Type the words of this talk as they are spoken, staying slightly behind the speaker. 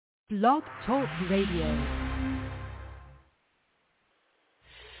Blog Talk Radio.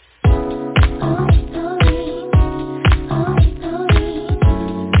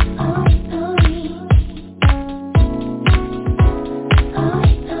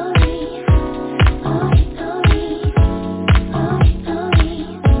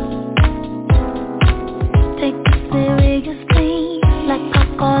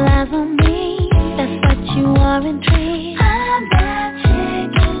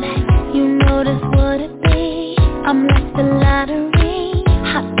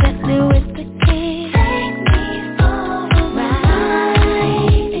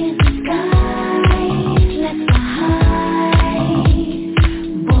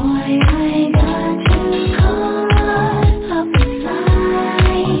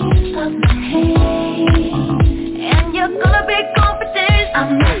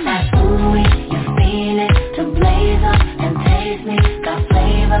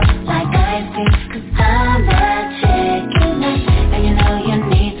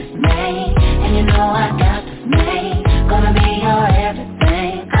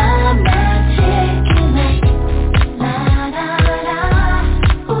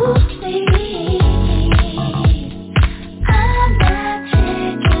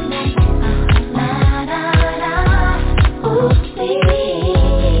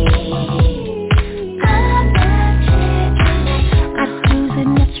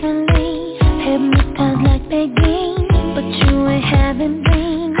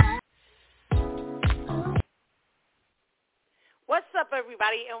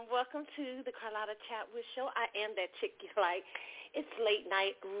 It's late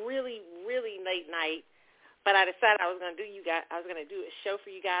night, really, really late night, but I decided I was going to do a show for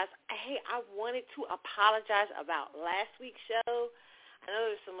you guys. Hey, I wanted to apologize about last week's show. I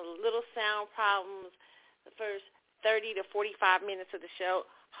know there's some little sound problems the first 30 to 45 minutes of the show.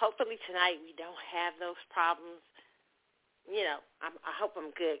 Hopefully tonight we don't have those problems. You know, I hope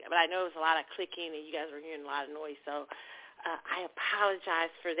I'm good, but I know there's a lot of clicking and you guys were hearing a lot of noise, so I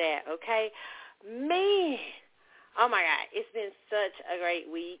apologize for that, okay? Man. Oh, my God, it's been such a great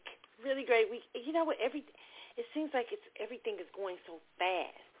week, really great week. You know what, it seems like everything is going so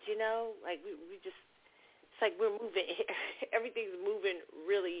fast, you know? Like we just, it's like we're moving, everything's moving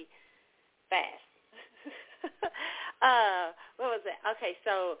really fast. What was it? Okay,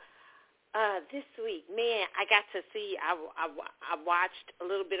 so this week, man, I got to see, I watched a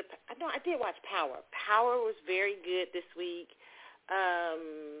little bit of, I did watch Power. Power was very good this week.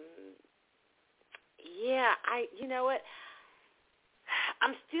 Yeah, you know what?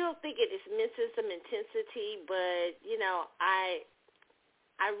 I'm still thinking it's missing some intensity, but you know, I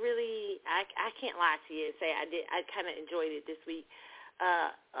can't lie to you and say I kind of enjoyed it this week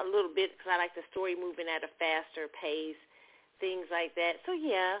a little bit because I like the story moving at a faster pace, things like that. So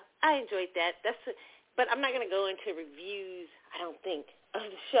yeah, I enjoyed that. But I'm not going to go into reviews, I don't think, of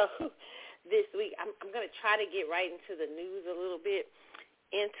the show this week. I'm going to try to get right into the news a little bit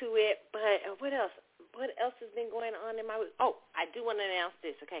into it. But what else? What else has been going on in my week? Oh, I do want to announce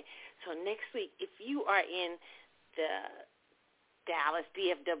this, okay? So next week, if you are in the Dallas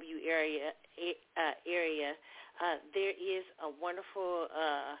DFW area, there is a wonderful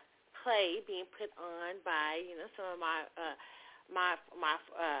play being put on by, you know, some of my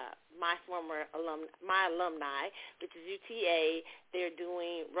former alumni, which is UTA. They're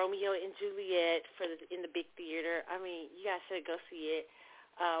doing Romeo and Juliet in the big theater. I mean, you guys should go see it.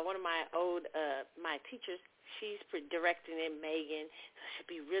 One of my my teachers, she's directing it, Megan. So it should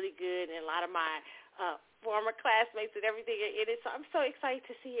be really good, and a lot of my former classmates and everything in it. So I'm so excited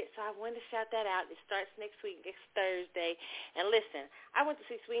to see it. So I wanted to shout that out. It starts next week, next Thursday. And listen, I went to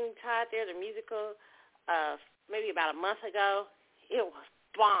see Sweeney Todd there, the musical, maybe about a month ago. It was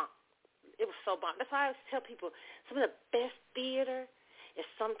bomb. It was so bomb. That's why I always tell people some of the best theater is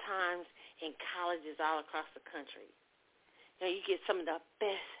sometimes in colleges all across the country. You know, you get some of the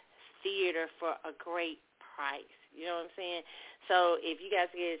best theater for a great price. You know what I'm saying? So if you guys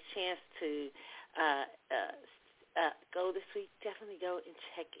get a chance to go this week, definitely go and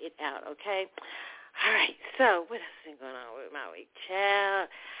check it out, okay? All right, so what else has been going on with my week? Child,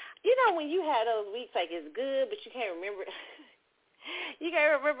 you know when you have those weeks like it's good, but you can't remember you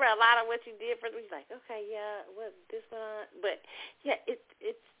can't remember a lot of what you did for the week. Like, okay, yeah, what this one? But, yeah, it's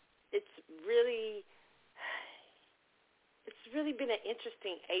really... It's really been an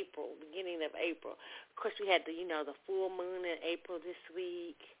interesting April, beginning of April. Of course, we had the full moon in April this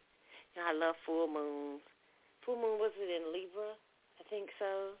week. You know, I love full moons. Full moon, was it in Libra? I think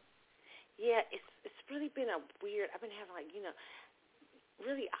so. Yeah, it's really been a weird, I've been having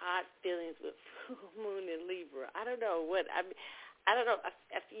really odd feelings with full moon in Libra. I don't know what, I don't know,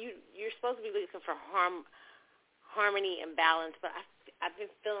 if you're supposed to be looking for harmony and balance, but I've been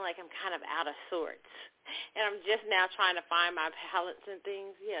feeling like I'm kind of out of sorts. And I'm just now trying to find my balance and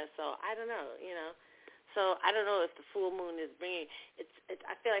things. Yeah, so I don't know, So I don't know if the full moon is bringing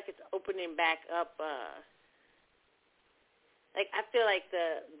I feel like it's opening back up like I feel like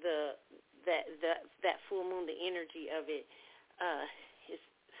that full moon, the energy of it is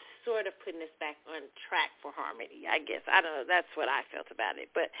sort of putting us back on track for harmony, I guess. I don't know. That's what I felt about it.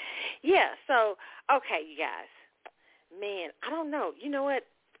 But, yeah, so, okay, you guys. Man, I don't know. You know what?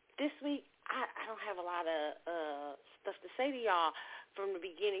 This week, I don't have a lot of stuff to say to y'all from the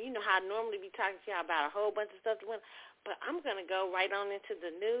beginning. You know how I normally be talking to y'all about a whole bunch of stuff to win, but I'm going to go right on into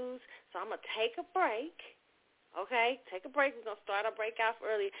the news, so I'm going to take a break. Okay? Take a break. We're going to start our break off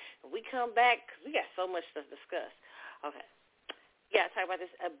early. When we come back, because we got so much stuff to discuss. Okay. Yeah, talk about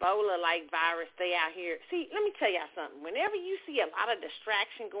this Ebola-like virus. Stay out here. See, let me tell y'all something. Whenever you see a lot of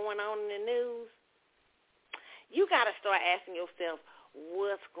distraction going on in the news, you got to start asking yourself,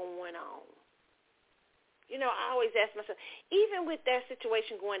 what's going on? I always ask myself, even with that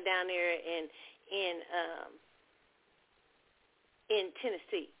situation going down there in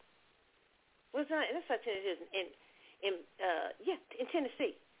Tennessee. What's that? That's not Tennessee. In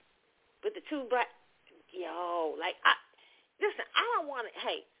Tennessee, with the two black. Listen, I don't want to,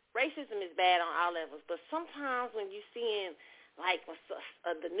 racism is bad on all levels, but sometimes when you're seeing,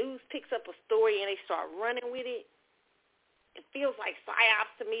 the news picks up a story and they start running with it, it feels like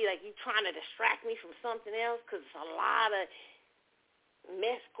psyops to me, like you trying to distract me from something else, because it's a lot of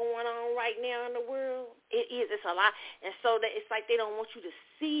mess going on right now in the world. It is. It's a lot. And so that it's like they don't want you to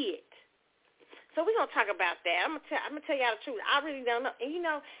see it. So we're going to talk about that. I'm going to tell y'all the truth. I really don't know. And,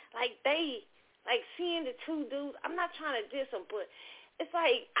 seeing the two dudes, I'm not trying to diss them, but it's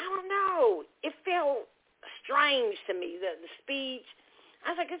like, I don't know. It felt strange to me, the speech.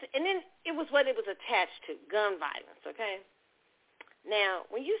 I was like, and then it was what it was attached to, gun violence, okay? Now,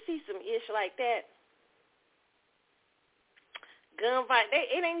 when you see some ish like that, gun violence,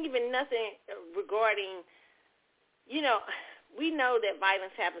 it ain't even nothing regarding, we know that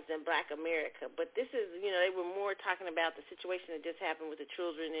violence happens in Black America, but this is, they were more talking about the situation that just happened with the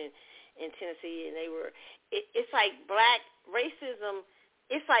children in Tennessee, and it's like black racism,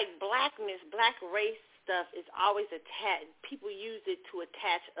 it's like blackness, black race stuff is always attached. People use it to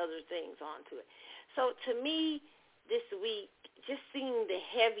attach other things onto it. So to me, this week, just seeing the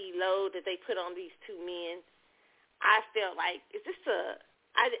heavy load that they put on these two men, I felt like,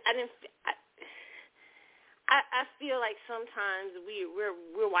 I feel like sometimes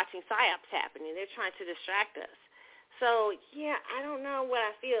we're watching psyops happening. They're trying to distract us. So, yeah, I don't know what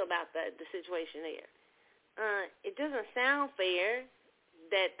I feel about the situation there. It doesn't sound fair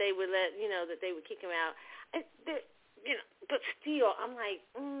that they would that they would kick him out. But still, I'm like,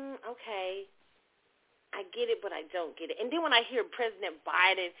 okay, I get it, but I don't get it. And then when I hear President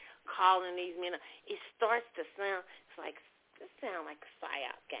Biden calling these men, it starts to sound, this sound like a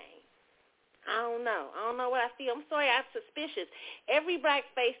psyop game. I don't know what I feel. I'm sorry, I'm suspicious. Every black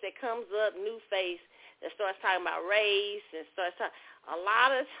face that comes up, new face, that starts talking about race and a lot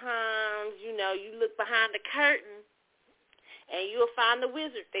of times, you look behind the curtain and you'll find the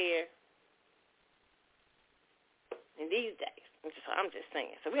wizard there in these days. I'm just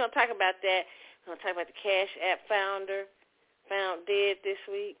saying. So we're going to talk about that. We're going to talk about the Cash App founder found dead this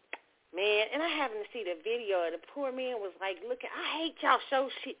week. Man, and I happened to see the video, and the poor man was like, I hate y'all show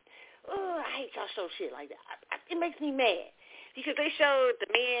shit. Oh, I hate y'all show shit like that. It makes me mad. Because they showed the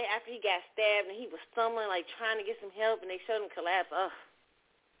man after he got stabbed and he was stumbling, trying to get some help, and they showed him collapse. Ugh.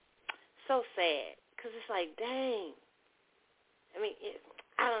 So sad. Because it's like, dang. I mean,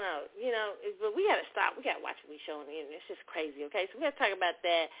 I don't know. But we got to stop. We got to watch what we show on the internet. It's just crazy, okay? So we got to talk about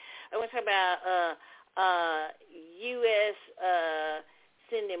that. I want to talk about U.S.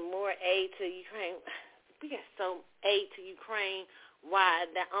 Sending more aid to Ukraine. We got so aid to Ukraine while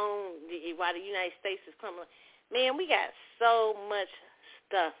the United States is crumbling. Man, we got so much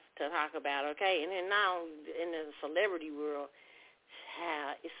stuff to talk about, okay? And then now in the celebrity world,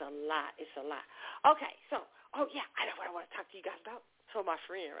 it's a lot. It's a lot. Okay, so, I know what I want to talk to you guys about. So my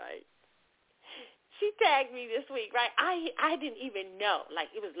friend, right? She tagged me this week, right? I didn't even know.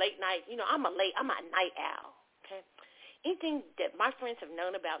 It was late night. I'm a night owl, okay? Anything that my friends have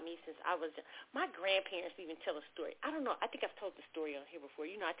known about me since I was young. My grandparents even tell a story. I don't know. I think I've told the story on here before.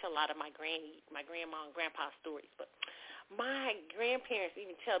 I tell a lot of my grandma and grandpa stories, but my grandparents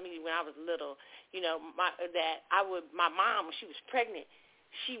even tell me when I was little, my mom, when she was pregnant,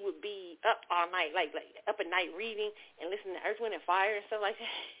 she would be up all night, like up at night reading and listening to Earth, Wind, and Fire and stuff like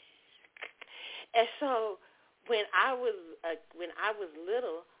that. And so when I was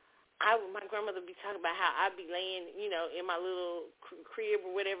little, my grandmother would be talking about how I'd be laying, in my little crib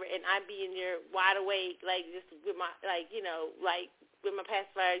or whatever, and I'd be in there wide awake, like just with my, like with my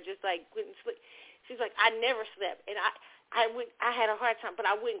pacifier, just like wouldn't sleep. She's like, I never slept, and I had a hard time, but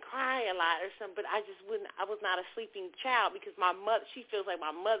I wouldn't cry a lot or something. But I just wouldn't. I was not a sleeping child because my mother. She feels like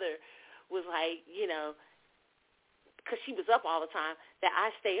my mother was like, because she was up all the time, that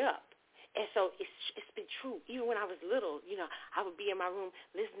I stay up. And so it's been true. Even when I was little, I would be in my room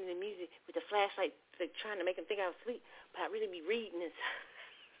listening to music with the flashlight, like trying to make them think I was asleep, but I'd really be reading this.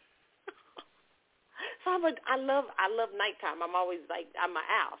 So I love nighttime. I'm always like, I'm an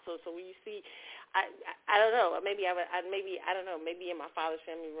owl. So when you see, I don't know, maybe I don't know, maybe in my father's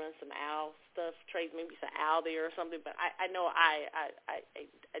family runs some owl stuff, traits, maybe it's an owl there or something. But I know I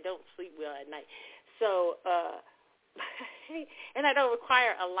don't sleep well at night. So. And I don't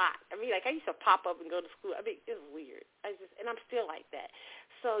require a lot. I mean, like I used to pop up and go to school. I mean, it was weird. And I'm still like that.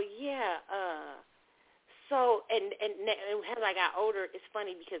 So yeah. And as I got older, it's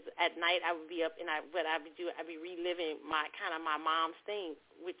funny because at night I would be up and I'd be reliving my mom's thing,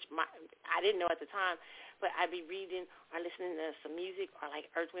 which I didn't know at the time, but I'd be reading or listening to some music or like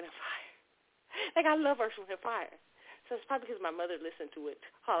Earth, Wind and Fire. Like I love Earth, Wind and Fire. So it's probably because my mother listened to it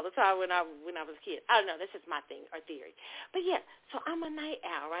all the time when I was a kid. I don't know. That's just my thing or theory. But, yeah, so I'm a night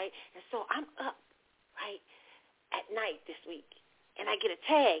owl, right? And so I'm up, right, at night this week. And I get a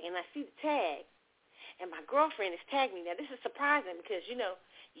tag, and I see the tag. And my girlfriend is tagging me. Now, this is surprising because,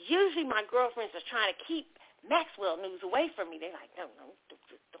 usually my girlfriends are trying to keep Maxwell news away from me. They're like, no, don't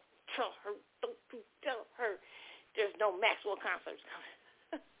tell her. Don't tell her there's no Maxwell concerts coming.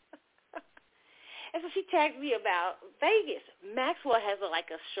 And so she tagged me about Vegas. Maxwell has a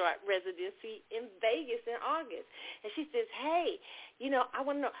short residency in Vegas in August. And she says, hey, I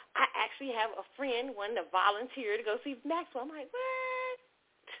want to know, I actually have a friend wanting to volunteer to go see Maxwell. I'm like, what?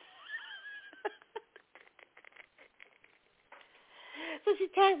 So she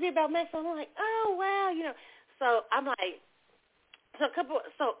tagged me about Maxwell. I'm like, oh, wow, So I'm like, so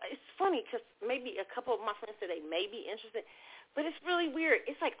it's funny because maybe a couple of my friends said they may be interested. But it's really weird.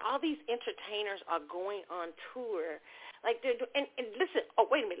 It's like all these entertainers are going on tour. Like they're and listen,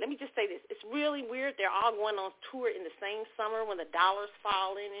 wait a minute, let me just say this. It's really weird. They're all going on tour in the same summer when the dollars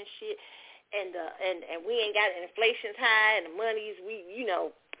fall in and shit. And we ain't got inflation's high and the money's we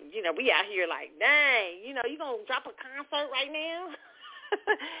out here like, dang, you gonna drop a concert right now?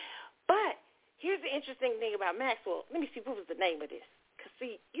 But here's the interesting thing about Maxwell. Let me see, what was the name of this? Because,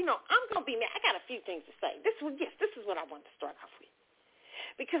 see, I'm going to be mad. I got a few things to say. This is what I want to start off with.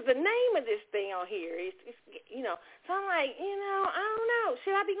 Because the name of this thing on here is so I'm like, I don't know.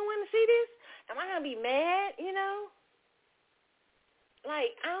 Should I be going to see this? Am I going to be mad,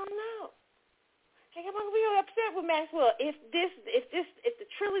 Like, I don't know. Like, I'm going to be upset with Maxwell if the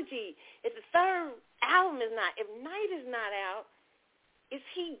trilogy, if the third album is not, if Night is not out, is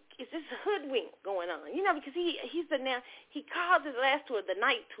this hoodwink going on? Because he called his last tour the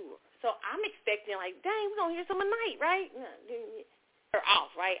Night Tour. So I'm expecting like, dang, we're going to hear some of Night, right? Or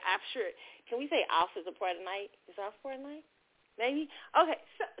Off, right? I'm sure. Can we say Off is a part of Night? Is Off part of Night? Maybe? Okay,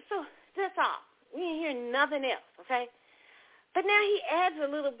 so that's all. We didn't hear nothing else, okay? But now he adds a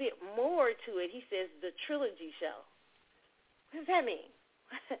little bit more to it. He says the trilogy show. What does that mean?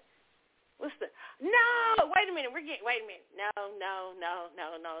 No, wait a minute. Wait a minute. No.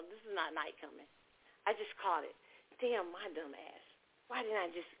 This is not Night coming. I just caught it. Damn, my dumb ass. Why didn't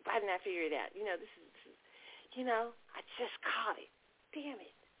I figure it out? This is I just caught it. Damn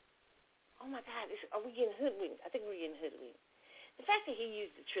it. Oh my God, are we getting hoodwinked? I think we're getting hoodwinked. The fact that he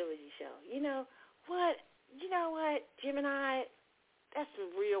used the trilogy show, what? Gemini, that's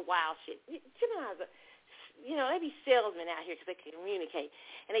some real wild shit. Gemini's they be salesmen out here because they can communicate.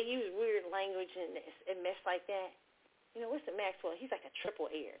 And they use weird language and mess like that. What's the Maxwell? He's like a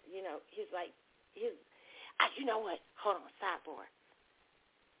triple air. He's like, you know what? Hold on, sidebar.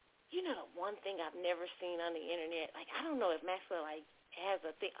 The one thing I've never seen on the internet, like, I don't know if Maxwell, like, has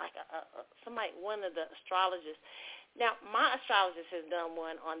a thing, like one of the astrologists. Now, my astrologist has done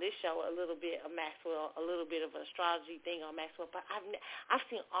one on this show, a little bit of Maxwell, a little bit of an astrology thing on Maxwell. But I've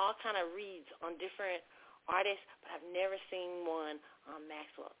seen all kind of reads on different artist, but I've never seen one on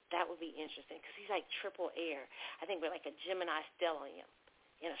Maxwell. That would be interesting because he's like triple air. I think we're like a Gemini stellium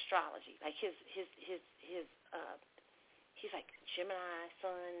in astrology. Like he's like Gemini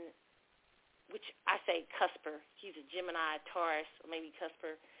sun, which I say cusper. He's a Gemini Taurus, or maybe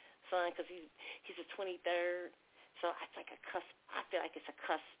cusper sun because he's a 23rd. So it's like a cusp. I feel like it's a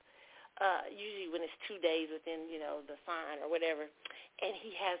cusp usually when it's 2 days within, the sign or whatever. And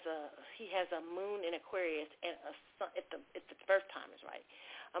he has a moon in Aquarius and a sun, if the birth time is right,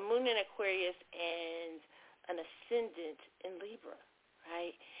 a moon in Aquarius and an ascendant in Libra,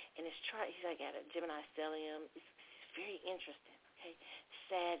 right? And he's like at a Gemini stellium. It's very interesting, okay?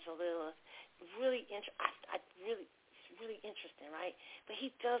 Sag a little, really it's really interesting, right? But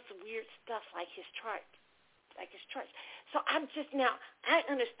he does weird stuff like his chart. So I understand.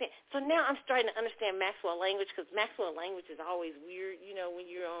 So now I'm starting to understand Maxwell language, because Maxwell language is always weird, when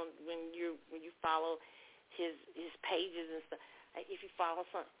you follow his pages and stuff. Like if you follow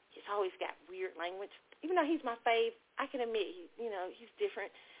something, he's always got weird language. Even though he's my fave, I can admit he's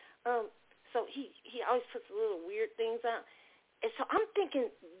different. So he always puts little weird things out. And so I'm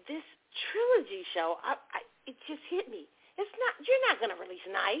thinking this trilogy show, it just hit me. You're not going to release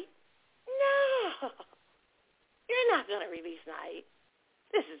Night. No. You're not going to release Night.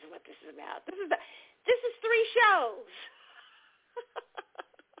 This is what this is about. This is 3 shows.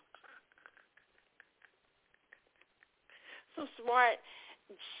 Some smart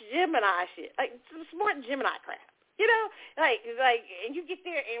Gemini shit. Like some smart Gemini crap. Like and you get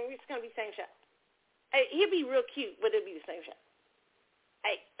there and it's going to be the same show. He'll be real cute, but it'll be the same show.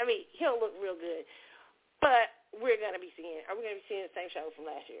 I mean, he'll look real good. But are we going to be seeing the same show from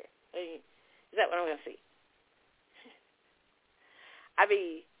last year? Is that what I'm going to see? I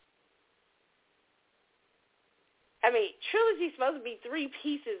mean, trilogy's supposed to be 3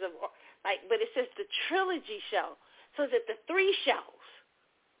 pieces of, but it says the trilogy show. So is it the 3 shows?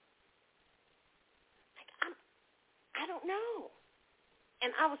 I don't know. And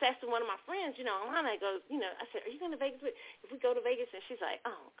I was asking one of my friends, online, I go, I said, are you going to Vegas? If we go to Vegas, and she's like,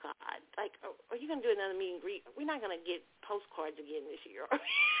 oh, God, are you going to do another meet and greet? We're not going to get postcards again this year.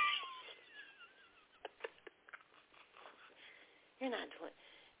 You're not going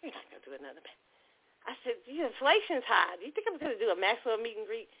to do another. I said, inflation's high. Do you think I'm going to do a Maxwell meet and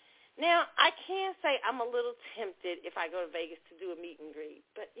greet? Now, I can say I'm a little tempted if I go to Vegas to do a meet and greet.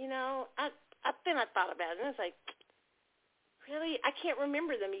 But, I thought about it, and it's like, really? I can't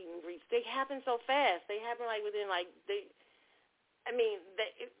remember the meet and greets. They happen so fast. They happen within I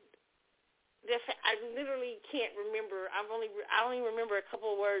literally can't remember. I only remember a couple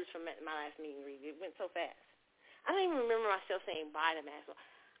of words from my last meet and greet. It went so fast. I don't even remember myself saying bye to Maxwell.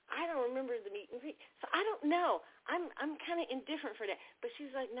 I don't remember the meet and greet. So I don't know. I'm kind of indifferent for that. But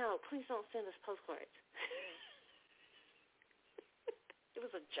she's like, no, please don't send us postcards. It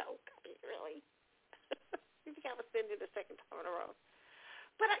was a joke. I mean, really. You think I would send it a second time in a row?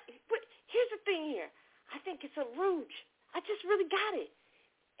 But here's the thing here. I think it's a rouge. I just really got it.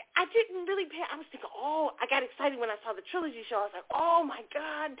 I didn't really I was thinking, I got excited when I saw the trilogy show. I was like, oh, my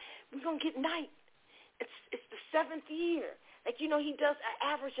God, we're going to get Night. It's the 7th year. He does an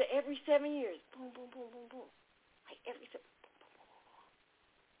average of every 7 years. Boom, boom, boom, boom, boom. Every 7. Boom, boom, boom, boom.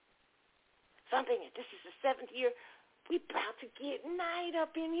 So I'm thinking, this is the 7th year. We about to get Night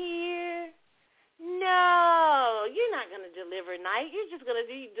up in here. No, you're not going to deliver Night. You're just going to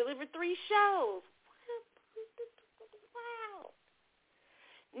deliver 3 shows. Wow.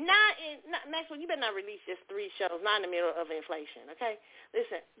 Maxwell, you better not release just 3 shows, not in the middle of inflation, okay?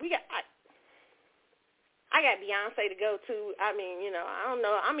 Listen, I got Beyonce to go to. I mean, I don't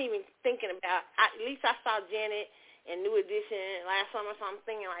know. I'm even thinking about, at least I saw Janet and New Edition last summer, so I'm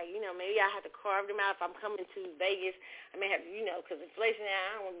thinking maybe I have to carve them out if I'm coming to Vegas. I may have to, because inflation now,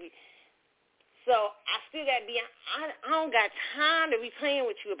 I don't want to be. So I still got Beyonce. I don't got time to be playing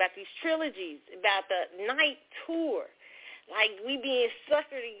with you about these trilogies, about the Night tour. We being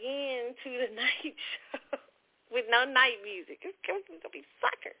suckered again to the Night show with no Night music. It's going to be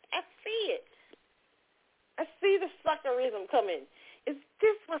suckered. I see it. I see the suckerism coming. Is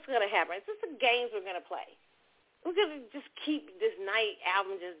this what's going to happen? Is this the games we're going to play? We're going to just keep this Night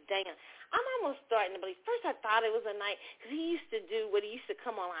album just dangling. I'm almost starting to believe. First I thought it was a Night, because he used to do what he used to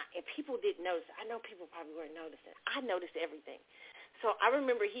come on, and people didn't notice. I know people probably weren't noticing. I noticed everything. So I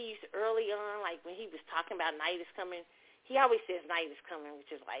remember he used to, early on, when he was talking about Night is coming, he always says Night is coming,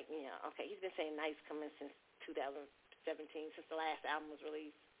 which is okay, he's been saying Night's coming since 2017, since the last album was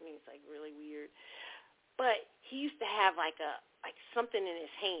released. I mean, it's really weird. But he used to have something in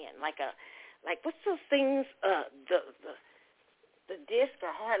his hand, what's those things? The disc or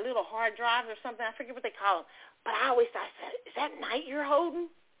little hard drives or something. I forget what they call them. But I always thought, is that Night you're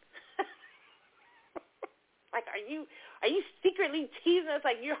holding? Are you secretly teasing us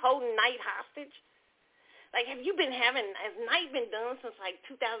you're holding Night hostage? Have you been has Night been done since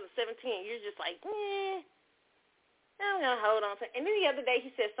 2017? You're just I'm going to hold on to it. And then the other day he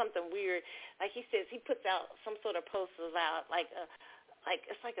said something weird. He says he puts out some sort of posters out, like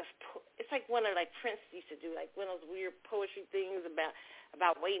it's like one of like Prince used to do, like one of those weird poetry things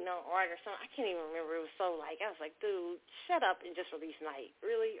about waiting on art or something. I can't even remember. It was so like I was like, dude, shut up and just release Night.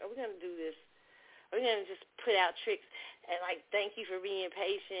 Really? Are we gonna do this? Are we gonna just put out tricks and like thank you for being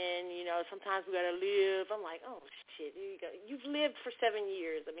patient? You know, sometimes we gotta live. I'm like, oh shit, here you go. You've lived for 7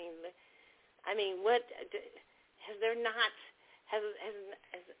 years. I mean, what has there not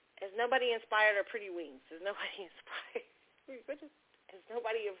has nobody inspired our pretty wings? Has nobody inspired? Has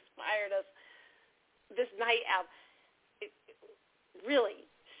nobody inspired us this night out? Really,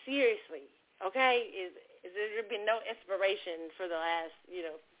 seriously, okay? Is there been no inspiration for the last few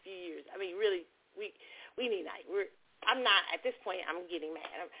years? I mean, really, we need night. I'm not at this point. I'm getting mad.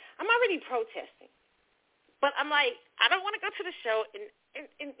 I'm already protesting, but I'm like, I don't want to go to the show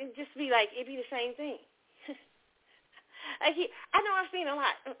and just be like it be the same thing. Like I know I've seen a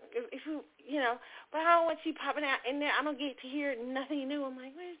lot. If but I don't want you popping out in there. I don't get to hear nothing new. I'm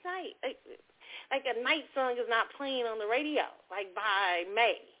like, where's Night? Like a Night song is not playing on the radio. Like by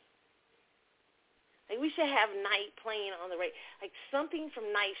May. Like we should have Night playing on the radio. Like something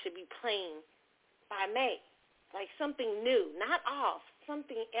from Night should be playing by May. Like something new, not off.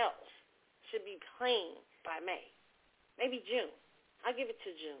 Something else should be playing by May. Maybe June. I'll give it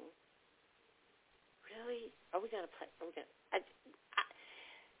to June. Really? Are we going to play?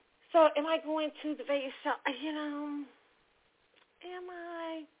 So am I going to the Vegas show? Am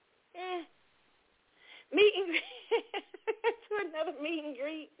I? Meet and greet. To another meet and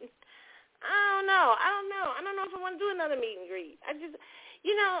greet. I don't know. I don't know if I want to do another meet and greet. I just,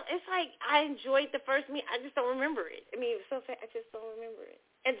 it's like I enjoyed the first meet. I just don't remember it. I mean, it was so fast. I just don't remember it.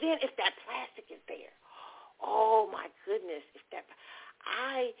 And then if that plastic is there, oh, my goodness.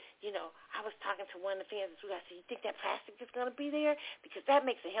 I was talking to one of the fans this week. I said, you think that plastic is going to be there? Because that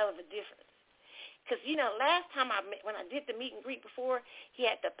makes a hell of a difference. Because, last time when I did the meet and greet before, he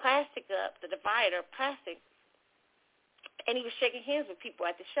had the plastic up, the divider, plastic, and he was shaking hands with people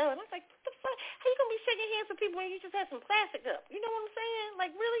at the show. And I was like, what the fuck? How you going to be shaking hands with people when you just had some plastic up? You know what I'm saying?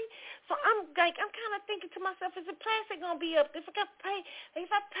 Like, really? So I'm kind of thinking to myself, is the plastic going to be up? If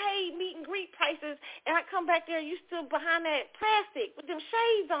I pay meet and greet prices and I come back there and you still behind that plastic with them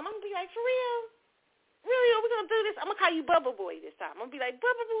shades on, I'm going to be like, for real? Really? Are we going to do this? I'm going to call you Bubba Boy this time. I'm going to be like,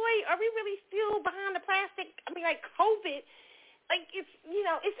 Bubba Boy, are we really still behind the plastic? I mean, like COVID, like it's,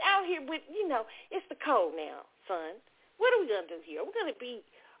 it's out here with, it's the cold now, son. What are we going to do here? We're going to be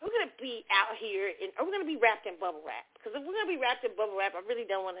out here, and are we going to be wrapped in bubble wrap? Because if we're going to be wrapped in bubble wrap, I really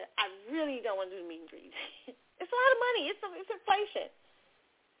don't want to do meet and greet. It's a lot of money. It's inflation.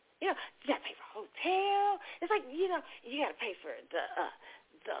 You got to pay for a hotel. It's like, you got to pay for the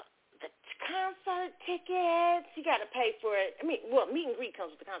concert tickets. You got to pay for it. I mean, well, meet and greet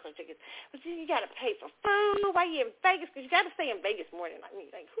comes with the concert tickets, but then you got to pay for food while you're in Vegas, because you got to stay in Vegas more than like me.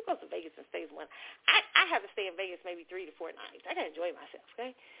 Like, who goes to Vegas and stays one? I have to stay in Vegas maybe 3 to 4 nights. I got to enjoy myself,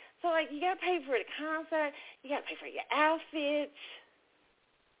 okay? So, like, you got to pay for the concert. You got to pay for your outfits.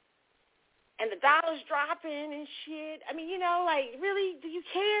 And the dollar's dropping and shit. I mean, like, really, do you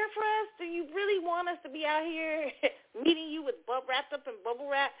care for us? Do you really want us to be out here meeting you with wrapped up in bubble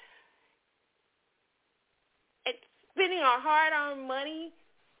wrap? And spending our hard-earned money.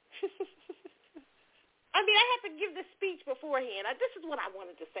 I mean, I have to give the speech beforehand. This is what I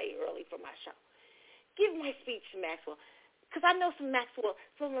wanted to say early for my show. Give my speech to Maxwell, because I know some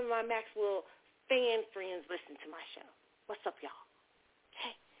of my Maxwell fan friends listen to my show. What's up, y'all?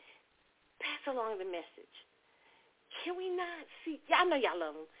 Okay? Pass along the message. Can we not see? I know y'all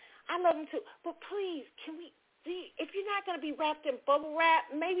love him. I love him too. But please, if you're not going to be wrapped in bubble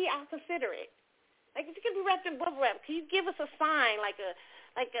wrap, maybe I'll consider it. Like, if you can be wrapped in bubble wrap, can you give us a sign, like a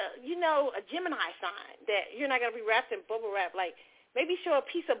Gemini sign that you're not going to be wrapped in bubble wrap? Like, maybe show a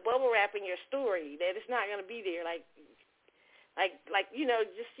piece of bubble wrap in your story that it's not going to be there. Like, how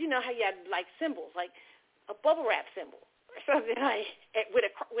you have, like, symbols, like a bubble wrap symbol or something, like, with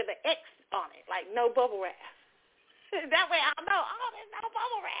an X on it, like no bubble wrap. That way I'll know, there's no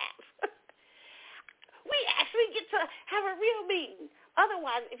bubble wrap. We actually get to have a real meeting.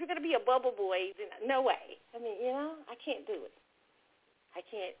 Otherwise, if you're going to be a bubble boy, then no way. I mean, I can't do it. I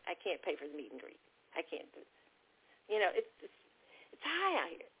can't pay for the meet and greet. I can't do it. It's high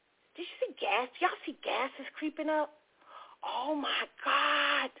out here. Did you see gas? Y'all see gas is creeping up? Oh, my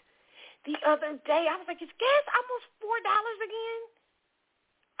God. The other day, I was like, is gas almost $4 again?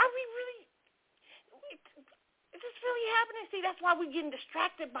 Are we really? Is this really happening? See, that's why we're getting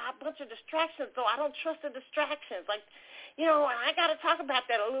distracted by a bunch of distractions, so I don't trust the distractions. Like, I got to talk about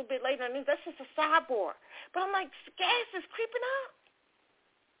that a little bit later. I mean, that's just a sidebar. But I'm like, gas is creeping up.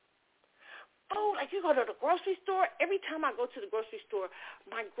 Food, like, you go to the grocery store. Every time I go to the grocery store,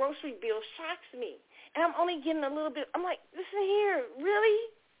 my grocery bill shocks me. And I'm only getting a little bit. I'm like, listen here,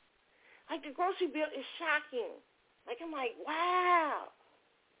 really? Like, the grocery bill is shocking. Like, I'm like, wow.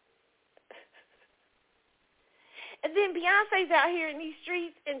 And then Beyonce's out here in these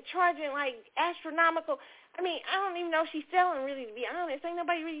streets and charging, like, astronomical. I mean, I don't even know if she's selling, really, to be honest. Ain't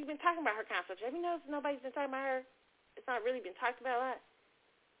nobody really been talking about her concerts. Have you noticed nobody's been talking about her? It's not really been talked about a lot.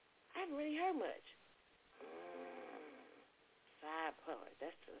 I haven't really heard much. Side part.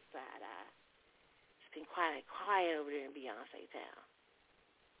 That's to the side eye. It's been quiet over there in Beyonce town.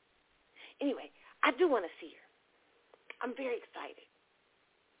 Anyway, I do want to see her. I'm very excited.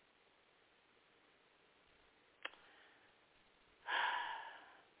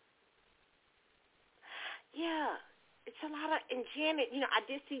 Yeah, it's a lot of, and Janet, I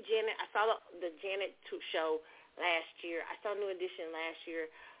did see Janet. I saw the Janet show last year. I saw New Edition last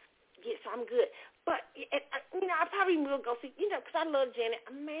year. Yeah, so I'm good. But, I probably will go see, because I love Janet.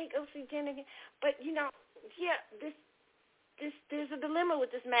 I may go see Janet again. But, yeah, there's a dilemma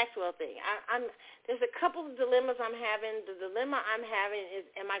with this Maxwell thing. There's a couple of dilemmas I'm having. The dilemma I'm having is,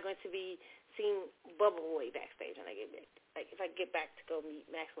 am I going to be seeing Bubba Boy backstage when I get back? Like, if I get back to go meet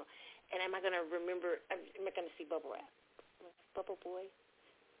Maxwell. And am I going to remember, am I going to see Bubba Rap? Bubba Boy?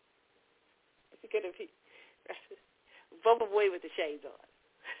 Is it going to be Bubba Boy with the shades on?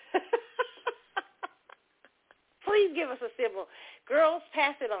 Please give us a symbol. Girls,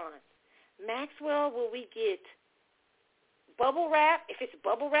 pass it on. Maxwell, will we get bubble wrap? If it's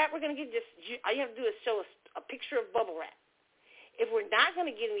bubble wrap, we're going to get all you have to do is show us a picture of bubble wrap. If we're not going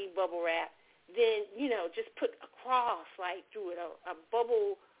to get any bubble wrap, then, just put a cross, like, through it, a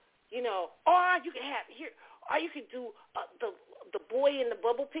bubble, or you could have, or you could do the boy in the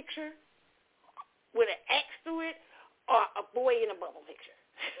bubble picture with an X through it, or a boy in a bubble picture.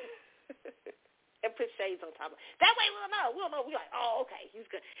 And put shades on top of it. That way we'll know. We're like, oh, okay, he's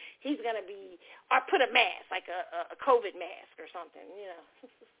gonna be, or put a mask, like a COVID mask or something, I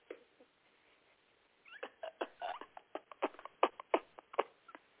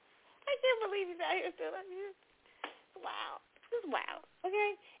can't believe he's out here still. Wow. This is wow.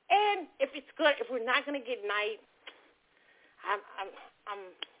 Okay? And if it's good, if we're not gonna get night, I'm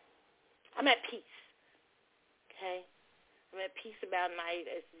at peace. Okay? I'm at peace about night.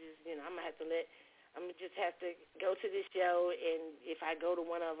 It's just, I'm gonna just have to go to this show, and if I go to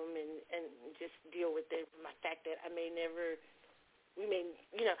one of them and just deal with the fact that I might not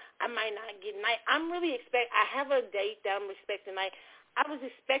get night. I have a date that I'm expecting night. I was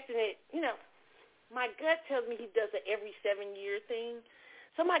expecting it, my gut tells me he does an every 7-year thing.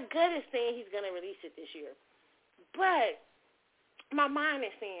 So my gut is saying he's going to release it this year. But my mind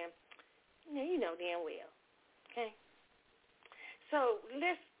is saying, you know damn well, okay? So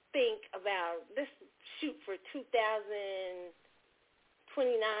let's shoot for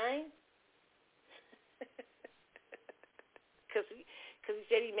 2029. Because he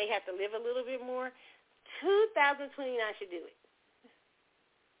said he may have to live a little bit more. 2029 should do it.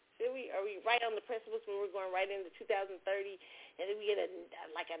 Are we right on the precipice when we're going right into 2030, and then we get a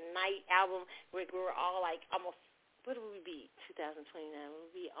night album where we're all like almost, what would we be, 2029?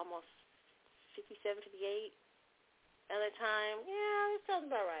 Would we be almost 57, 58 at the time? Yeah, that sounds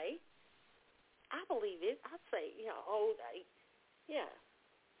about right. I believe it. I'd say, old, yeah.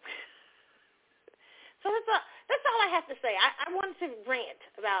 So that's all I have to say. I wanted to rant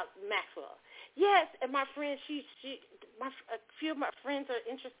about Maxwell. Yes, and my friend, a few of my friends are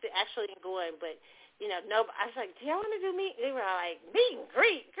interested actually in going, but, no, I was like, do y'all want to do meet? They were like, meet and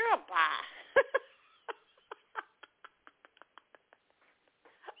greet? Girl, bye.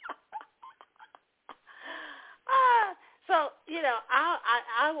 So,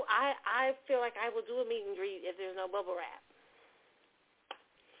 I feel like I will do a meet and greet if there's no bubble wrap.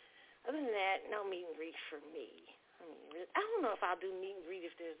 Other than that, no meet and greet for me. I don't know if I'll do meet and greet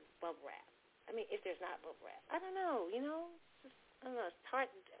if there's bubble wrap. If there's not bubble wrap. I don't know, I don't know, it's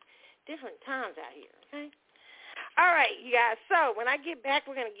hard, different times out here, okay? All right, you guys, so when I get back,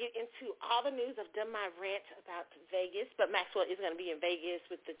 we're going to get into all the news. I've done my rant about Vegas, but Maxwell is going to be in Vegas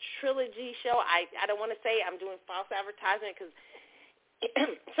with the Trilogy show. I don't want to say I'm doing false advertisement because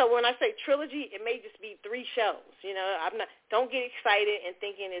so when I say trilogy, it may just be 3 shows. Don't get excited and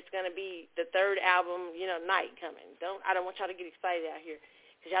thinking it's going to be the 3rd album, night coming. I don't want y'all to get excited out here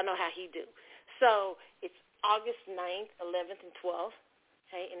because y'all know how he do. So it's August 9th, 11th, and 12th,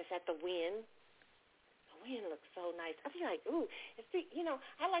 okay, and it's at the Wynn. The Wynn looks so nice. I'd be like, ooh,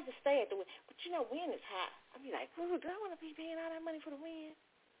 I like to stay at the Wynn, but Wynn is hot. I'd be like, ooh, do I want to be paying all that money for the Wynn?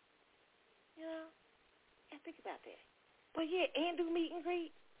 Yeah, think about that. But yeah, and do meet and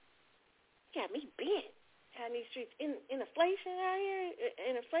greet. got me bent out in these streets. In inflation out here,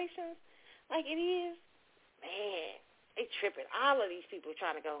 in inflation like it is, man, they tripping. All of these people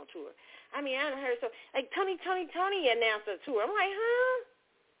trying to go on tour. I mean, I done heard so, like, Tony announced a tour. I'm like, huh?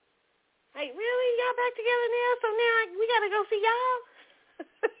 Like, really? Y'all back together now? So now we got to go see y'all?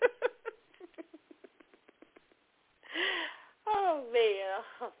 Oh, man.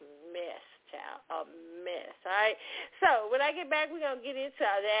 A mess, child. A mess. All right? So when I get back, we're going to get into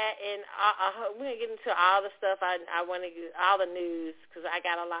that, and we're going to get into all the stuff I want to get, all the news, because I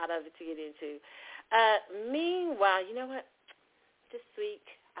got a lot of it to get into. Meanwhile, you know what? This week,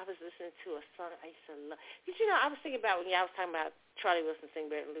 I was listening to a song I used to love. Did you know, I was thinking about when y'all was talking about Charlie Wilson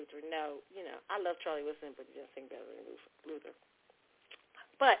sing better than Luther. No, you know, I love Charlie Wilson, but he doesn't sing better than Luther.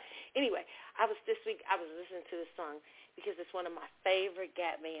 But anyway, this week I was listening to this song because it's one of my favorite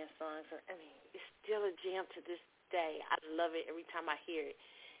Gap Band songs. I mean, it's still a jam to this day. I love it every time I hear it.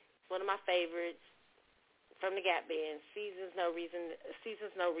 It's one of my favorites from the Gap Band, Seasons No Reason.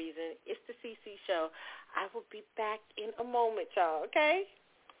 It's the CC Show. I will be back in a moment, y'all, okay?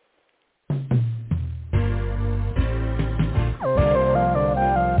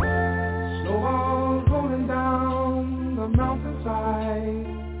 Snowball rolling down the mountainside.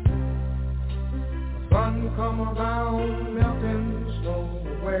 The sun come around, melting snow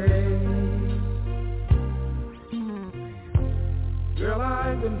away. Girl,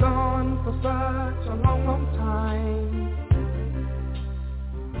 I've been gone for such a long, long time.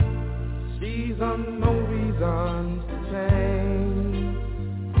 Season, no reason to change.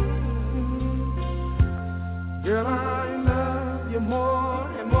 Girl, I love you more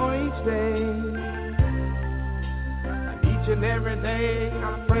and more each day. And each and every day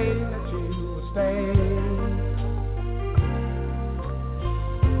I pray that you will stay.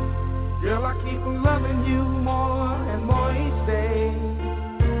 Girl, I keep loving you more and more each day.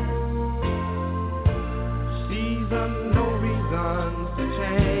 Season, no reason to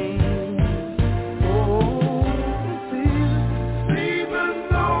change.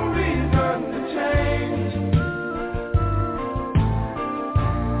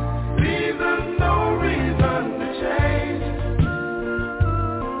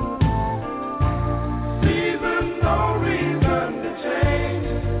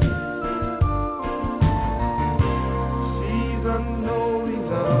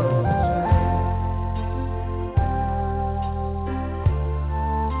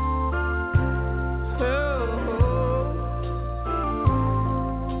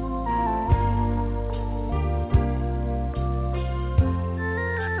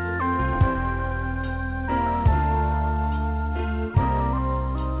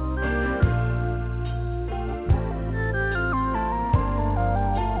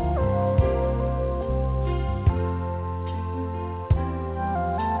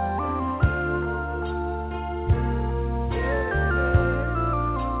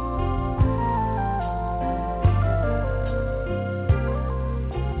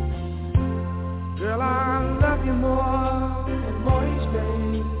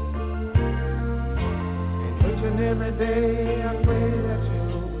 Every day I pray that you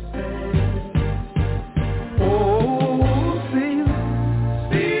will stay. Oh,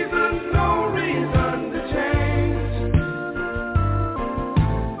 season, no reason to change.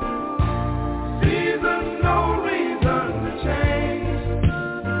 Season, no reason to change.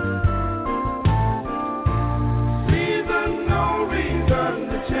 Season, no reason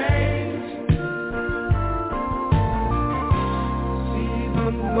to change.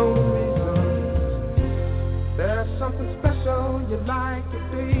 Season, no reason. There's something special you like the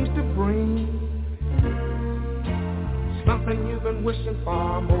days to bring. Something you've been wishing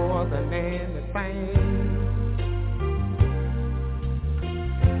for more than anything.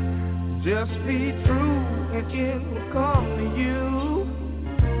 Just be true and it will come to you.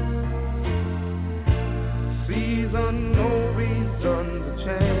 Season, no reason to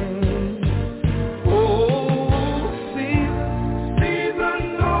change.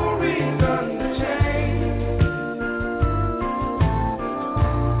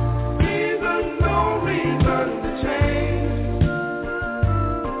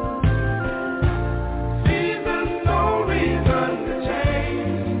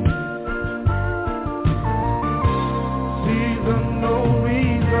 No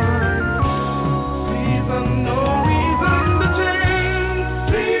reason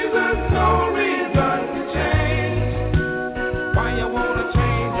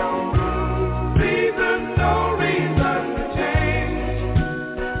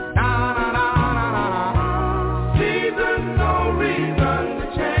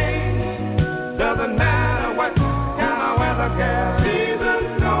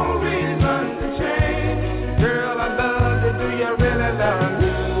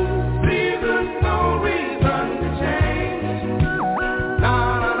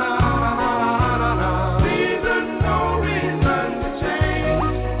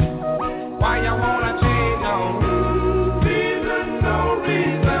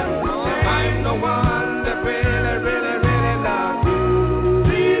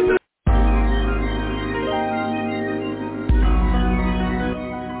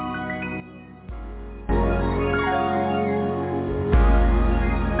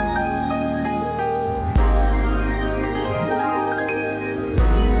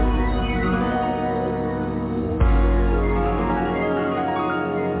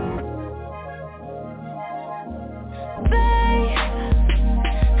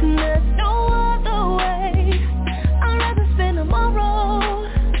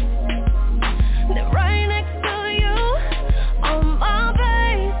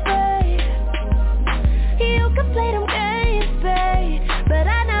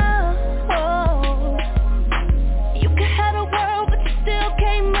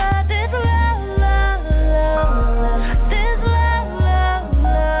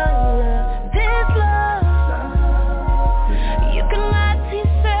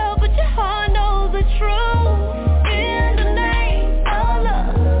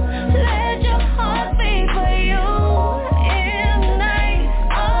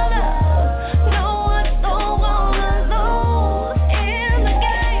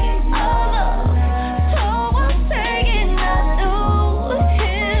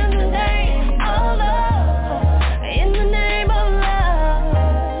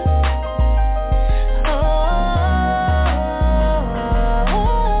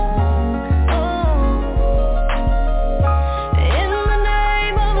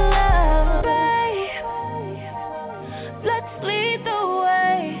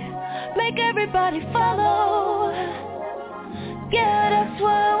everybody follow. Yeah, that's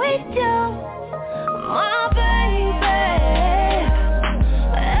what we do. My baby,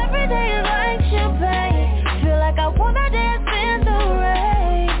 every day is like champagne. Feel like I wanna dance in the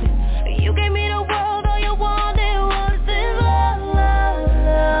rain. You gave me the world, all you wanted was this love, love,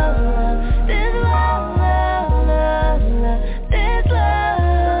 love, love. This love, love, love, love. This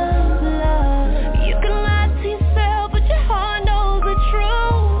love, love. You can lie to yourself, but your heart knows the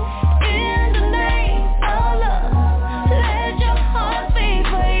truth. In the name of love, let your heart beat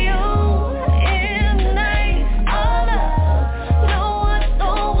for you. In the name of love, no one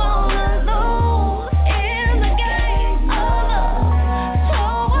don't wanna lose. In the game of love, so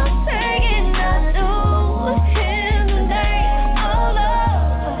I'm saying I do. In the name of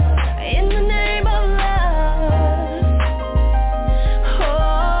love, in the name of love. Oh,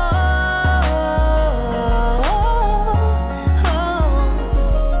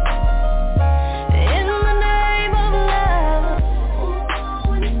 in the name of love. Ooh,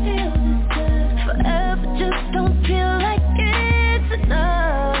 when it feels this good, forever just don't feel like it's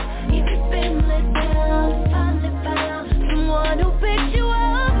enough. You keep being let down, finally found someone who picks you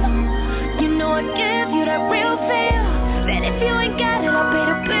up. You know I give you that real feel, that if you ain't got it, I'll pay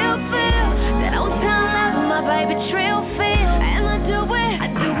the bill feel. That old time love, my baby trail feel. And I do it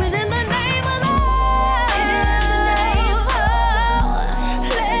in the name of love. In the name of love,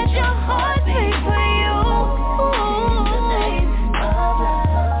 let your heart beat for you. In the name of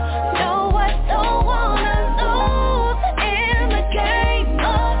love, no, I don't wanna lose. In the game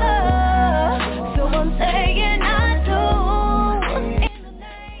of love, so I'm saying I do. In the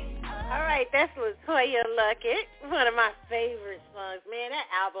name of All right, that's LaToya Luckett, one of my favorite songs. Man, that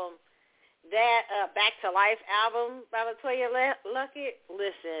album, that Back to Life album by LaToya Luckett,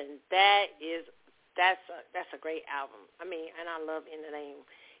 listen, that's a great album. I mean, and I love In the Name.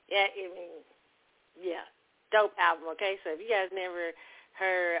 Yeah, dope album, okay? So if you guys never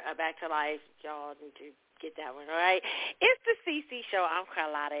heard Back to Life, y'all need to get that one, all right? It's the CC Show. I'm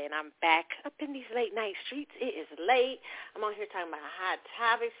Carlotta, and I'm back up in these late night streets. It is late. I'm on here talking about hot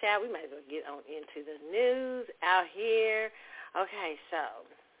topics, y'all. We might as well get on into the news out here. Okay, so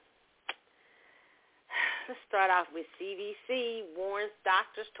let's start off with CDC warns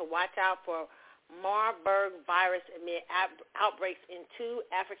doctors to watch out for Marburg virus amid outbreaks in 2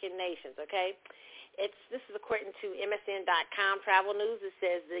 African nations, okay? This is according to MSN.com travel news. It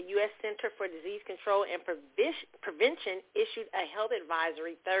says the U.S. Center for Disease Control and Prevention issued a health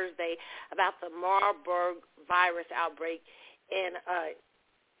advisory Thursday about the Marburg virus outbreak in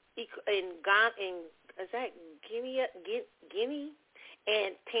Guinea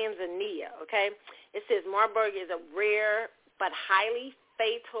and Tanzania, okay? It says Marburg is a rare but highly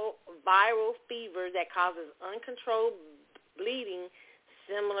fatal viral fever that causes uncontrolled bleeding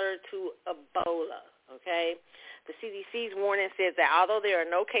similar to Ebola, okay? The CDC's warning says that although there are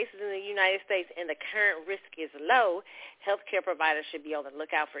no cases in the United States and the current risk is low, healthcare providers should be on the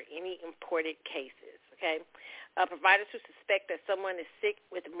lookout for any imported cases, okay? Providers who suspect that someone is sick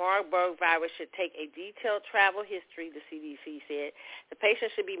with Marburg virus should take a detailed travel history, the CDC said. The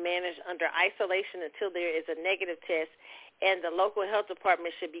patient should be managed under isolation until there is a negative test, and the local health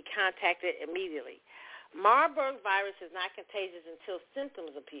department should be contacted immediately. Marburg virus is not contagious until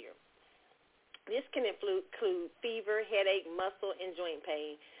symptoms appear. This can include fever, headache, muscle and joint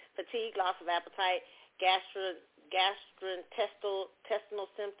pain, fatigue, loss of appetite,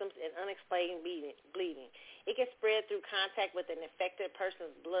 gastrointestinal symptoms, and unexplained bleeding. It can spread through contact with an infected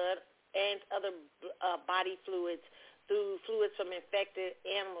person's blood and other body fluids, through fluids from infected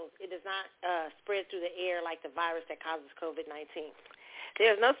animals. It does not spread through the air like the virus that causes COVID-19.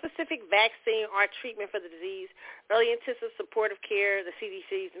 There is no specific vaccine or treatment for the disease. Early intensive supportive care, the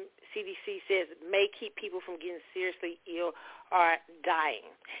CDC says, may keep people from getting seriously ill or dying.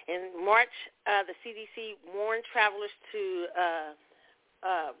 In March, the CDC warned travelers to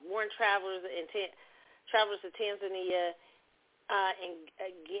Tanzania and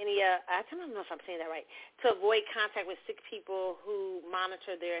Guinea, I don't know if I'm saying that right, to avoid contact with sick people who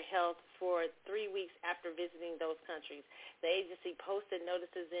monitor their health for 3 weeks after visiting those countries. The agency posted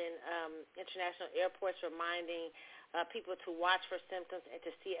notices in international airports reminding people to watch for symptoms and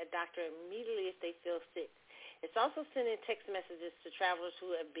to see a doctor immediately if they feel sick. It's also sending text messages to travelers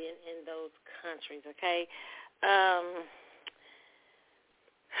who have been in those countries, okay?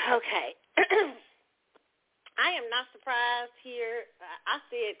 Okay. I am not surprised here. I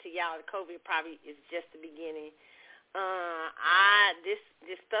said to y'all that COVID probably is just the beginning. This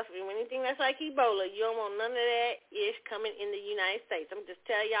stuff, anything that's like Ebola, you don't want none of that ish coming in the United States. I'm just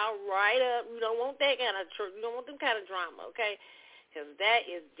telling y'all right up, you don't want that kind of you don't want them kind of drama, okay? because that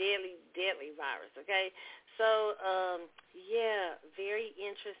is deadly, deadly virus, okay? So, very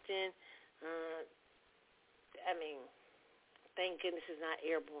interesting. I mean, thank goodness it's not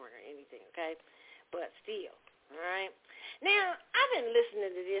airborne or anything, okay? But still, all right? Now, I've been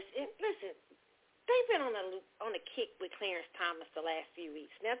listening to this, and listen, they've been on a kick with Clarence Thomas the last few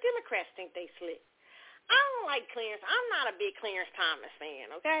weeks. Now, Democrats think they slick. I don't like Clarence. I'm not a big Clarence Thomas fan,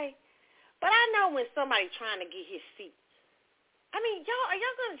 okay? But I know when somebody's trying to get his seat. I mean, are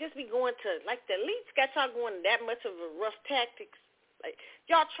y'all going to just be going to, like, the elites got y'all going that much of a rough tactics? Like,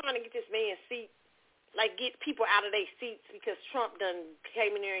 y'all trying to get this man's seat, like, get people out of their seats because Trump done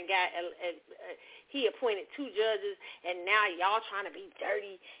came in there and got, he appointed 2 judges, and now y'all trying to be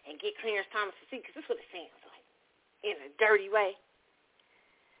dirty and get Clarence Thomas a seat, because this is what it sounds like, in a dirty way.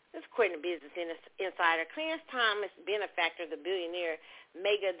 This is according to Business Insider. Clarence Thomas, benefactor, the billionaire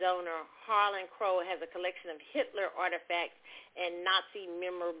mega donor Harlan Crow, has a collection of Hitler artifacts and Nazi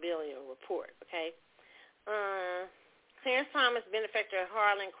memorabilia report, okay? Clarence Thomas, benefactor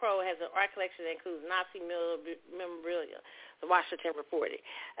Harlan Crow, has an art collection that includes Nazi memorabilia, the Washington reported.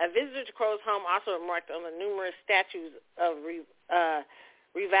 A visitor to Crow's home also remarked on the numerous statues of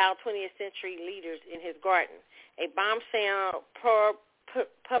reviled 20th century leaders in his garden. A bombshell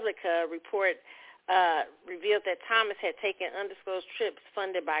Publica report revealed that Thomas had taken undisclosed trips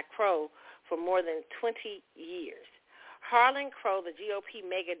funded by Crow for more than 20 years. Harlan Crow, the GOP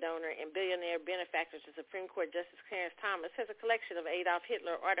mega donor and billionaire benefactor to Supreme Court Justice Clarence Thomas, has a collection of Adolf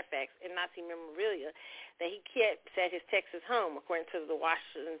Hitler artifacts and Nazi memorabilia that he kept at his Texas home, according to the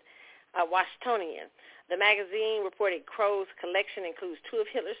Washingtonian. The magazine reported Crow's collection includes 2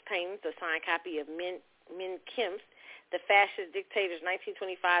 of Hitler's paintings, a signed copy of Mein Kampf, the fascist dictator's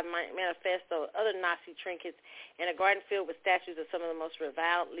 1925 manifesto, other Nazi trinkets, and a garden filled with statues of some of the most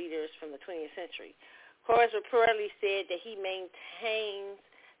reviled leaders from the 20th century. Crow reportedly said that he maintains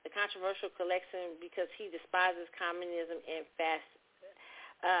the controversial collection because he despises communism and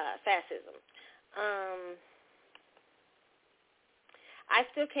fascism. I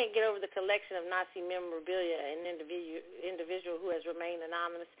still can't get over the collection of Nazi memorabilia. An individual who has remained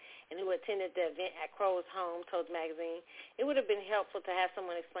anonymous and who attended the event at Crow's home told the magazine, it would have been helpful to have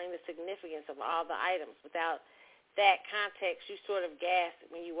someone explain the significance of all the items. Without that context, you sort of gasp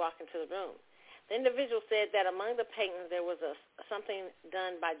when you walk into the room. The individual said that among the paintings there was something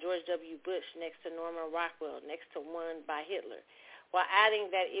done by George W. Bush next to Norman Rockwell, next to one by Hitler, while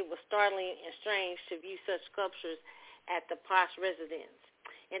adding that it was startling and strange to view such sculptures at the posh residence.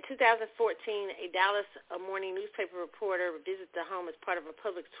 In 2014, a Dallas morning newspaper reporter visited the home as part of a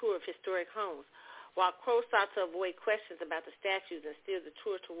public tour of historic homes. While Crow sought to avoid questions about the statues and steered the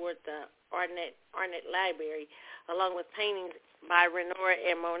tour toward the Arnett Library, along with paintings by Renoir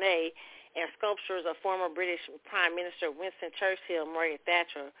and Monet and sculptures of former British Prime Minister Winston Churchill and Margaret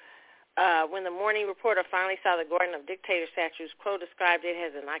Thatcher. When the morning reporter finally saw the garden of dictator statues, Crow described it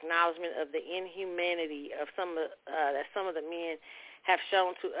as an acknowledgement of the inhumanity of that some of the men have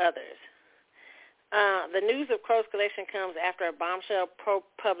shown to others. The news of Crow's collection comes after a bombshell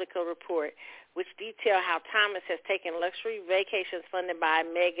ProPublica report, which detailed how Thomas has taken luxury vacations funded by a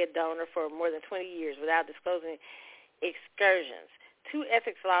mega donor for more than 20 years without disclosing excursions. 2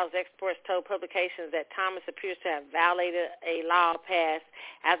 ethics laws experts told publications that Thomas appears to have violated a law passed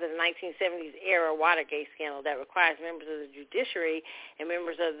after the 1970s era Watergate scandal that requires members of the judiciary and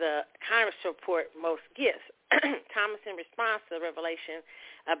members of the Congress to report most gifts. Thomas, in response to the revelation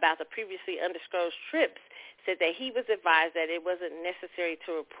about the previously undisclosed trips, said that he was advised that it wasn't necessary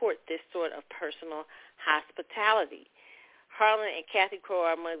to report this sort of personal hospitality. Harlan and Kathy Crow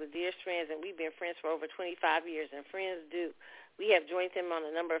are among the dearest friends, and we've been friends for over 25 years, and friends do. We have joined them on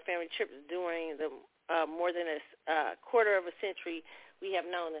a number of family trips during the more than a quarter of a century we have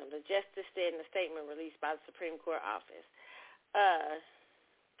known them, the justice said in a statement released by the Supreme Court office.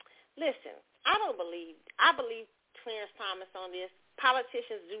 Listen, I believe Clarence Thomas on this.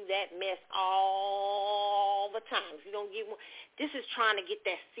 Politicians do that mess all the time. If you don't get one, this is trying to get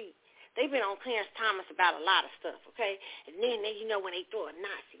that seat. They've been on Clarence Thomas about a lot of stuff, okay? And then when they throw a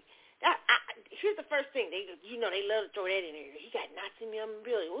Nazi. Here's the first thing. They love to throw that in there. He got Nazi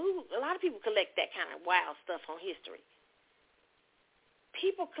memorabilia. Ooh, a lot of people collect that kind of wild stuff on history.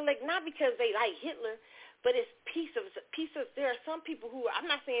 People collect not because they like Hitler, but it's pieces. There are some people who, I'm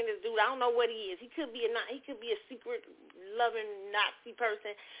not saying this dude, I don't know what he is. He could be a secret loving Nazi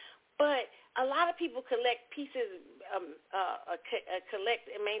person, but a lot of people collect pieces,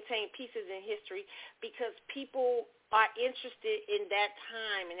 collect and maintain pieces in history because people are interested in that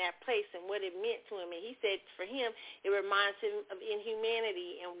time and that place and what it meant to him. And he said for him, it reminds him of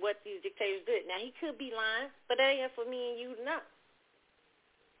inhumanity and what these dictators did. Now, he could be lying, but that ain't for me and you to know.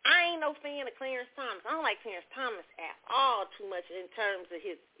 ain't no fan of Clarence Thomas. I don't like Clarence Thomas at all too much in terms of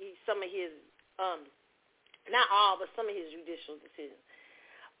some of his not all, but some of his judicial decisions.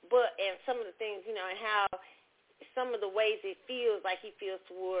 And some of the things, and how some of the ways it feels like he feels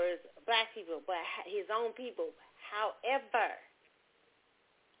towards black people, but his own people. However,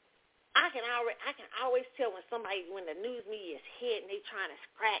 I can always tell when the news media is hit and they trying to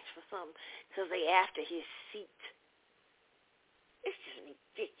scratch for something because they after his seat. It's just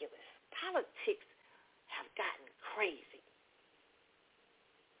ridiculous. Politics have gotten crazy.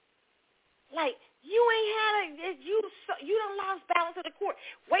 Like, you ain't had you done lost balance of the court.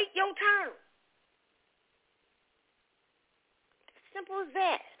 Wait your turn. Simple as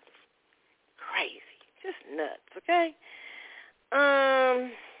that. Crazy. Just nuts, okay?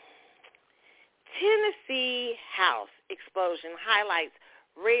 Tennessee House explosion highlights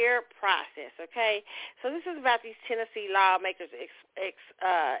rare process, okay? So this is about these Tennessee lawmakers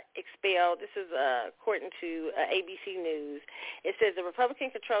expelled. This is according to ABC News. It says the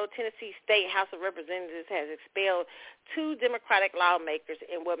Republican-controlled Tennessee State House of Representatives has expelled 2 Democratic lawmakers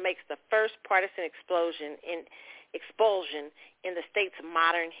in what makes the first partisan expulsion in the state's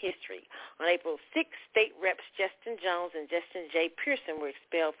modern history. On April 6, state reps Justin Jones and Justin J. Pearson were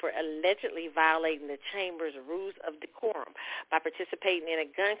expelled for allegedly violating the chamber's rules of decorum by participating in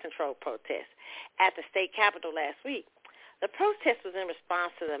a gun control protest at the state capitol last week. The protest was in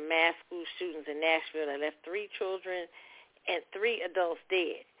response to the mass school shootings in Nashville that left 3 children and 3 adults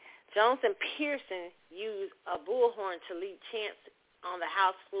dead. Jones and Pearson used a bullhorn to lead chants on the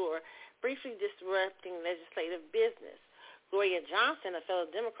House floor, briefly disrupting legislative business. Gloria Johnson, a fellow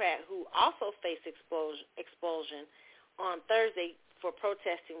Democrat who also faced expulsion on Thursday for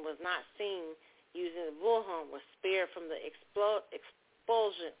protesting, was not seen using the bullhorn, was spared from the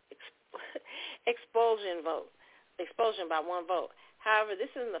expulsion by 1 vote. However,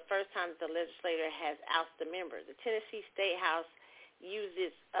 this isn't the first time that the legislature has ousted a member. The Tennessee State House used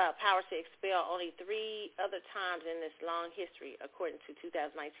its powers to expel only 3 other times in this long history, according to a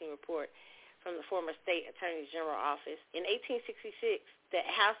 2019 report from the former state attorney general office. In 1866, the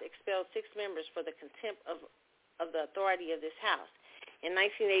House expelled 6 members for the contempt of the authority of this House. In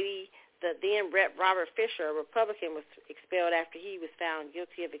 1980, the then Rep. Robert Fisher, a Republican, was expelled after he was found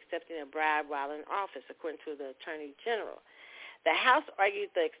guilty of accepting a bribe while in office, according to the attorney general. The House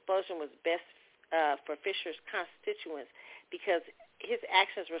argued the expulsion was best for Fisher's constituents because his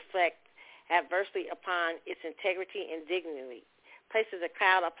actions reflect adversely upon its integrity and dignity, places a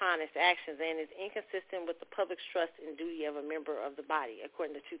cloud upon its actions, and is inconsistent with the public's trust and duty of a member of the body,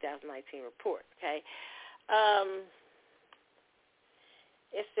 according to the 2019 report. Okay,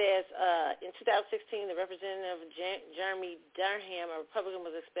 it says in 2016, the representative Jeremy Durham, a Republican,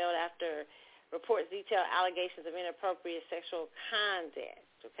 was expelled after reports detail allegations of inappropriate sexual conduct.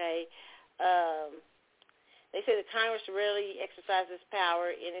 Okay. They say that Congress rarely exercises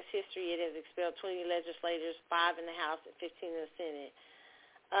power. In its history, it has expelled 20 legislators, 5 in the House and 15 in the Senate.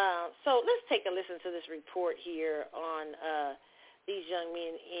 So let's take a listen to this report here on these young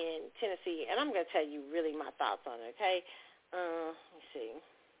men in Tennessee, and I'm going to tell you really my thoughts on it, okay? Let's see.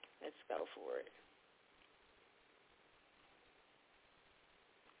 Let's go for it.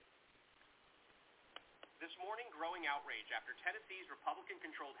 This morning, growing outrage after Tennessee's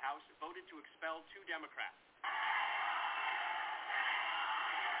Republican-controlled House voted to expel 2 Democrats.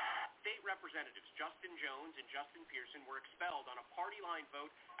 State Representatives Justin Jones and Justin Pearson were expelled on a party line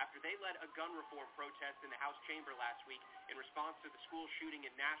vote after they led a gun reform protest in the House chamber last week in response to the school shooting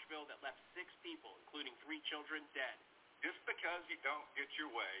in Nashville that left 6 people, including 3 children, dead. Just because you don't get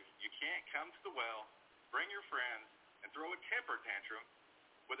your way, you can't come to the well, bring your friends, and throw a temper tantrum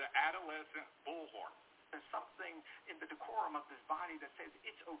with an adolescent bullhorn. There's something in the decorum of this body that says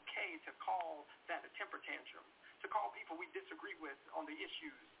it's okay to call that a temper tantrum, to call people we disagree with on the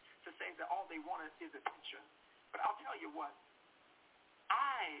issues, to say that all they want is attention. But I'll tell you what,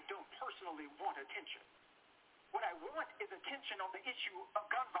 I don't personally want attention. What I want is attention on the issue of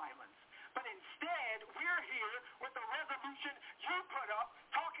gun violence. But instead, we're here with the resolution you put up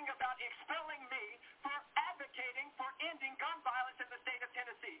talking about expelling me for advocating for ending gun violence in the state of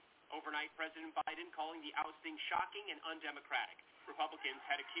Tennessee. Overnight, President Biden calling the ousting shocking and undemocratic. Republicans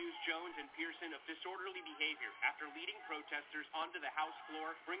had accused Jones and Pearson of disorderly behavior after leading protesters onto the House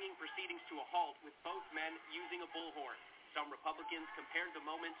floor, bringing proceedings to a halt with both men using a bullhorn. Some Republicans compared the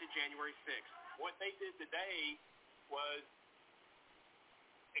moment to January 6th. What they did today was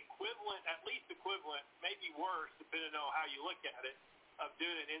equivalent, at least equivalent, maybe worse, depending on how you look at it, of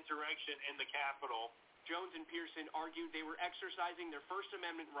doing an insurrection in the Capitol. Jones and Pearson argued they were exercising their First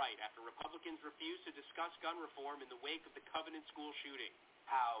Amendment right after Republicans refused to discuss gun reform in the wake of the Covenant school shooting.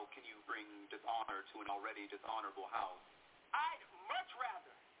 How can you bring dishonor to an already dishonorable house? I'd much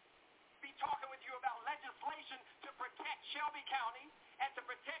rather be talking with you about legislation to protect Shelby County and to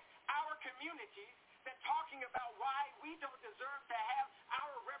protect our communities than talking about why we don't deserve to have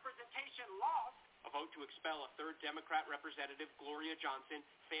our representation lost. A vote to expel a third Democrat representative, Gloria Johnson,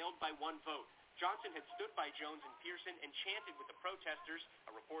 failed by 1 vote. Johnson had stood by Jones and Pearson and chanted with the protesters.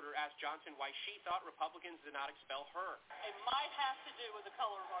 A reporter asked Johnson why she thought Republicans did not expel her. It might have to do with the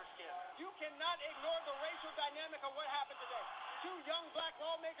color of our skin. You cannot ignore the racial dynamic of what happened today. 2 young black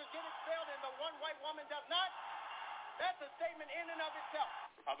lawmakers get expelled and the 1 white woman does not. That's a statement in and of itself.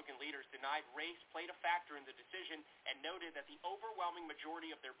 Republican leaders denied race played a factor in the decision and noted that the overwhelming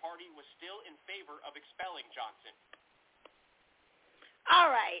majority of their party was still in favor of expelling Johnson.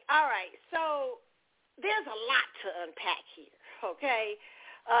 All right. So there's a lot to unpack here, okay?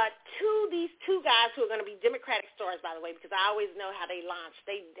 These two guys who are going to be Democratic stars, by the way, because I always know how they launch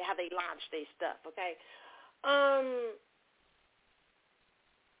their stuff, okay?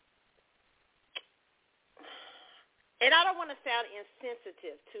 And I don't want to sound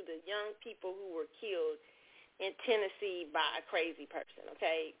insensitive to the young people who were killed in Tennessee by a crazy person,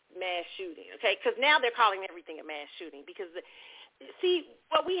 okay? Mass shooting, okay? Because now they're calling everything a mass shooting because see,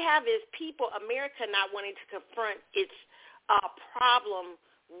 what we have is America not wanting to confront its problem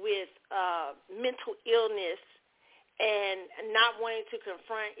with mental illness and not wanting to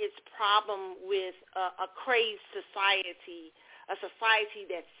confront its problem with a crazed society, a society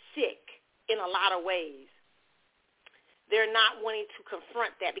that's sick in a lot of ways. They're not wanting to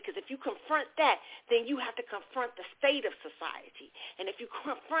confront that because if you confront that, then you have to confront the state of society. And if you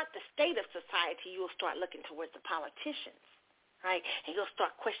confront the state of society, you'll start looking towards the politicians. Right? And you'll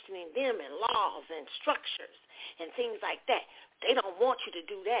start questioning them and laws and structures and things like that. They don't want you to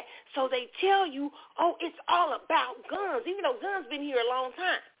do that. So they tell you, oh, it's all about guns, even though guns been here a long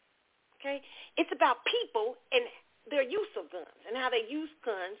time. Okay? It's about people and their use of guns and how they use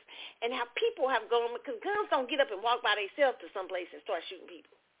guns and how people have gone, because guns don't get up and walk by themselves to someplace and start shooting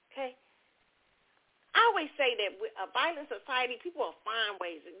people. Okay? I always say that with a violent society, people will find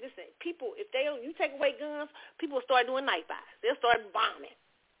ways. Listen, people, if you take away guns, people will start doing night buys. They'll start bombing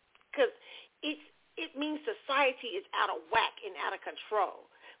because it means society is out of whack and out of control.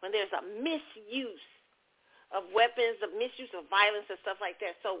 When there's a misuse of weapons, a misuse of violence and stuff like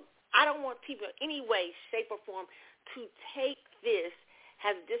that. So I don't want people in any way, shape, or form to take this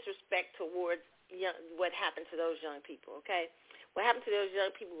as disrespect towards what happened to those young people, okay? What happened to those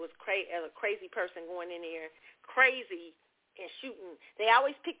young people was a crazy person going in there, crazy, and shooting. They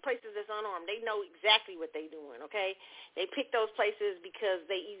always pick places that's unarmed. They know exactly what they're doing, okay? They pick those places because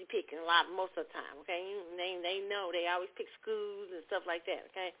they easy pick most of the time, okay? They know. They always pick schools and stuff like that,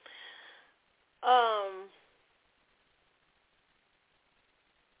 okay?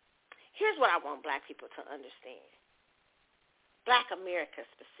 Here's what I want black people to understand. Black America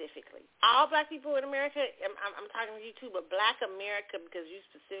specifically. All black people in America, I'm talking to you too, but black America, because you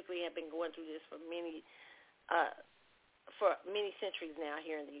specifically have been going through this for many centuries now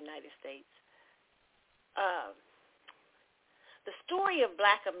here in the United States. The story of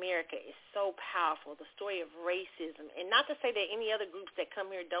black America is so powerful, the story of racism, and not to say that any other groups that come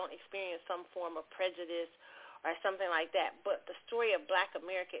here don't experience some form of prejudice or something like that, but the story of black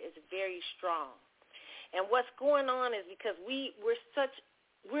America is very strong. And what's going on is because we're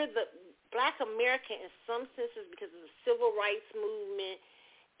the black American in some senses because of the civil rights movement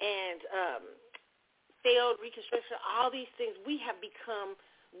and failed Reconstruction, all these things, we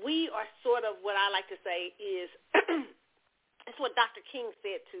are sort of what I like to say is, that's what Dr. King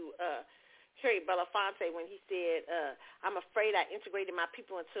said to Harry Belafonte when he said, I'm afraid I integrated my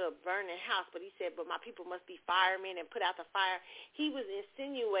people into a burning house, but he said, but my people must be firemen and put out the fire. He was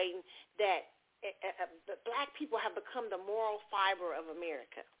insinuating that black people have become the moral fiber of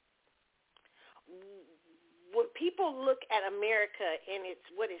America. When people look at America and it's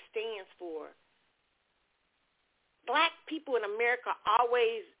what it stands for, black people in America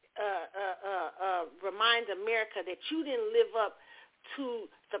always remind America that you didn't live up to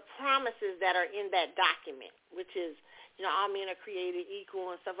the promises that are in that document, which is, all men are created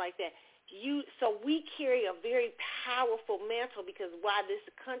equal and stuff like that. So we carry a very powerful mantle because while this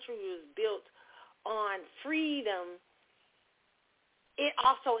country was built on freedom, it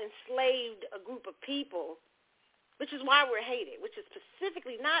also enslaved a group of people, which is why we're hated, which is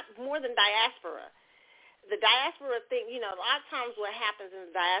specifically not more than diaspora. The diaspora thing, a lot of times what happens in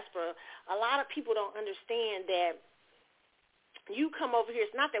the diaspora, a lot of people don't understand that you come over here,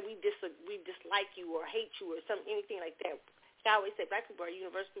 it's not that we dislike you or hate you or anything like that. I always say black people are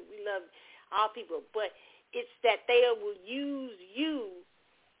universal. We love all people, but it's that they will use you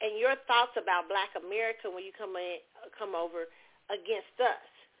and your thoughts about Black America when you come over against us.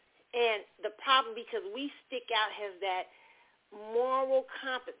 And the problem, because we stick out, has that moral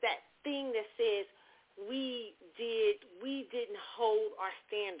compass, that thing that says we didn't hold our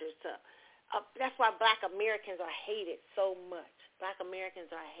standards up. That's why Black Americans are hated so much. Black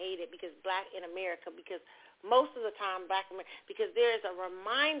Americans are hated because Black in America, because most of the time because there's a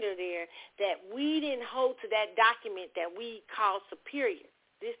reminder there that we didn't hold to that document that we call superior.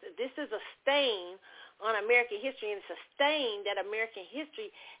 This is a stain on American history, and it's a stain that American history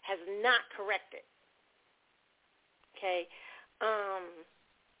has not corrected. Okay?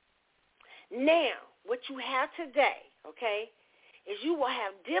 Now, what you have today, okay, is you will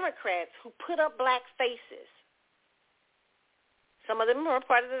have Democrats who put up black faces. Some of them are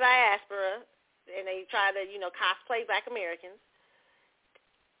part of the diaspora, and they try to, cosplay Black Americans.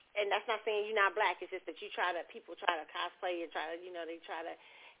 And that's not saying you're not black. It's just that people try to cosplay and they try to,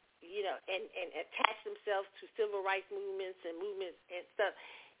 and attach themselves to civil rights movements and stuff.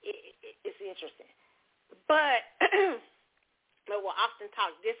 It's interesting. But will often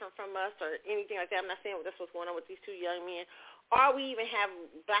talk different from us or anything like that. I'm not saying that's what's going on with these two young men. Or we even have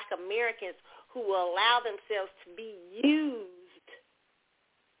Black Americans who will allow themselves to be used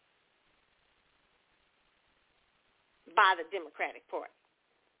by the Democratic Party.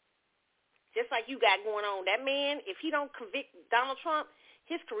 Just like you got going on. That man, if he don't convict Donald Trump,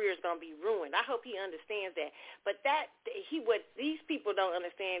 his career is going to be ruined. I hope he understands that. But what these people don't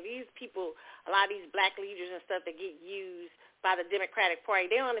understand, these people, a lot of these black leaders and stuff that get used by the Democratic Party,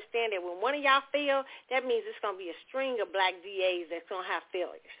 they don't understand that when one of y'all fail, that means it's going to be a string of black DAs that's going to have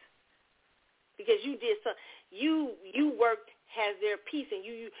failures. Because you did something. You worked, has their piece, and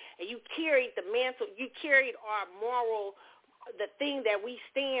you carried the mantle, you carried our moral, the thing that we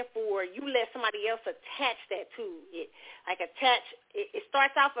stand for, you let somebody else attach that to it. It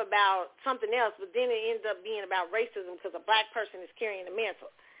starts off about something else, but then it ends up being about racism because a black person is carrying the mantle.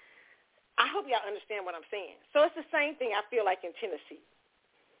 I hope y'all understand what I'm saying. So it's the same thing I feel like in Tennessee.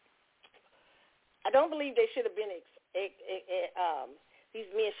 I don't believe they should have been, these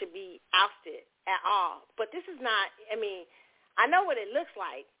men should be ousted at all. But this is not, I know what it looks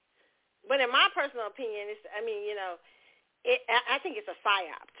like, but in my personal opinion, I think it's a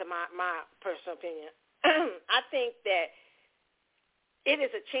psyop, to my personal opinion. I think that it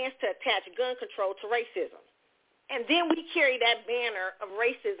is a chance to attach gun control to racism. And then we carry that banner of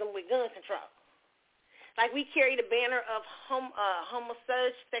racism with gun control. Like we carry the banner of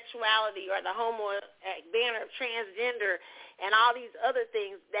homosexuality or the banner of transgender and all these other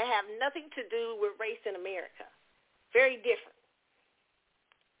things that have nothing to do with race in America. Very different.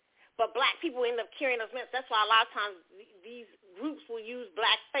 But black people end up carrying those messages. That's why a lot of times these groups will use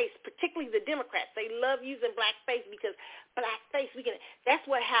blackface, particularly the Democrats. They love using blackface because blackface, that's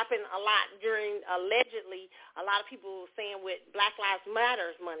what happened a lot during, allegedly, a lot of people saying with Black Lives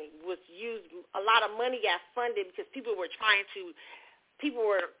Matter money was used, a lot of money got funded because people were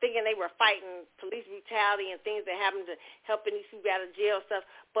thinking they were fighting police brutality and things that happened to helping these people out of jail stuff,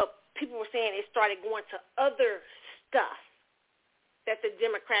 but people were saying it started going to other stuff that the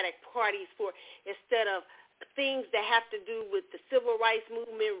Democratic Party is for, instead of things that have to do with the civil rights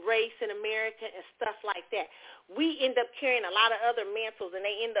movement, race in America, and stuff like that. We end up carrying a lot of other mantles, and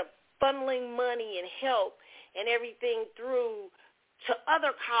they end up funneling money and help and everything through to other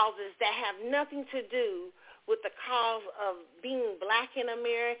causes that have nothing to do with the cause of being black in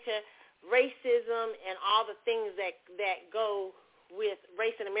America, racism, and all the things that go with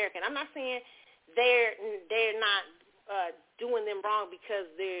race in America. And I'm not saying they're not doing them wrong because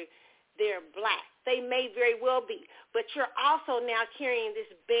they're black. They may very well be, but you're also now carrying this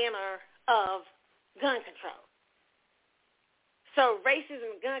banner of gun control. So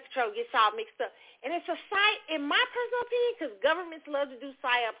racism and gun control gets all mixed up. And it's in my personal opinion, because governments love to do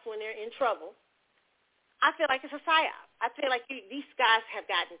psyops when they're in trouble, I feel like it's a psyop. I feel like these guys have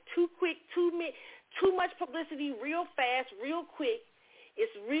gotten too quick, too much publicity real fast, real quick.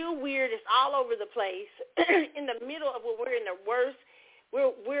 It's real weird. It's all over the place. In the middle of what we're in the worst,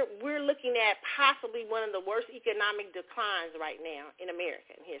 we're looking at possibly one of the worst economic declines right now in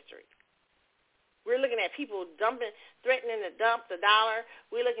American history. We're looking at people threatening to dump the dollar.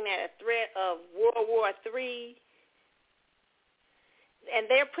 We're looking at a threat of World War III. And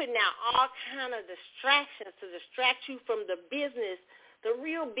they're putting out all kind of distractions to distract you from the business, the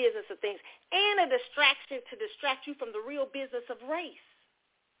real business of things, and a distraction to distract you from the real business of race.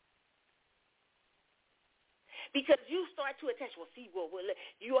 Because you start to attach,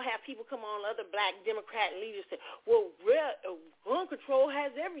 you'll have people come on, other black Democrat leaders say, gun control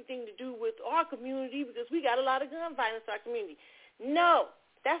has everything to do with our community because we got a lot of gun violence in our community. No,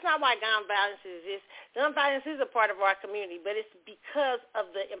 That's not why gun violence exists. Gun violence is a part of our community, but it's because of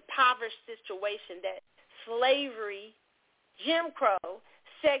the impoverished situation that slavery, Jim Crow,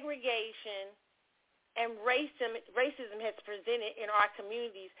 segregation, and racism has presented in our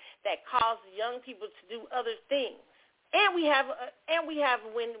communities that cause young people to do other things. And we have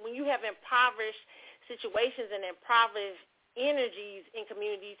when you have impoverished situations and impoverished energies in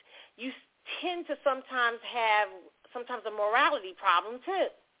communities, you tend to sometimes have a morality problem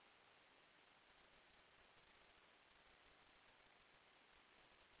too.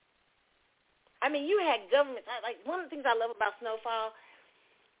 I mean, you had government, like one of the things I love about Snowfall,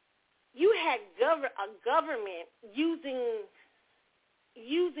 you had a government using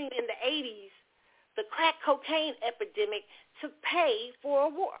in the 80s the crack cocaine epidemic to pay for a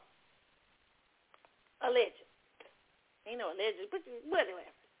war. Alleged. Ain't no alleged, but whatever.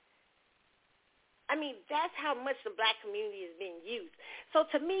 I mean, that's how much the black community is being used. So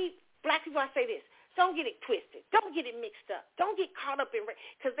to me, black people, I say this, don't get it twisted. Don't get it mixed up. Don't get caught up in race,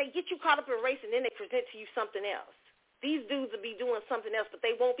 because they get you caught up in race and then they present to you something else. These dudes will be doing something else, but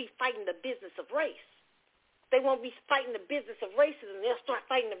they won't be fighting the business of race. They won't be fighting the business of racism. They'll start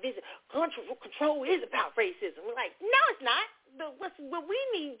fighting the business. Control is about racism. We're like, no, it's not. What we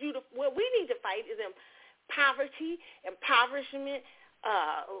need to fight is poverty, impoverishment,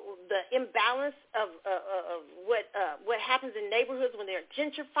 the imbalance of what happens in neighborhoods when they're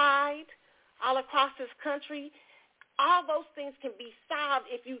gentrified all across this country. All those things can be solved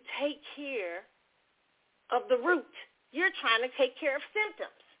if you take care of the root. You're trying to take care of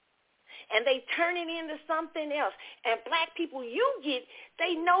symptoms. And they turn it into something else. And black people,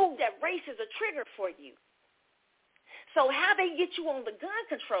 they know that race is a trigger for you. So how they get you on the gun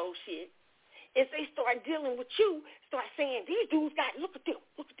control shit is they start dealing with you, start saying, these dudes look at them,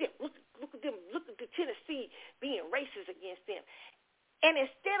 look at the Tennessee being racist against them. And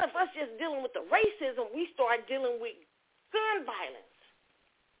instead of us just dealing with the racism, we start dealing with gun violence.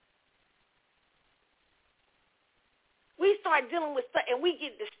 We start dealing with stuff, and we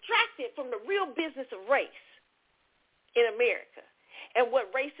get distracted from the real business of race in America and what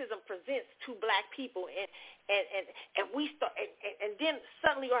racism presents to black people. And we start, and then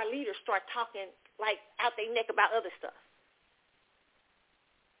suddenly our leaders start talking like out their neck about other stuff.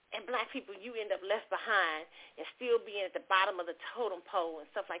 And black people, you end up left behind and still being at the bottom of the totem pole and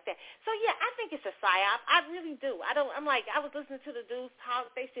stuff like that. So, yeah, I think it's a psyop. I really do. I was listening to the dudes talk.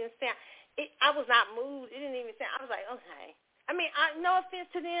 They didn't sound, I was not moved. It didn't even sound, I was like, okay. I mean, no offense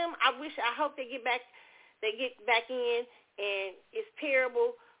to them. I hope they get back in, and it's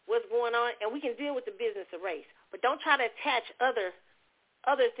terrible what's going on, and we can deal with the business of race. But don't try to attach other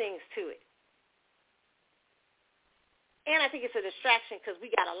things to it. And I think it's a distraction because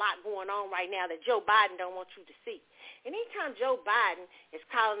we got a lot going on right now that Joe Biden don't want you to see. And anytime Joe Biden is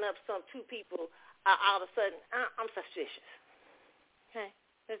calling up two people, all of a sudden, I'm suspicious. Okay?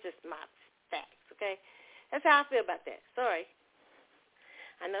 That's just my facts, okay? That's how I feel about that. Sorry.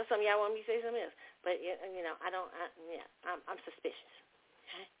 I know some of y'all want me to say something else, but, I'm suspicious.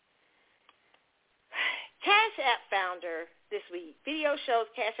 Okay? Cash App founder this week. Video shows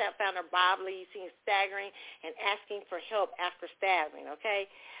Cash App founder Bob Lee seen staggering and asking for help after stabbing, okay?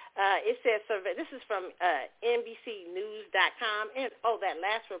 It says, this is from NBCnews.com, and, that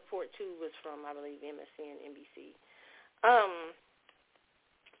last report, too, was from, I believe, MSC and NBC.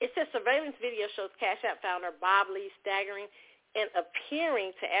 It says surveillance video shows Cash App founder Bob Lee staggering and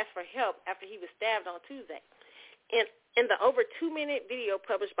appearing to ask for help after he was stabbed on Tuesday. In the over 2-minute video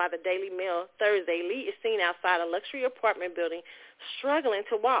published by the Daily Mail Thursday, Lee is seen outside a luxury apartment building struggling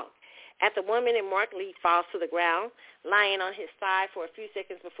to walk. At the 1-minute mark, Lee falls to the ground, lying on his side for a few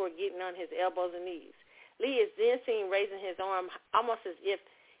seconds before getting on his elbows and knees. Lee is then seen raising his arm almost as if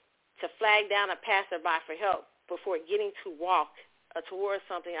to flag down a passerby for help before getting to walk towards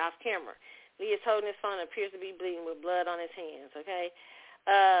something off camera. Lee is holding his phone and appears to be bleeding with blood on his hands, okay?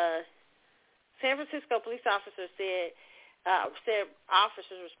 San Francisco police officers said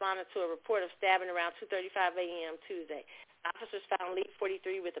officers responded to a report of stabbing around 2:35 a.m. Tuesday. Officers found Lee,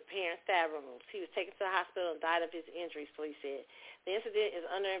 43, with apparent stab wounds. He was taken to the hospital and died of his injuries, police said. The incident is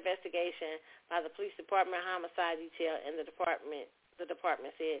under investigation by the police department homicide detail, and the department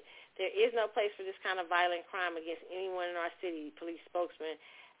said there is no place for this kind of violent crime against anyone in our city, police spokesman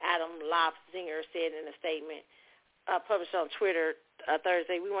Adam Lobzinger said in a statement published on Twitter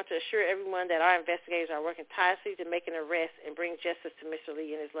Thursday. We want to assure everyone that our investigators are working tirelessly to make an arrest and bring justice to Mr.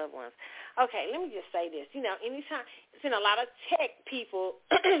 Lee and his loved ones. Okay, let me just say this. Anytime, it's been a lot of tech people,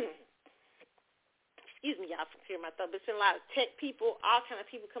 excuse me, y'all, for clearing my throat, but it's been a lot of tech people, all kind of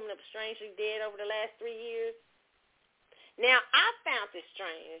people coming up strangely dead over the last 3 years. Now, I found this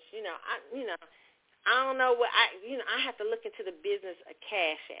strange. I don't know what I have to look into the business of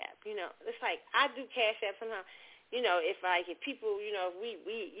Cash App. It's like I do Cash App sometimes. If people, different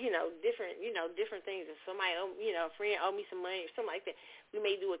things. If somebody, a friend owe me some money or something like that, we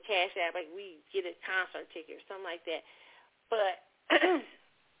may do a Cash App, like we get a concert ticket or something like that. But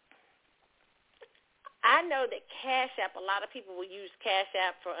I know that Cash App, a lot of people will use Cash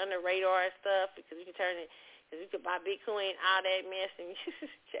App for under radar stuff because you can turn it, because you can buy Bitcoin, all that mess, and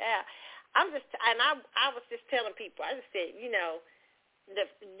I was just telling people, I just said,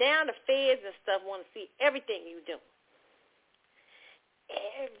 now the feds and stuff want to see everything you do.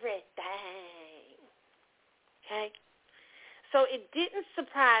 Everything. Okay? So it didn't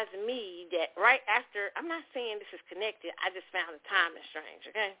surprise me that right after, I'm not saying this is connected, I just found the timing strange,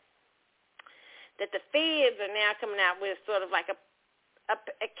 okay? That the feds are now coming out with sort of like a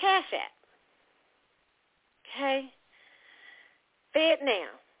Cash App. Okay?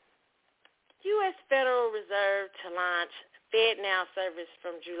 FedNow. U.S. Federal Reserve to launch FedNow service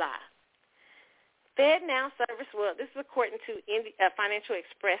from July. FedNow service this is according to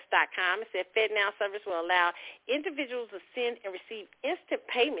financialexpress.com. It said FedNow service will allow individuals to send and receive instant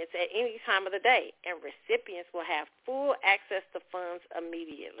payments at any time of the day, and recipients will have full access to funds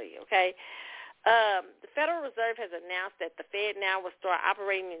immediately, okay? The Federal Reserve has announced that the FedNow will start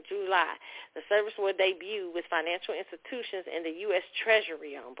operating in July. The service will debut with financial institutions and the U.S.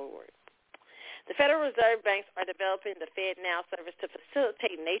 Treasury on board. The Federal Reserve banks are developing the FedNow service to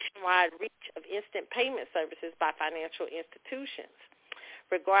facilitate nationwide reach of instant payment services by financial institutions,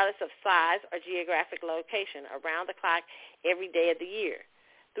 regardless of size or geographic location, around the clock, every day of the year.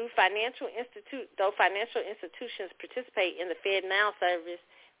 Though financial institutions participate in the FedNow service,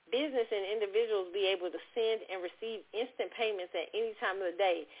 business and individuals will be able to send and receive instant payments at any time of the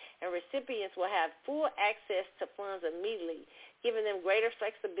day, and recipients will have full access to funds immediately, giving them greater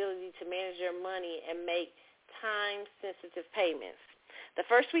flexibility to manage their money and make time-sensitive payments. The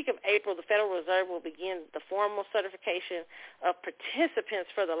first week of April, the Federal Reserve will begin the formal certification of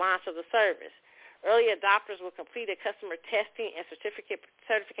participants for the launch of the service. Early adopters will complete a customer testing and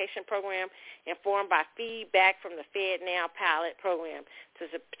certification program informed by feedback from the FedNow pilot program to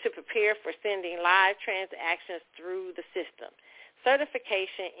prepare for sending live transactions through the system.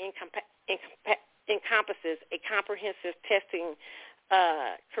 Certification encompasses a comprehensive testing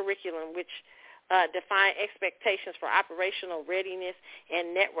curriculum which define expectations for operational readiness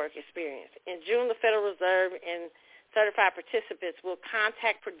and network experience. In June, the Federal Reserve and certified participants will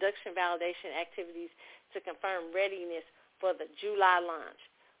contact production validation activities to confirm readiness for the July launch.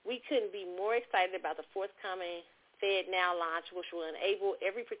 We couldn't be more excited about the forthcoming FedNow launch, which will enable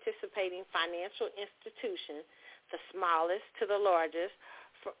every participating financial institution, the smallest to the largest,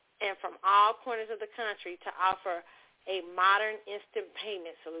 and from all corners of the country, to offer a modern instant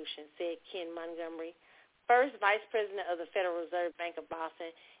payment solution, said Ken Montgomery, first Vice President of the Federal Reserve Bank of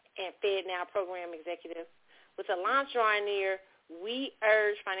Boston and FedNow Program Executive. With the launch drawing near, we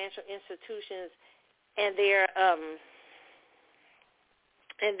urge financial institutions and their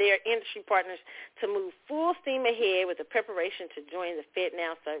industry partners to move full steam ahead with the preparation to join the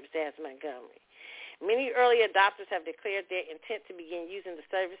FedNow service, as Montgomery. Many early adopters have declared their intent to begin using the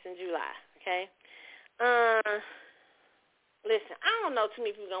service in July. Okay. Listen, I don't know too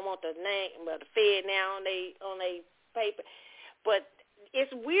many people don't want the name of the FedNow on they paper, but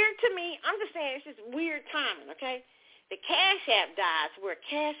it's weird to me. I'm just saying it's just weird timing, okay? The Cash App dies where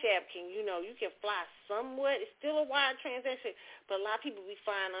Cash App can, you can fly somewhat. It's still a wide transaction, but a lot of people be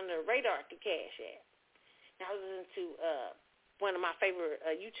flying under the radar through Cash App. Now, I was listening to one of my favorite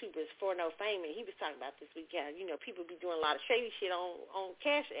YouTubers, For No Fame, and he was talking about this weekend. People be doing a lot of shady shit on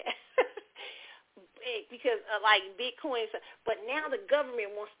Cash App because like Bitcoin. But now the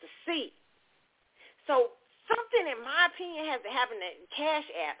government wants to see. So something, in my opinion, has to happen to Cash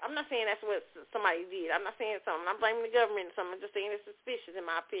App. I'm not saying that's what somebody did. I'm not saying something. I'm blaming the government or something. I'm just saying it's suspicious, in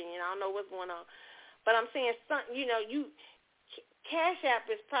my opinion. I don't know what's going on. But I'm saying something, Cash App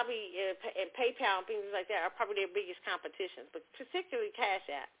is probably, and PayPal and things like that are probably their biggest competitions, but particularly Cash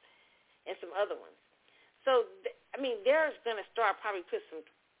App and some other ones. So, they're going to start probably put some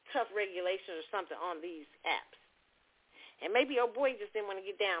tough regulations or something on these apps. And maybe old boy just didn't want to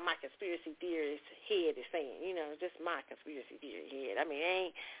get down my conspiracy theorist head is saying, just my conspiracy theory head. I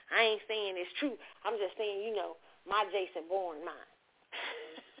ain't saying it's true. I'm just saying, my Jason Bourne mind.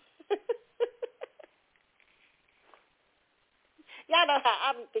 Y'all know how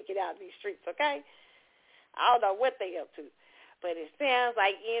I be thinking out these streets, okay? I don't know what they up to, but it sounds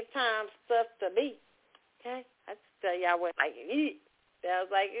like end time stuff to me, okay? I just tell y'all what it sounds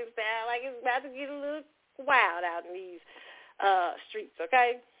like it's about to get a little wild out in these streets,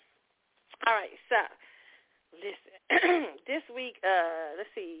 okay? All right, so listen, this week, let's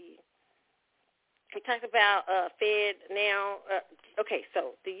see, we talked about Fed now. Okay,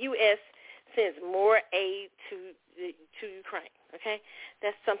 so the U.S. sends more aid to Ukraine, okay?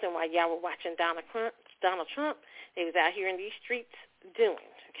 That's something while y'all were watching Donald Trump, they was out here in these streets doing,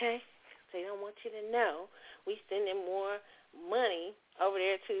 okay? So they don't want you to know we sending more money over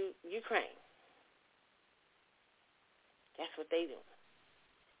there to Ukraine. That's what they doing.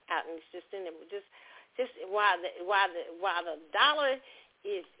 Out and it's just in them, just while the dollar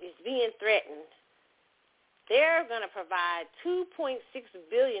is being threatened, they're going to provide $2.6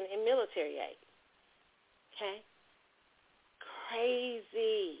 billion in military aid. Okay,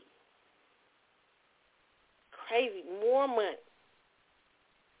 crazy, more money.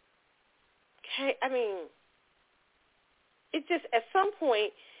 Okay, I mean, it just at some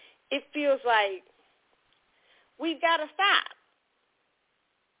point it feels like we've got to stop.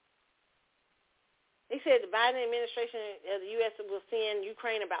 They said the Biden administration of the U.S. will send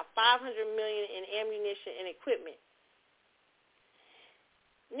Ukraine about $500 million in ammunition and equipment.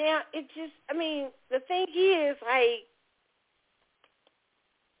 Now, it just, I mean, the thing is, like,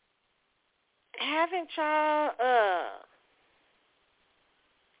 haven't y'all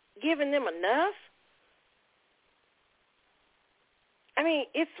given them enough? I mean,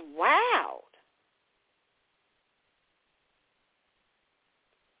 it's wild.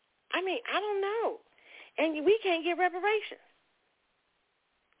 I mean, I don't know. And we can't get reparations.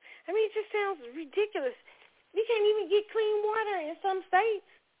 I mean, it just sounds ridiculous. We can't even get clean water in some states.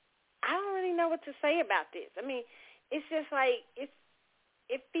 I don't really know what to say about this. I mean, it's just like it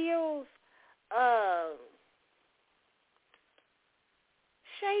feels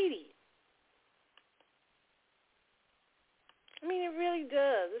shady. I mean, it really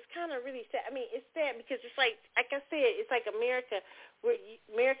does. It's kind of really sad. I mean, it's sad because it's like I said, it's like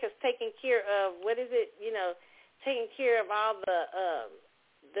America's taking care of, what is it? You know, taking care of all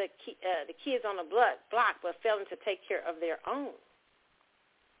the kids on the block, but failing to take care of their own.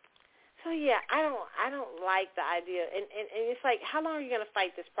 So yeah, I don't like the idea, and it's like, how long are you going to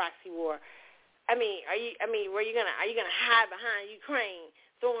fight this proxy war? I mean, are you gonna hide behind Ukraine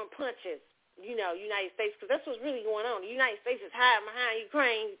throwing punches? You know, United States, because that's what's really going on. The United States is hiding behind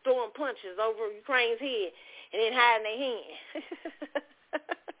Ukraine, throwing punches over Ukraine's head, and then hiding their hand.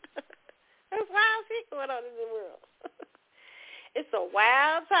 That's wild shit going on in the world. It's a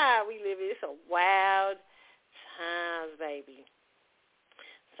wild time we live in. It's a wild times, baby.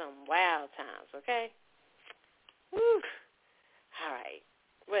 Some wild times, okay? Whew. All right.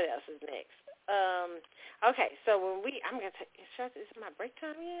 What else is next? Okay, so when I'm going to take, is it my break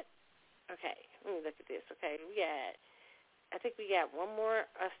time yet? Okay, let me look at this. Okay, I think we got one more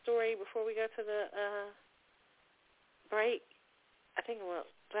story before we go to the break. I think,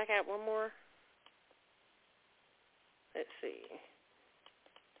 do I got one more? Let's see.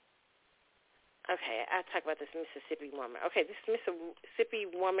 Okay, I'll talk about this Mississippi woman. Okay, this Mississippi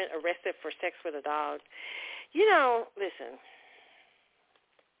woman arrested for sex with a dog. You know, listen,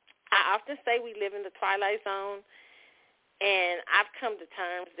 I often say we live in the twilight zone. And I've come to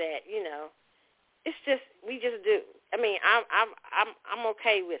terms that, you know, it's just, we just do. I mean, I'm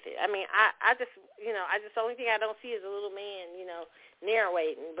okay with it. I mean, I just, you know, the only thing I don't see is a little man, you know,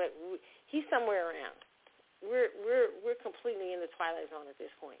 narrating, but he's somewhere around. We're completely in the twilight zone at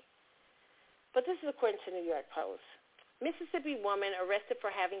this point. But this is according to New York Post. Mississippi woman arrested for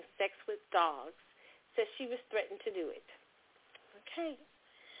having sex with dogs says she was threatened to do it. Okay.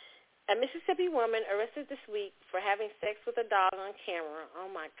 A Mississippi woman arrested this week for having sex with a dog on camera, oh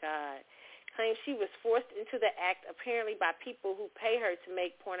my God, claims she was forced into the act apparently by people who pay her to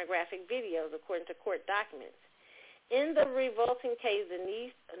make pornographic videos, according to court documents. In the revolting case,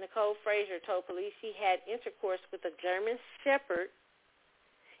 Denise Nicole Frazier told police she had intercourse with a German Shepherd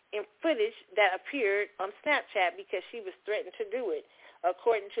in footage that appeared on Snapchat because she was threatened to do it,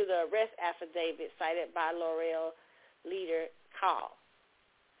 according to the arrest affidavit cited by L'Oreal leader Call.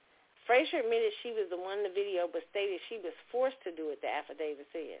 Frazier admitted she was the one in the video, but stated she was forced to do it, the affidavit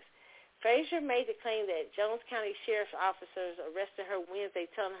says. Frazier made the claim that Jones County Sheriff's officers arrested her Wednesday,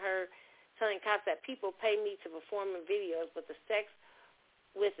 telling cops that people pay me to perform in videos, but the sex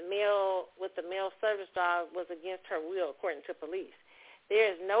with the male service dog was against her will, according to police. There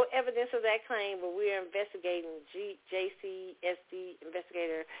is no evidence of that claim, but we are investigating, JCSD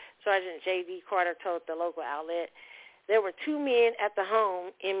investigator Sergeant J.D. Carter told the local outlet. There were two men at the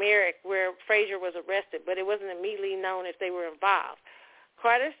home in Merrick where Frazier was arrested, but it wasn't immediately known if they were involved.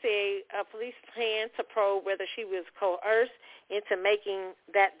 Carter said police planned to probe whether she was coerced into making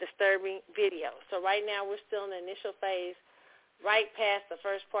that disturbing video. So right now we're still in the initial phase right past the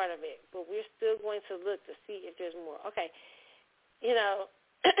first part of it, but we're still going to look to see if there's more. Okay, you know,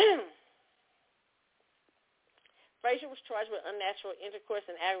 Frazier was charged with unnatural intercourse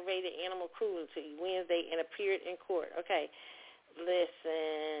and aggravated animal cruelty Wednesday and appeared in court. Okay,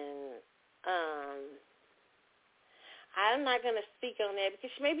 listen, I'm not going to speak on that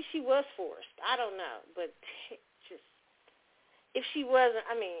because maybe she was forced. I don't know, but just if she wasn't,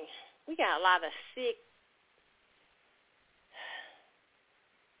 I mean, we got a lot of sick.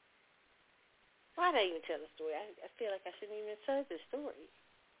 Why did I even tell the story? I feel like I shouldn't even tell this story.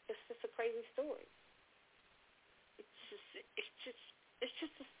 It's just a crazy story. It's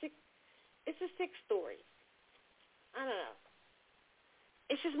just a sick story. I don't know.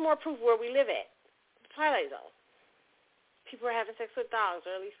 It's just more proof where we live at. Twilight Zone. People are having sex with dogs,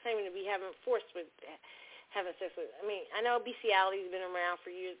 or at least claiming to be having sex with. I mean, I know bestiality's been around for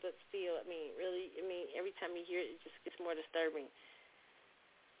years, but still, I mean, really, every time you hear it, it just gets more disturbing.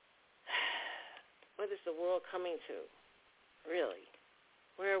 What is the world coming to? Really?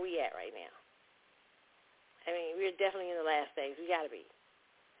 Where are we at right now? I mean, we're definitely in the last days. We got to be.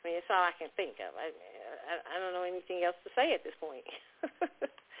 I mean, it's all I can think of. I don't know anything else to say at this point.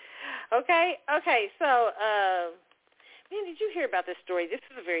 Okay, so, man, did you hear about this story? This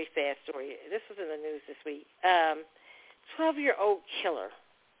is a very sad story. This was in the news this week. 12-year-old killer,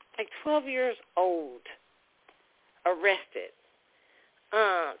 like 12 years old, arrested,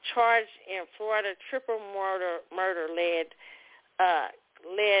 charged in Florida, triple murder led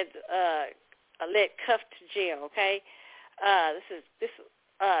cuffed to jail. Okay, this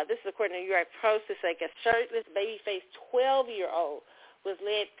is according to New York Post. It's like a shirtless, baby-faced 12-year-old was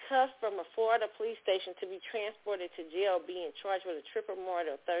led cuffed from a Florida police station to be transported to jail, being charged with a triple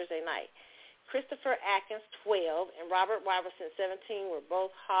murder Thursday night. Christopher Atkins, 12, and Robert Robertson, 17, were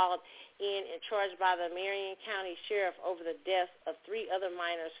both hauled in and charged by the Marion County Sheriff over the deaths of 3 other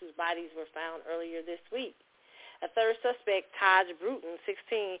minors whose bodies were found earlier this week. A third suspect, Taj Bruton,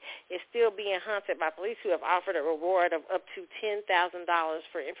 16, is still being hunted by police who have offered a reward of up to $10,000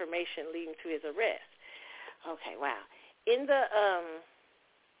 for information leading to his arrest. Okay, wow. In the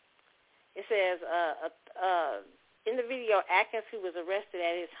it says in the video, Atkins, who was arrested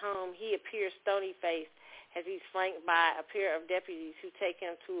at his home, he appears stony-faced as he's flanked by a pair of deputies who take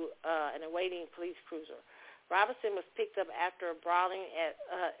him to an awaiting police cruiser. Robinson was picked up after a brawling at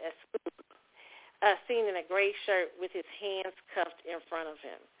school, seen in a gray shirt with his hands cuffed in front of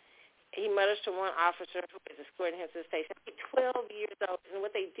him. He mutters to one officer who is escorting him to the station. He's 12 years old, and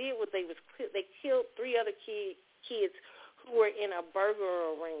what they did was they killed 3 other kids who were in a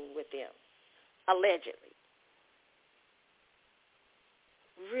burglary ring with them, allegedly.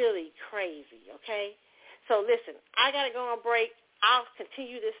 Really crazy, okay? So listen, I got to go on break. I'll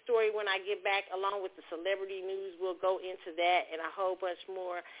continue this story when I get back, along with the celebrity news. We'll go into that and a whole bunch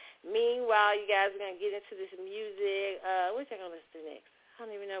more. Meanwhile, you guys are going to get into this music. What y'all going to listen to next? I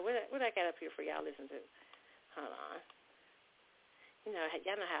don't even know. What I got up here for y'all to listen to? Hold on. You know,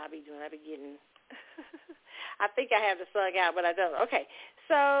 y'all know how I be doing. I be getting... I think I have the song out, but I don't. Okay,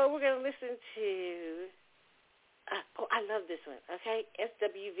 so we're going to listen to... I love this one, okay?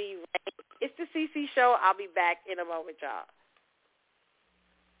 SWV Rain. It's the CC Show. I'll be back in a moment, y'all.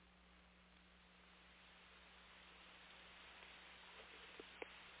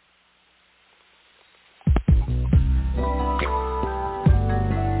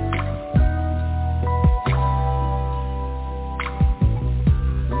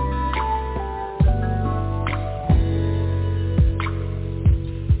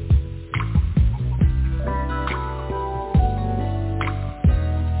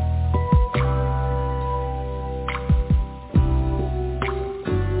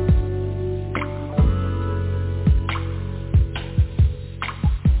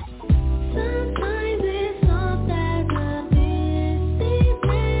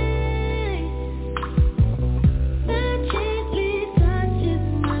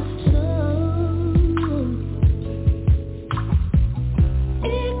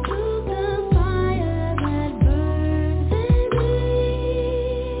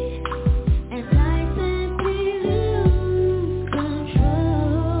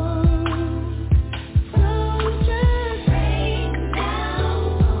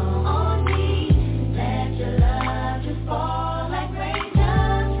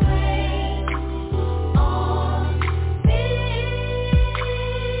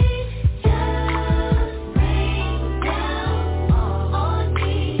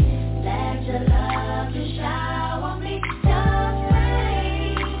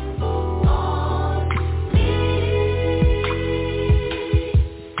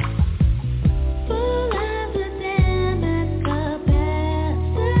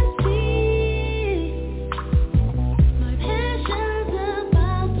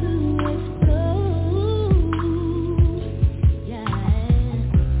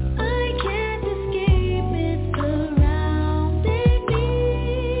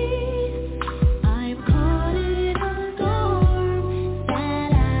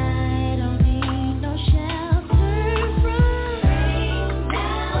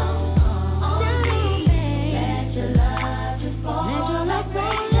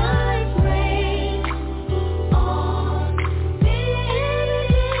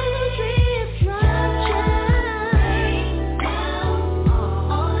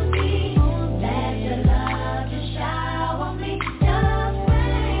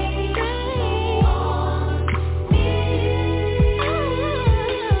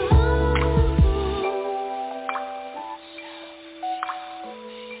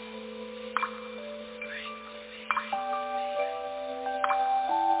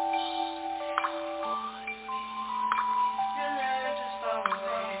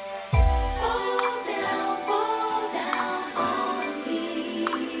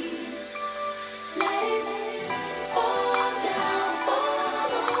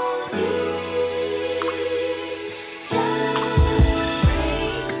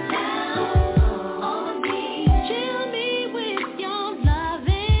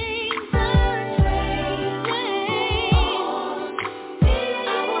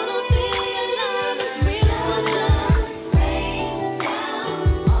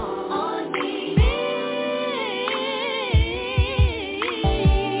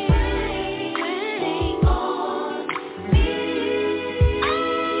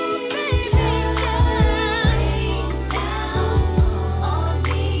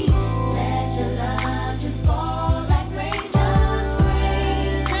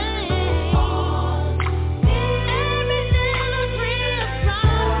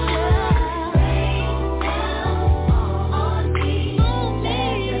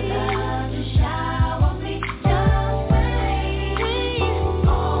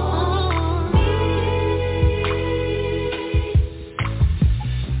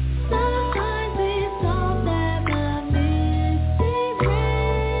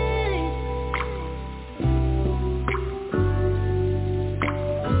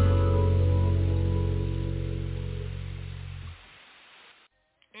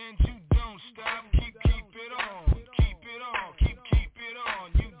 And you don't stop, keep it on, keep it on, keep it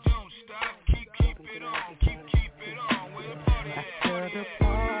on. You don't stop, keep it on, keep it on. Where the party at? After the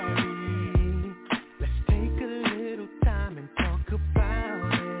party, let's take a little time and talk about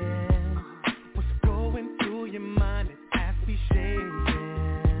it. What's going through your mind as we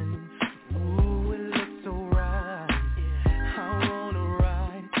shaking? Ooh, it looks so right. I wanna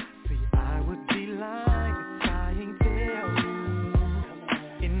ride. See, I would be lying if I ain't tell you.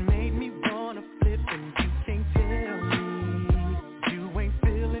 It made me wanna flip and you can't tell me. You ain't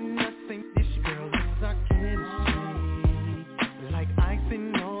feeling nothing. This girl is our chemistry, like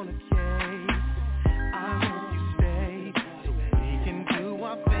icing on a cake. I hope you stay so we can do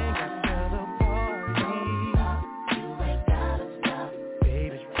our thing after the party. You ain't gotta stop,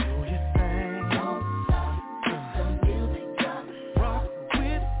 baby, do your thing. Don't stop, the music drop. Rock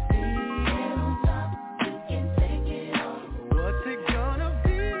with me. Don't stop, you can take it on. What's it gonna be?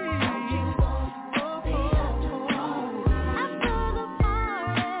 After the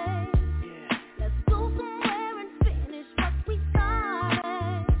party, let's go somewhere and finish what we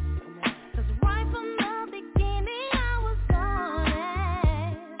started. 'Cause right from the beginning I was on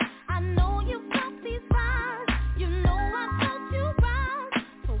it. I know you felt these vibes, you know I felt you right.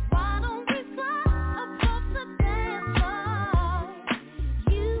 So why don't we fly across the dance floor,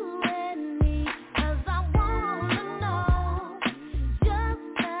 you and me? 'Cause I wanna know just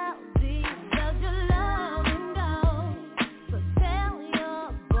how deep does your loving go. So tell your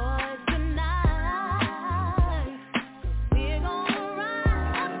boys tonight, 'cause we're gonna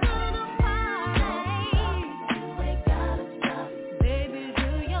ride after the party. You ain't gotta stop, baby, do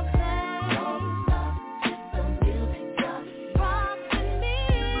your thing. Don't stop, the music drop. Rock with me.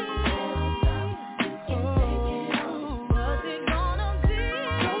 Don't stop, you can take it on. What's it gonna be?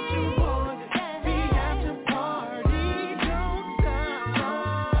 Don't you wanna be after party? Don't stop.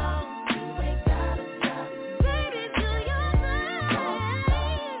 You ain't gotta stop, baby, do your thing.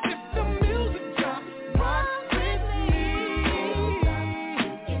 If the music drops, rock with me.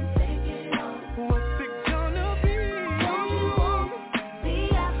 You can take it on. What's it gonna be? Don't you wanna be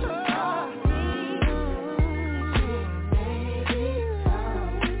after party? Baby,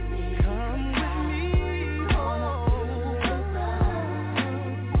 come with me. Come with me, Don't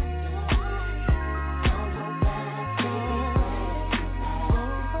hold back, baby.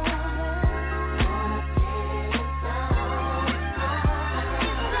 Wanna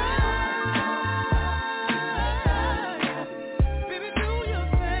get baby, do your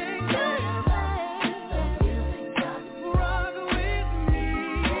thing. Rock with me.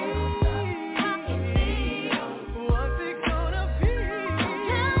 What's it gonna be?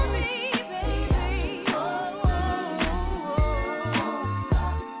 Tell me, baby.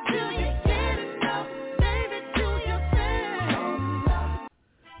 Do you get enough, baby? Do your thing.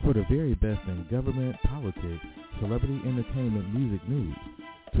 For the very best in government, politics, celebrity entertainment, music news,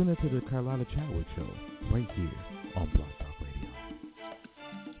 tune into the Carlotta Chadwick Show right here on Blog Talk Radio.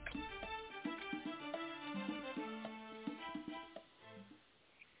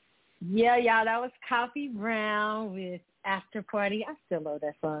 Yeah, y'all, that was Coffee Brown with After Party. I still love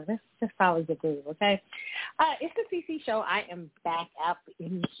that song. That's always a groove, okay? It's the CC Show. I am back out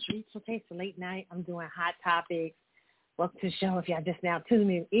in the streets, okay? It's late night. I'm doing Hot Topics. Welcome to the show if y'all just now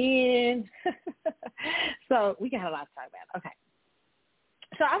tuning in. So we got a lot to talk about. Okay.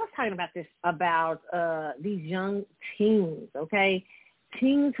 So I was talking about these young teens, okay?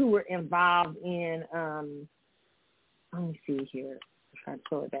 Teens who were involved in, let me see here. I'm trying to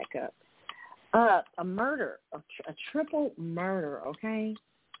pull it back up. A murder, a triple murder, okay?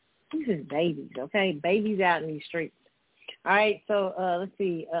 These are babies, okay? Babies out in these streets. All right, so let's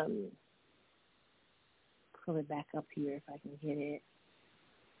see. Pull it back up here if I can get it.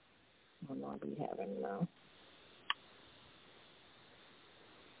 I don't know if we have it now.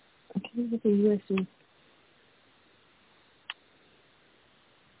 Okay, look at the U.S.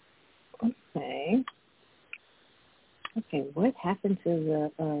 Okay, what happened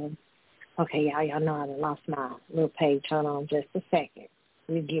to the, okay, y'all know I done lost my little page. Hold on just a second.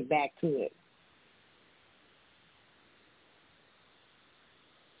 We'll get back to it.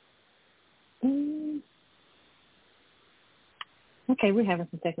 Okay, we're having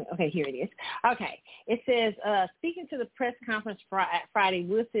some technical. Okay, here it is. Okay, it says, speaking to the press conference Friday,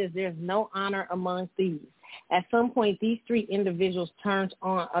 Wood says there's no honor among thieves. At some point, these three individuals turned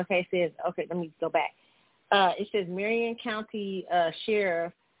on. Okay, it says, okay, let me go back. It says Marion County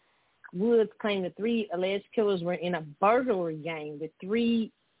Sheriff Woods claimed the three alleged killers were in a burglary gang with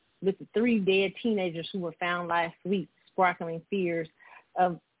the three dead teenagers who were found last week, sparking fears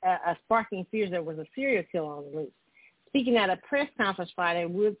there was a serial killer on the loose. Speaking at a press conference Friday,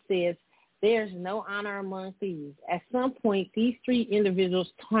 Woods says there's no honor among thieves. At some point, these 3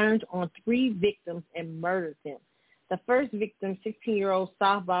 individuals turned on 3 victims and murdered them. The first victim, 16-year-old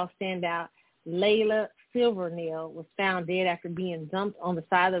softball standout Layla Silvernail, was found dead after being dumped on the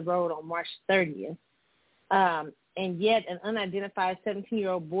side of the road on March 30th. And yet an unidentified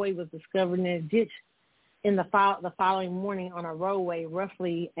 17-year-old boy was discovered in a ditch in the following morning on a roadway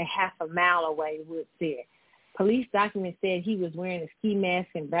roughly a half a mile away, Woods said. Police documents said he was wearing a ski mask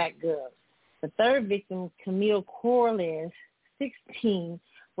and back gloves. The third victim, Camille Corliss, 16,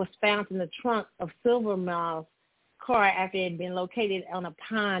 was found in the trunk of Silvernail's car after it had been located on a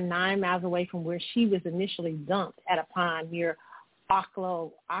pond 9 miles away from where she was initially dumped at a pond near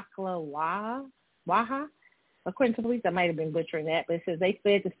Ocklawaha. According to police, I might have been butchering that, but it says they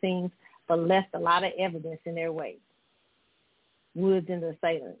fled the scene but left a lot of evidence in their wake. Woods and the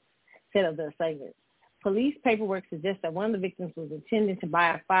assailants said of the assailants. Police paperwork suggests that one of the victims was intending to buy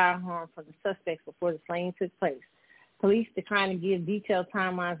a firearm from the suspects before the slaying took place. Police declined to give detailed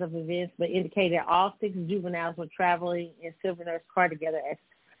timelines of events, but indicated all 6 juveniles were traveling in Silvernail's car together. As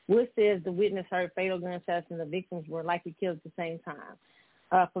Woods says, the witness heard fatal gunshots and the victims were likely killed at the same time.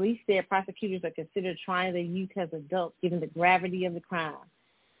 Police said prosecutors are considered trying the youth as adults given the gravity of the crime.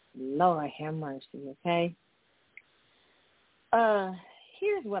 Lord have mercy, okay?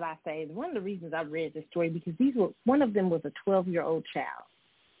 Here's what I say. One of the reasons I read this story, because one of them was a 12-year-old child.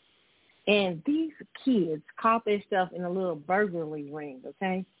 And these kids caught themselves in a little burglary ring,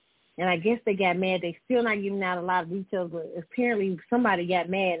 okay? And I guess they got mad. They still not giving out a lot of details, but apparently somebody got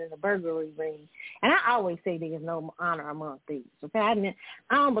mad in the burglary ring. And I always say there's no honor among thieves, okay? I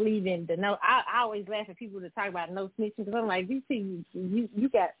don't believe in the no. I always laugh at people that talk about no snitching, because I'm like,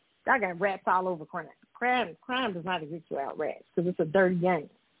 I got rats all over crime. Crime does not exist without rats, because it's a dirty game.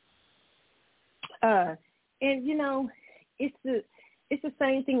 And, you know, it's the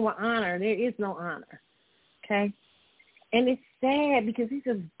same thing with honor. There is no honor, okay? And it's sad because these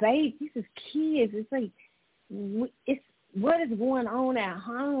are babies, these are kids. It's like, it's what is going on at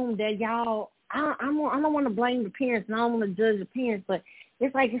home that y'all, I don't want to blame the parents and I don't want to judge the parents, but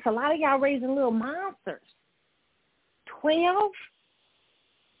it's like it's a lot of y'all raising little monsters. 12?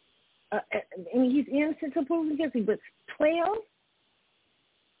 I mean, he's innocent until proven guilty, but 12?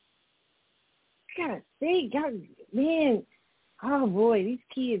 You gotta think, man. Oh boy, these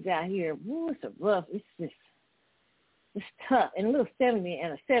kids out here, woo, it's a rough. It's tough. And a little 17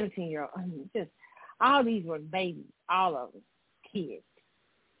 and a 17-year-old. I mean, just all these were babies, all of them, kids.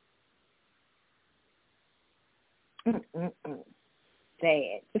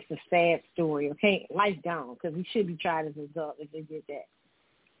 Sad. It's a sad story. Okay, life gone, because we should be tried as adults if they did that.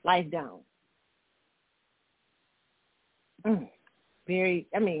 Life gone.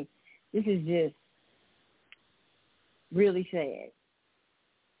 This is just really sad.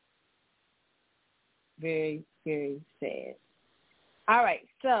 Very, very sad. All right,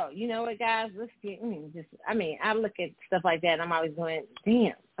 so you know what, guys? Let's get. I look at stuff like that, and I'm always going,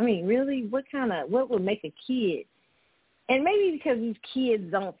 damn. I mean, really, what would make a kid? And maybe because these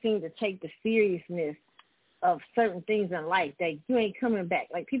kids don't seem to take the seriousness of certain things in life, that you ain't coming back.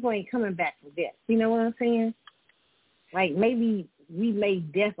 Like, people ain't coming back from death. You know what I'm saying? Like, maybe we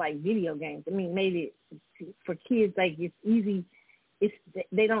made death like video games. I mean, maybe for kids, like, it's easy.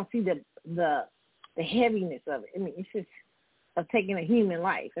 They don't see the heaviness of it. I mean, it's just of taking a human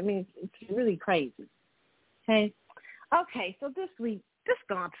life. I mean, it's really crazy. Okay, so this week, just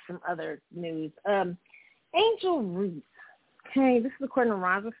going to some other news. Angel Reese, okay, this is according to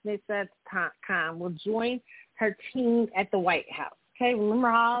Roger Smith.com, will join her team at the White House. Okay, remember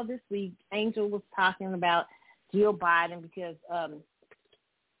all this week, Angel was talking about Jill Biden because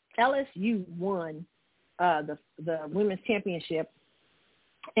LSU won the women's championship,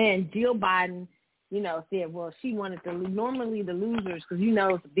 and Jill Biden, said, well, she wanted to normally the losers, because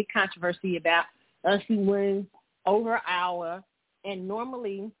it's a big controversy about LSU winning over an hour, and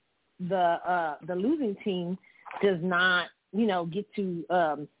normally the losing team does not, get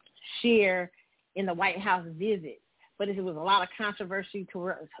to share in the White House visit. But it was a lot of controversy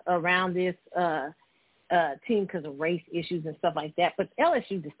around this team because of race issues and stuff like that. But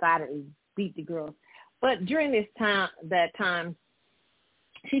LSU decided to beat the girls. But during that time,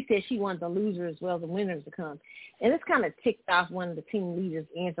 she said she wanted the loser as well as the winners to come. And this kind of ticked off one of the team leaders,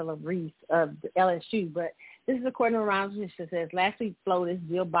 Angela Reese of the LSU. But this is according to Ron. She says, last week, FLOTUS,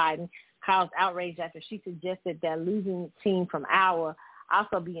 Jill Biden, caused outrage after she suggested that losing team from Iowa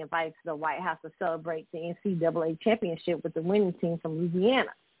also be invited to the White House to celebrate the NCAA championship with the winning team from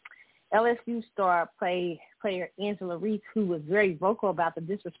Louisiana. LSU star player Angela Reese, who was very vocal about the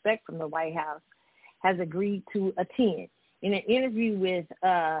disrespect from the White House, has agreed to attend. In an interview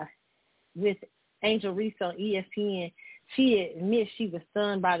with Angel Reese on ESPN, she admits she was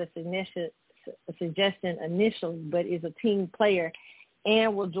stunned by the suggestion initially, but is a team player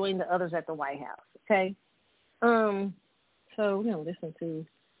and will join the others at the White House. Okay, so we're gonna listen to.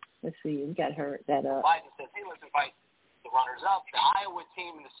 Let's see, we got her that. Biden says, "Hey, let's invite the runners-up, the Iowa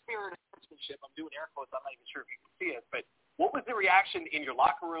team, in the spirit of sportsmanship." I'm doing air quotes. I'm not even sure if you can see it, but what was the reaction in your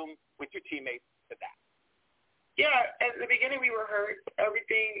locker room with your teammates to that? Yeah, at the beginning we were hurt.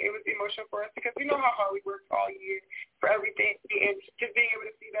 Everything, it was emotional for us because we know how hard we worked all year for everything, and just being able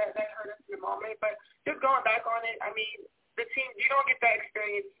to see that hurt us in the moment. But just going back on it, I mean, the team, you don't get that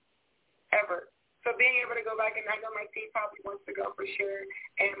experience ever. So being able to go back, and I know my team probably wants to go for sure,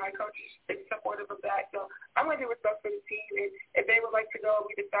 and my coach is supportive of that. So I'm going to do what's best for the team, and if they would like to go,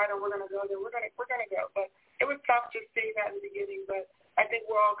 we decide we're going to go, then we're going to go. But it was tough just seeing that in the beginning, but I think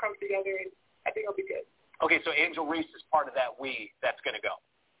we'll all come together, and I think it'll be good. Okay, so Angel Reese is part of that that's going to go.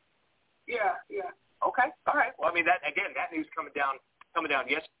 Yeah. Okay, all right. Well, I mean, that news coming down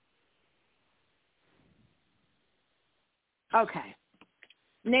yes. Okay.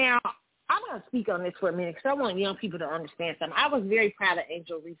 Now, I'm going to speak on this for a minute because I want young people to understand something. I was very proud of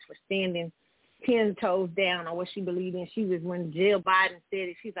Angel Reese for standing 10 toes down on what she believed in. She was, when Jill Biden said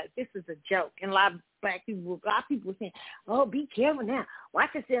it, she's like, this is a joke. And a lot of people were saying, oh, be careful now.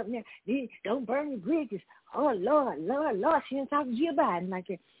 Watch yourself now. Don't burn your bridges. Oh, Lord. She didn't talk to Jill Biden like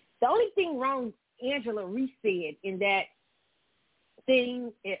that. The only thing wrong Angela Reese said in that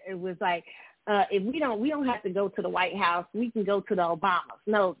thing, it was like, if we don't have to go to the White House. We can go to the Obamas.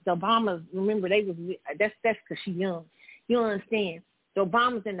 No, the Obamas, remember, that's because she's young. You don't understand. The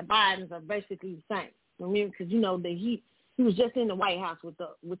Obamas and the Bidens are basically the same. Remember, because that he was just in the White House with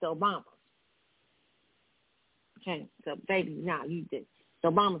the Obamas. Okay, so baby, you did.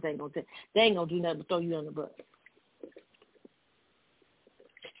 The Obamas ain't gonna do nothing but throw you on the bus.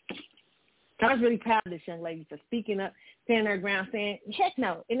 I was really proud of this young lady for speaking up, standing her ground, saying, heck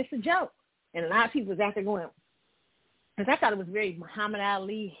no, and it's a joke. And a lot of people was out there going, because I thought it was very Muhammad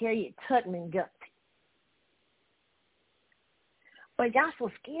Ali, Harriet Tubman gut. But y'all so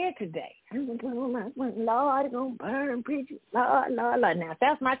scared today. Lord, gonna burn bridges. Lord. Now, if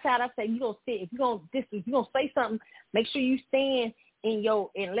that's my child, I say you gonna sit. If you gonna say something, make sure you stand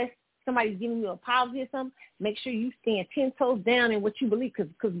unless somebody's giving you an apology or something. Make sure you stand 10 toes down in what you believe.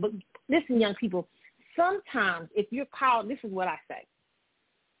 Because listen, young people, sometimes if you're called, this is what I say.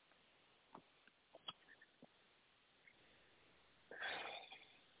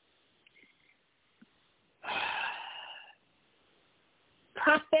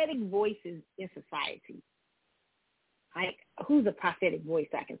 Prophetic voices in society. Like, who's a prophetic voice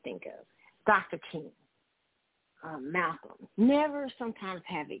I can think of? Dr. King, Malcolm. Never sometimes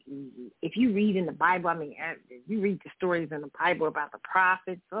have it easy. If you read in the Bible, you read the stories in the Bible about the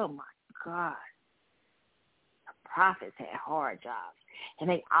prophets, oh my God. The prophets had hard jobs, and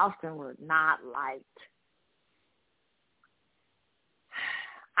they often were not liked.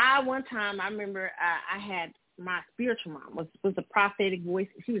 One time I remember I had my spiritual mom was a prophetic voice.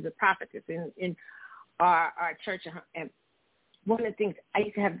 She was a prophetess in our church. And one of the things I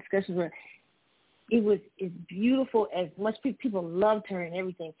used to have discussions with, it's beautiful, as much people loved her and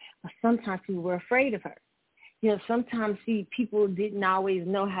everything, but sometimes people were afraid of her. Sometimes people didn't always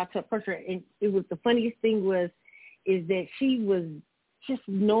know how to approach her. And it was the funniest thing is that she was just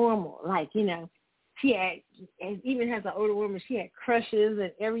normal. Like, she had, even as an older woman, she had crushes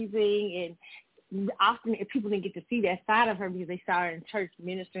and everything. And often if people didn't get to see that side of her because they saw her in church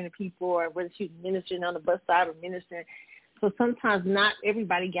ministering to people, or whether she was ministering on the bus side or ministering. So sometimes not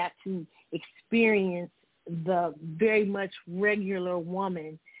everybody got to experience the very much regular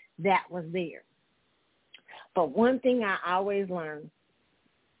woman that was there. But one thing I always learned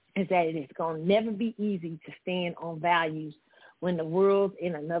is that it is going to never be easy to stand on values when the world's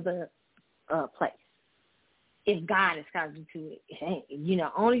in another place. If God has called you to it, it ain't.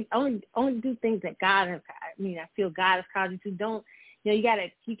 Only do things that God has. I feel God has called you to. Don't,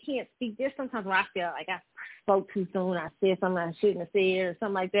 you can't speak. There's sometimes where I feel like I spoke too soon. I said something I shouldn't have said or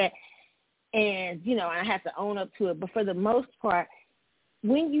something like that. And, I have to own up to it. But for the most part,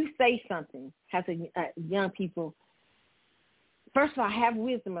 when you say something, as young people, first of all, have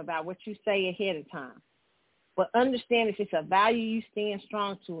wisdom about what you say ahead of time. But understand if it's a value you stand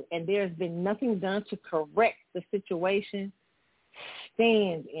strong to and there's been nothing done to correct the situation,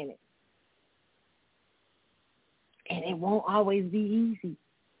 stand in it. And it won't always be easy.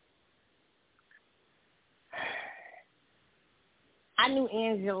 I knew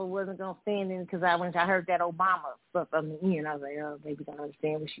Angela wasn't going to stand in because when I heard that Obama stuff, I was like, oh, baby, don't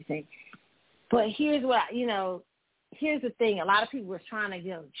understand what she's saying. But here's here's the thing. A lot of people were trying to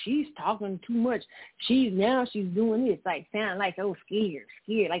go, she's talking too much. She's doing this, like sounding like, oh, scared.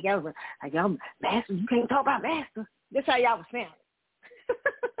 Like I was like, I'm Master, you can't talk about Master. That's how y'all was sounding.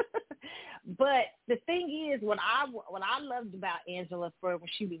 But the thing is, what I loved about Angela for when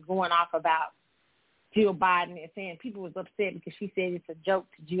she was going off about Jill Biden and saying people was upset because she said it's a joke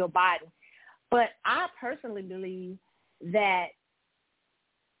to Jill Biden. But I personally believe that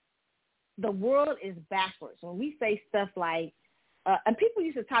the world is backwards. When we say stuff like, and people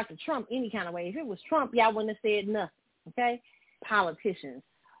used to talk to Trump any kind of way. If it was Trump, y'all wouldn't have said nothing, okay? Politicians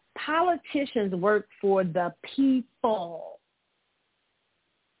work for the people.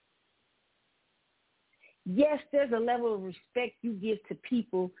 Yes, there's a level of respect you give to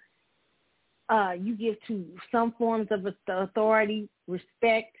people. You give to some forms of authority,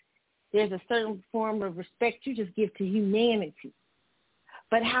 respect. There's a certain form of respect you just give to humanity.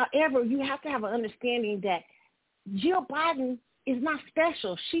 But however, you have to have an understanding that Jill Biden is not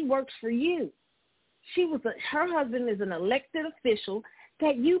special. She works for you. Her husband is an elected official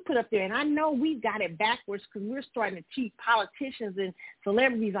that you put up there. And I know we've got it backwards because we're starting to treat politicians and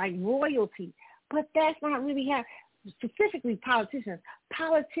celebrities like royalty. But that's not really how, specifically politicians.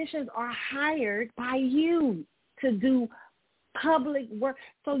 Politicians are hired by you to do public work.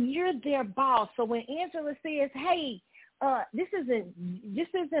 So you're their boss. So when Angela says, hey, this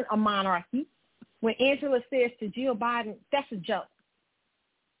isn't a monarchy. When Angela says to Jill Biden, that's a joke.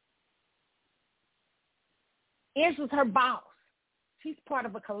 Angela's her boss. She's part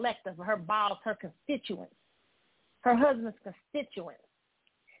of a collective, her boss, her constituents, her husband's constituents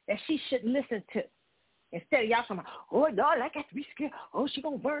that she should listen to. Instead of y'all talking about, oh, y'all, I got to be scared. Oh, she's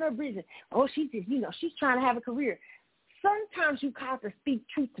going to burn her bridges. Oh, she's trying to have a career. Sometimes you have to speak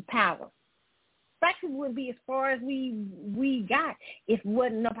truth to power. Practice would be as far as we got if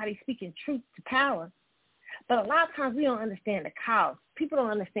wasn't nobody speaking truth to power. But a lot of times we don't understand the cost. People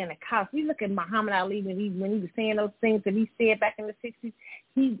don't understand the cost. We look at Muhammad Ali when he was saying those things that he said back in the 60s.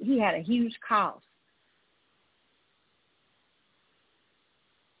 He had a huge cost.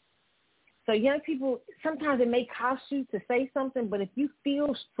 So young people, sometimes it may cost you to say something, but if you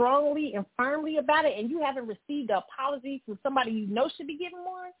feel strongly and firmly about it and you haven't received an apology from somebody you know should be getting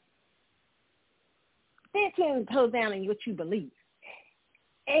one, stand 10 toes down in what you believe.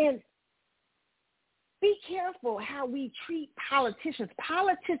 And be careful how we treat politicians.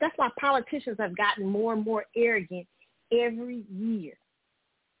 That's why politicians have gotten more and more arrogant every year.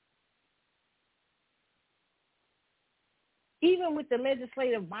 Even with the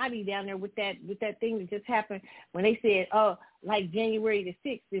legislative body down there with that thing that just happened when they said, oh, like January the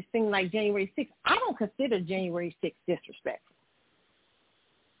 6th, this thing like January 6th, I don't consider January 6th disrespectful.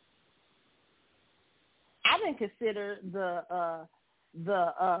 I didn't consider the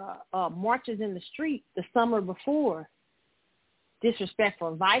marches in the street the summer before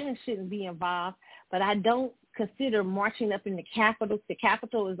disrespectful. Violence shouldn't be involved, but I don't consider marching up in the Capitol. The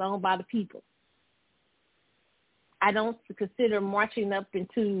Capitol is owned by the people. I don't consider marching up and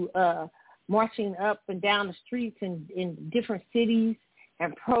down the streets in different cities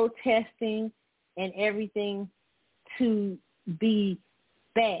and protesting and everything to be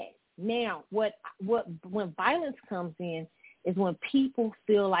bad. Now, when violence comes in is when people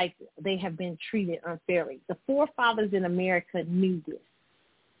feel like they have been treated unfairly. The forefathers in America knew this.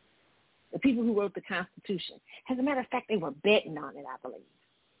 The people who wrote the Constitution. As a matter of fact, they were betting on it, I believe.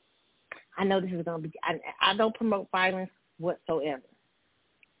 I know this is going to be, I don't promote violence whatsoever.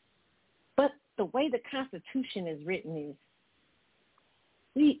 But the way the Constitution is written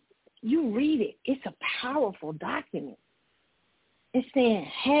is, you read it. It's a powerful document. It's saying,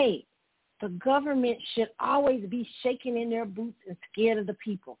 hey, the government should always be shaking in their boots and scared of the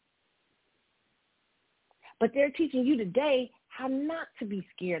people. But they're teaching you today how not to be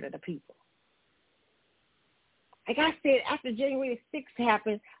scared of the people. Like I said, after January 6th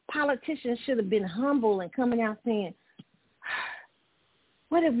happened, politicians should have been humble and coming out saying,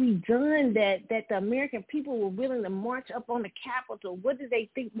 what have we done that the American people were willing to march up on the Capitol? What did they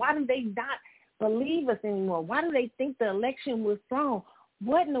think? Why do they not believe us anymore? Why do they think the election was wrong?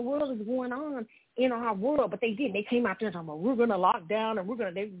 What in the world is going on in our world? But they didn't. They came out there and said, well, we're going to lock down, and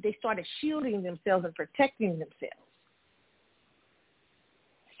they started shielding themselves and protecting themselves.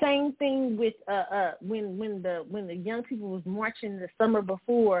 Same thing with when the young people was marching the summer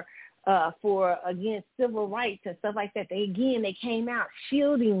before for against civil rights and stuff like that. They came out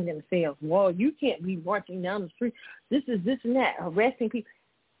shielding themselves. Well, you can't be marching down the street. This is this and that, arresting people.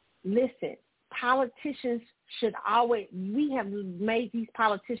 Listen, politicians should always. We have made these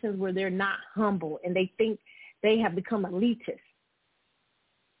politicians where they're not humble and they think they have become elitist.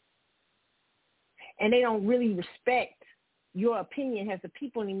 and they don't really respect your opinion as the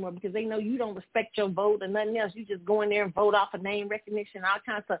people anymore because they know you don't respect your vote or nothing else. You just go in there and vote off of name recognition, all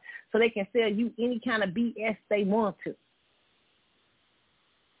kinds of stuff, so they can sell you any kind of BS they want to.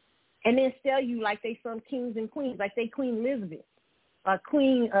 And then sell you like they some kings and queens, like they Queen Elizabeth,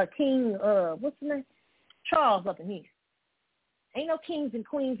 King, what's the name? Charles up in here. Ain't no kings and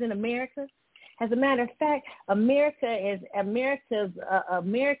queens in America. As a matter of fact, America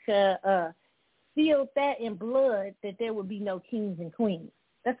sealed that in blood that there would be no kings and queens.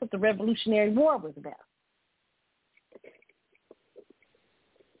 That's what the Revolutionary War was about.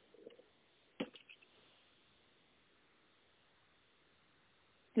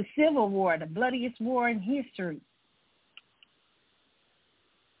 The Civil War, the bloodiest war in history.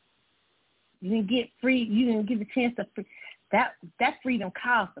 You didn't get free. You didn't get the chance to free. That freedom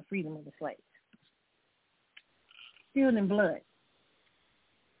cost the freedom of the slaves. Sealed in blood.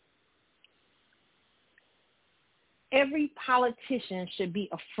 Every politician should be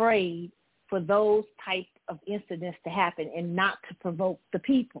afraid for those type of incidents to happen and not to provoke the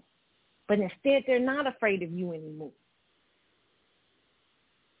people. But instead, they're not afraid of you anymore.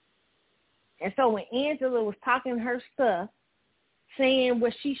 And so when Angela was talking her stuff, saying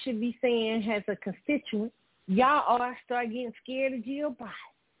what she should be saying as a constituent, y'all all start getting scared of Jill Biden.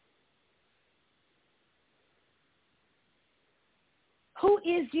 Who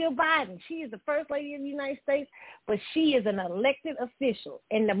is Jill Biden? She is the first lady of the United States, but she is an elected official.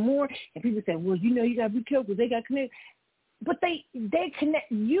 And the more, and people say, well, you know, you got to be careful because they got connected. But they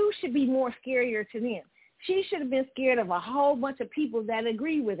connect. You should be more scarier to them. She should have been scared of a whole bunch of people that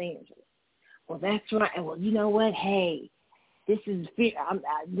agree with Angela. Well, that's right. Well, you know what? Hey, this is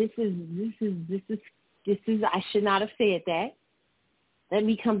I should not have said that. Let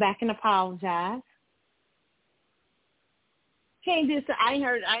me come back and apologize. I ain't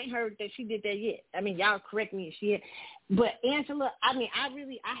heard that she did that yet. I mean, y'all correct me if she had. But Angela, I mean, I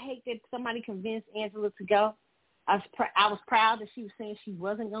hate that somebody convinced Angela to go. I was proud that she was saying she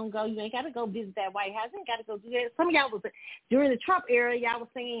wasn't going to go. You ain't got to go visit that White House. You ain't got to go do that. Some of y'all was, during the Trump era, y'all was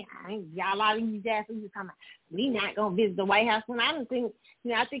saying, y'all, a lot of you guys was talking about, we not going to visit the White House. When I don't think,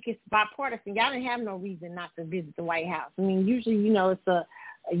 I think it's bipartisan. Y'all didn't have no reason not to visit the White House. I mean, usually,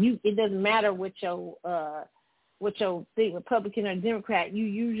 it doesn't matter what your thing, Republican or Democrat, you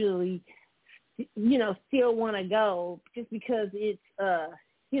usually, still want to go just because it's a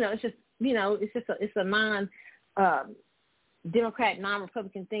Democrat,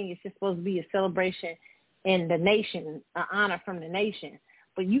 non-Republican thing. It's just supposed to be a celebration and the nation, honor from the nation.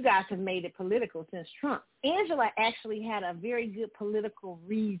 But you guys have made it political since Trump. Angela actually had a very good political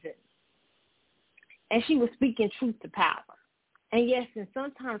reason. And she was speaking truth to power. And yes, and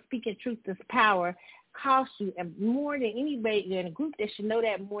sometimes speaking truth to power costs you, and more than anybody, and a group that should know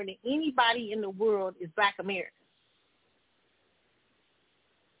that more than anybody in the world is Black Americans.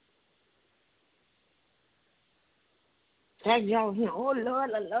 That y'all, oh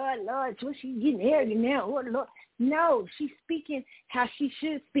Lord, so she's getting arrogant now. Oh Lord, no, she's speaking how she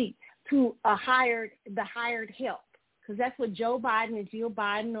should speak to the hired help, because that's what Joe Biden and Jill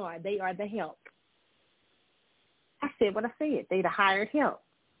Biden are. They are the help. I said what I said. They the hired help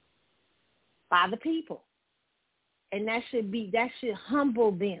by the people, and that should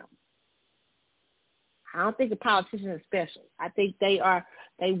humble them. I don't think a politician is special. I think they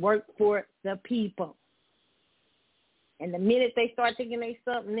work for the people. And the minute they start thinking they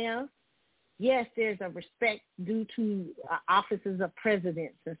something else, yes, there's a respect due to offices of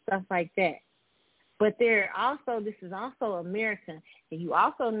presidents and stuff like that. But this is also America, and you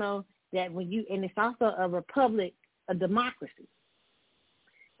also know that and it's also a republic, a democracy.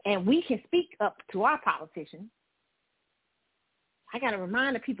 And we can speak up to our politicians. I got to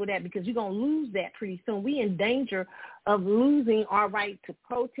remind the people that, because you're going to lose that pretty soon. We in danger of losing our right to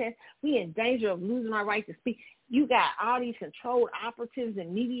protest. We in danger of losing our right to speak. You got all these controlled operatives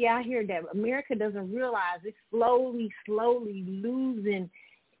and media out here that America doesn't realize it's slowly losing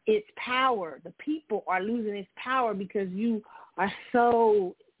its power. The people are losing its power because you are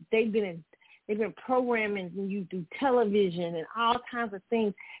they've been programming you through television and all kinds of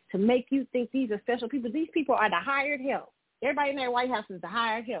things to make you think these are special people. These people are the hired help. Everybody in that White House is the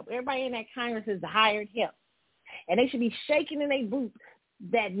hired help. Everybody in that Congress is the hired help. And they should be shaking in their boots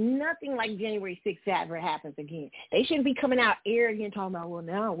that nothing like January 6th ever happens again. They shouldn't be coming out arrogant talking about, well,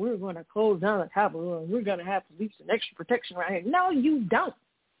 now we're going to close down the Capitol and we're going to have police and extra protection right here. No, you don't.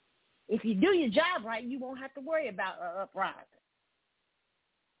 If you do your job right, you won't have to worry about an uprising.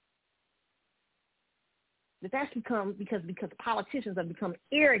 But that's because politicians have become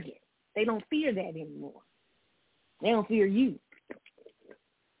arrogant. They don't fear that anymore. They don't fear you.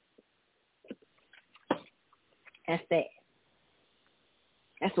 That's that.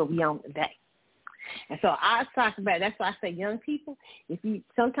 That's what we on today. And so I talk about, that's why I say young people,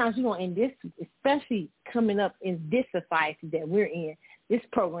 sometimes you want in this, especially coming up in this society that we're in, this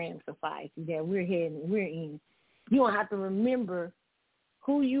program society that we're in, you don't have to remember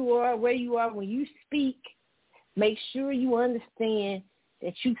who you are, where you are when you speak. Make sure you understand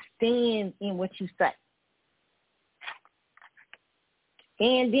that you stand in what you say.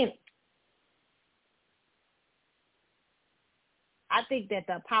 And then I think that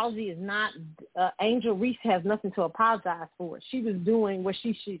the apology is not, Angel Reese has nothing to apologize for. She was doing what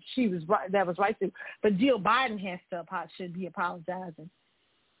she was right, that was right to. But Jill Biden should be apologizing.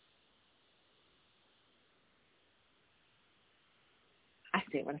 I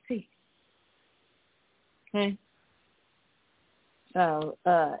see what I see. Okay. So,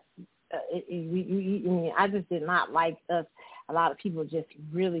 I just did not like us. A lot of people just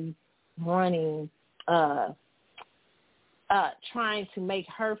really running, trying to make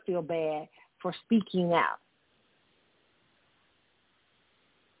her feel bad for speaking out.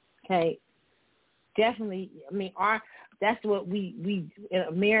 Okay, definitely. I mean, that's what we in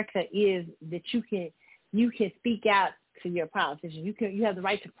America is, that you can speak out to your politicians. You have the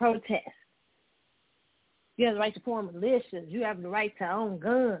right to protest. You have the right to form militias. You have the right to own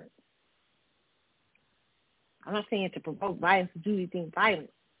guns. I'm not saying to provoke violence, to do anything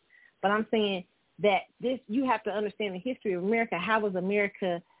violent, but I'm saying that you have to understand the history of America. How was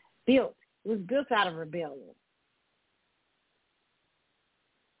America built? It was built out of rebellion.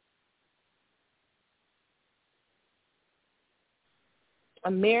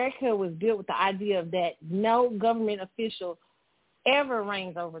 America was built with the idea of that no government official ever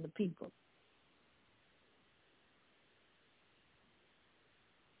reigns over the people.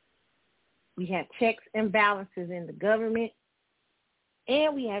 We have checks and balances in the government,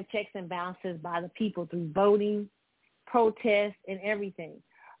 and we have checks and balances by the people through voting, protests, and everything.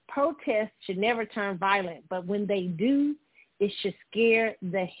 Protests should never turn violent, but when they do, it should scare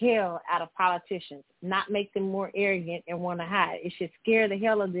the hell out of politicians, not make them more arrogant and want to hide. It should scare the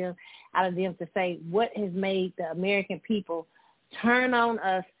hell out of them to say what has made the American people turn on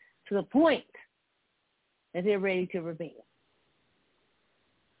us to the point that they're ready to rebel.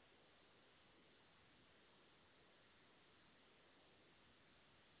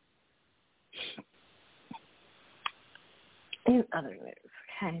 In other news,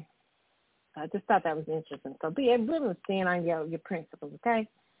 okay. I just thought that was interesting. So be able to stand on your principles, okay?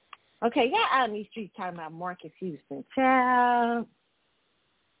 Okay, y'all out in these streets talking about Marcus Houston. Child.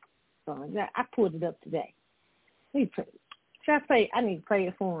 So I pulled it up today. I need to play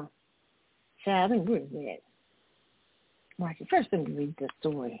it for him. Child, where is that? Marcus, first let me read the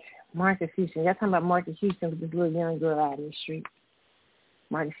story. Marcus Houston. Y'all talking about Marcus Houston with this little young girl out in the street.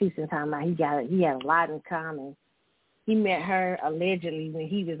 Marcus Houston talking about he had a lot in common. He met her allegedly when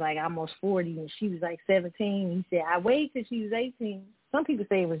he was like almost 40 and she was like 17. He said, I waited till she was 18. Some people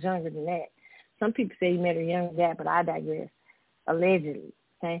say it was younger than that. Some people say he met her younger than that, but I digress. Allegedly,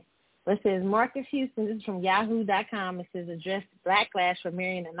 okay? But it says, Marcus Houston, this is from Yahoo.com. It says, addressed backlash for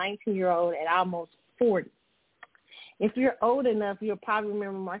marrying a 19-year-old at almost 40. If you're old enough, you'll probably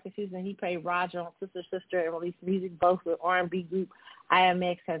remember Marcus Houston. He played Roger on Sister Sister and released music both with R&B group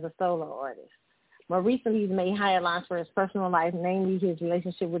IMX as a solo artist. More recently, he's made headlines for his personal life, namely his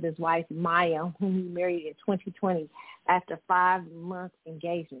relationship with his wife, Maya, whom he married in 2020 after 5-month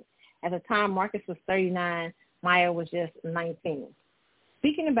engagement. At the time, Marcus was 39. Maya was just 19.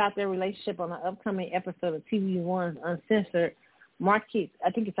 Speaking about their relationship on an upcoming episode of TV One's Uncensored, Marcus,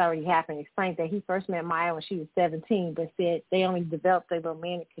 I think it's already happened, explained that he first met Maya when she was 17, but said they only developed a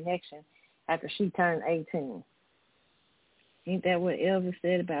romantic connection after she turned 18. Ain't that what Elvis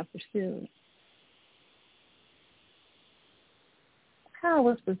said about Priscilla? How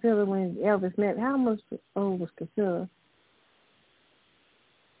was Priscilla when Elvis met? How much old was Priscilla?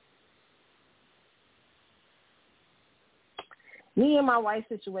 Me and my wife's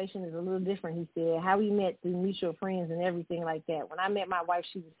situation is a little different, he said. How we met through mutual friends and everything like that. When I met my wife,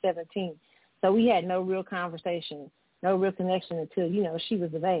 she was 17. So we had no real conversation, no real connection until, she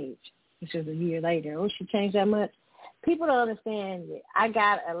was of age, which was a year later. Oh, she changed that much? People don't understand that I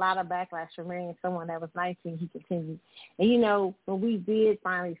got a lot of backlash for marrying someone that was 19, he continued. And, when we did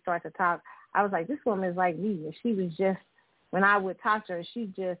finally start to talk, I was like, this woman is like me. And she was just, when I would talk to her,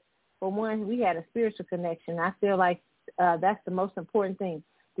 she just, for one, we had a spiritual connection. I feel like that's the most important thing.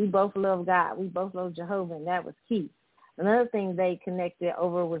 We both love God. We both love Jehovah, and that was key. Another thing they connected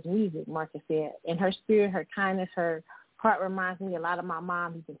over was music, Marcus said. And her spirit, her kindness, her heart reminds me a lot of my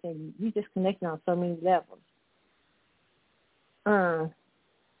mom, he continued. We just connected on so many levels.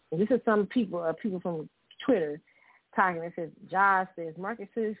 This is some people from Twitter. talking. It says, Josh says, Marcus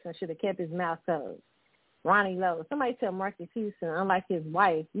Houston should have kept his mouth closed. Ronnie Lowe. Somebody tell Marcus Houston, unlike his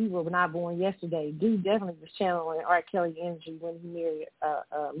wife, you were not born yesterday. Dude definitely was channeling R. Kelly energy when he married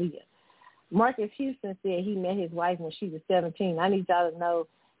Leah. Marcus Houston said he met his wife when she was 17. I need y'all to know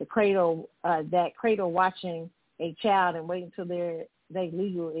that cradle watching a child and waiting until they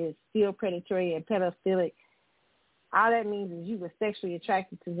legal is still predatory and pedophilic. All that means is you were sexually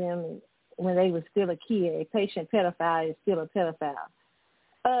attracted to them when they were still a kid. A patient pedophile is still a pedophile.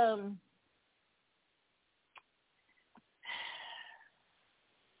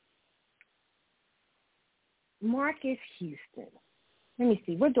 Marcus Houston. Let me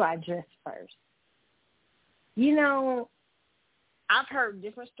see. Where do I address first? You know, I've heard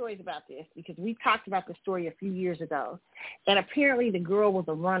different stories about this because we talked about the story a few years ago. And apparently the girl was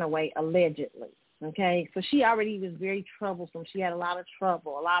a runaway, allegedly. Okay? So she already was very troublesome. She had a lot of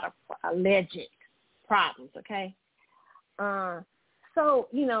trouble, a lot of alleged problems. Okay? So,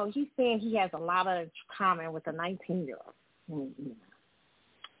 you know, he's saying he has a lot of common with a 19-year-old.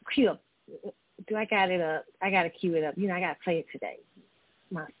 Cue up. Do I got it up? I got to cue it up. You know, I got to play it today.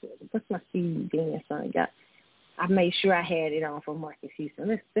 What's my CD dance on? I made sure I had it on for Marcus Houston.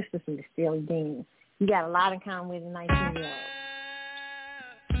 Let's listen to Steely Dan. You got a lot in common with a 19-year-old.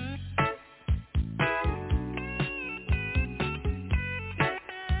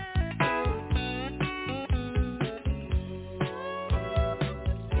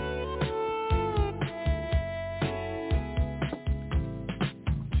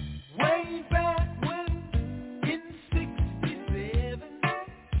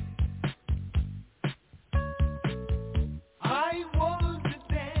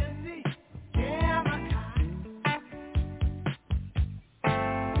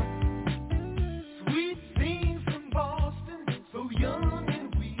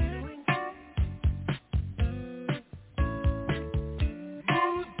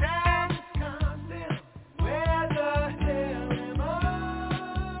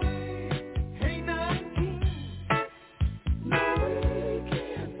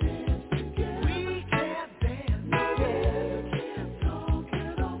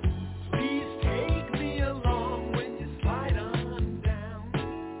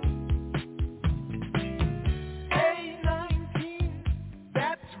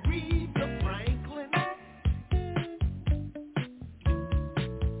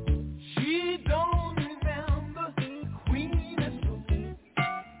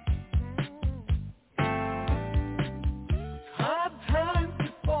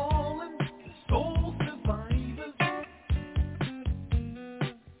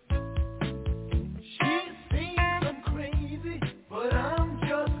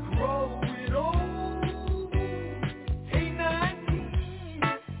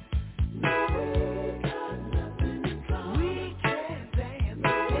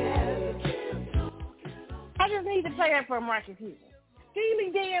 For Marcus Houston.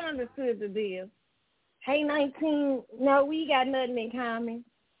 Steely Dan understood the deal. Hey, 19, no, we got nothing in common.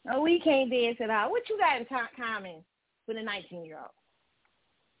 No, we can't dance at all. What you got in common with a 19-year-old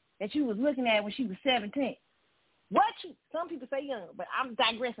that you was looking at when she was 17? What you, some people say young, but I'm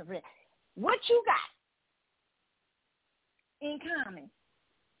digressing for that. What you got in common?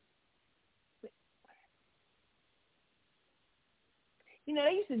 You know,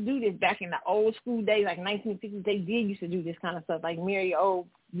 they used to do this back in the old school days, like 1950s. They did used to do this kind of stuff, like marry old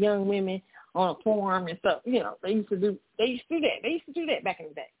young women on a farm and stuff. You know, they used to do that back in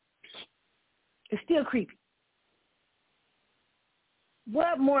the day. It's still creepy.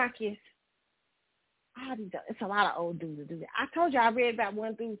 What Marcus? It's a lot of old dudes that do that. I told you I read about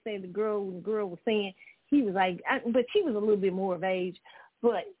one dude saying the girl was saying he was like, but she was a little bit more of age,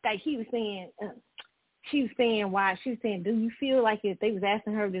 but like he was saying. She was saying, do you feel like if they was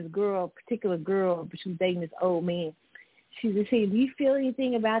asking her, this particular girl, but she was dating this old man, she was saying, do you feel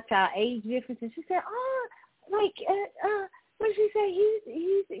anything about y'all age differences? She said, what did she say?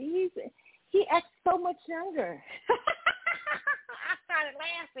 He acts so much younger. I started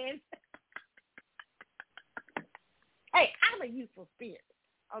laughing. Hey, I'm a youthful spirit,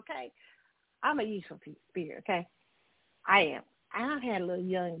 okay? I'm a youthful spirit, okay? I am. I've had a little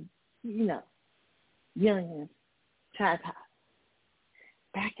young, young child.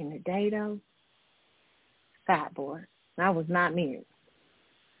 Back in the day, though, fat boy. I was not married.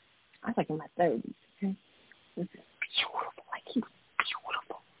 I was like in my 30s. Okay? He was beautiful. Like, he was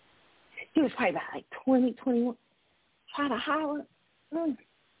beautiful. He was probably about like 20, 21. Try to holler. I was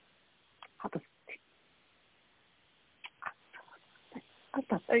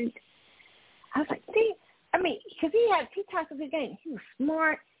 30. I was like, see, I mean, because he talked a good game. He was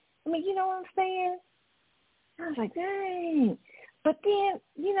smart. I mean, you know what I'm saying? I was like, dang. But then,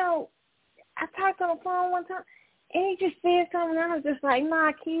 you know, I talked on the phone one time, and he just said something, and I was just like,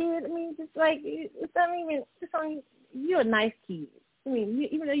 nah, kid. I mean, just like, it's not even, it's only, you're a nice kid. I mean,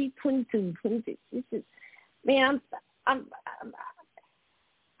 even though you're 22, it's just, man, I'm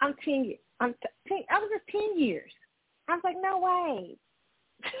 10 years. I was just 10 years. I was like, no way.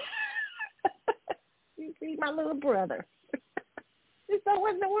 You see my little brother. So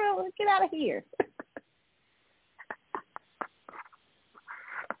what in the world? Let's get out of here.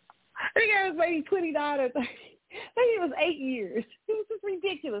 I think I was maybe $20. I think it was 8 years. It was just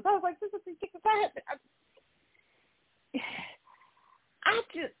ridiculous. I was like, this is ridiculous. I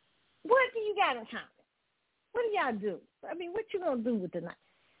just, what do you got in common? What do y'all do? I mean, what you gonna do with the night?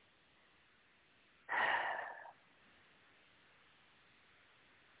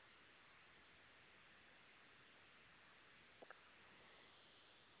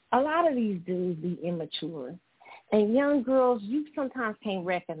 A lot of these dudes be immature, and young girls, you sometimes can't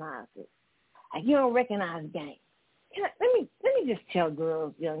recognize it. Like, you don't recognize game. Let me just tell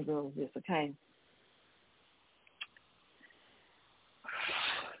girls, young girls, this, okay?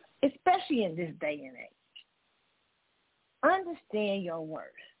 Especially in this day and age, understand your worth.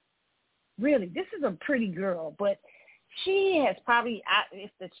 Really, this is a pretty girl, but she has probably,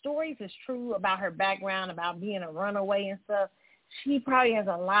 if the stories is true about her background, about being a runaway and stuff, she probably has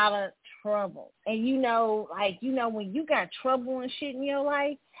a lot of trouble. And you know, when you got trouble and shit in your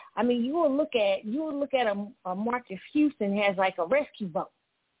life, I mean, you will look at a Marcus Houston has like a rescue boat.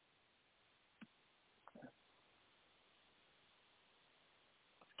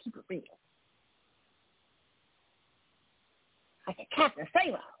 Let's keep it real. Like a Captain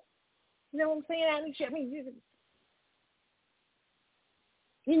Sailor. You know what I'm saying? I mean,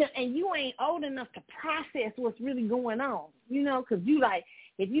 you know, and you ain't old enough to process what's really going on, you know, because you like,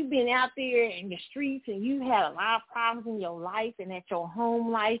 if you've been out there in the streets and you had a lot of problems in your life and at your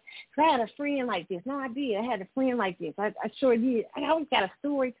home life, because I had a friend like this. No, I did. I had a friend like this. I sure did. I always got a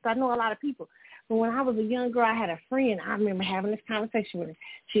story because I know a lot of people. But when I was a young girl, I had a friend. I remember having this conversation with her.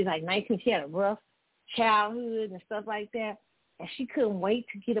 She was like 19. She had a rough childhood and stuff like that, and she couldn't wait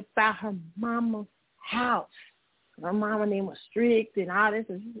to get about her mama's house. Her mama name was strict and all this.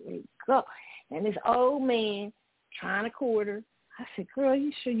 And this old man trying to court her. I said, girl,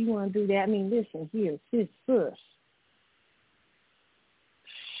 you sure you want to do that? I mean, listen, here, sis.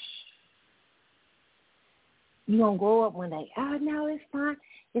 You going to grow up one day. Oh, no, it's fine.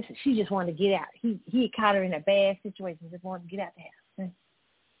 Listen, she just wanted to get out. He had caught her in a bad situation, just wanted to get out the house.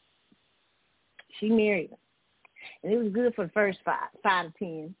 She married him. And it was good for the first 5 to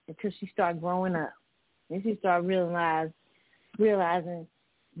 10 until she started growing up. And she started realizing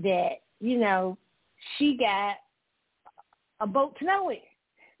that, you know, she got a boat to nowhere.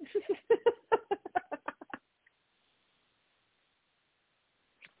 It's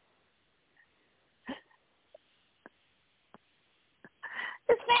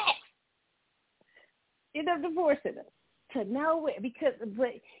facts. End up divorcing her to nowhere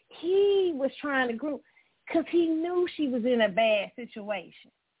but he was trying to grow because he knew she was in a bad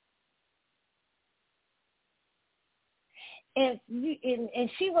situation. And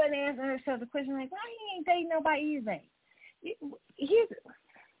she wasn't asking herself the question like, why he ain't dating nobody his age?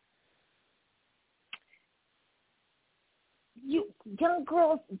 You young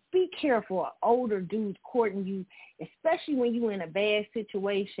girls, be careful of older dudes courting you, especially when you're in a bad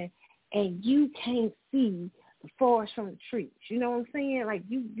situation and you can't see the forest from the trees. You know what I'm saying? Like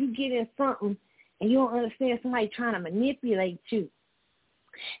you get in something and you don't understand somebody trying to manipulate you.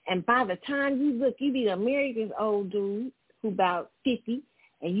 And by the time you look, you be a married this old dude who about 50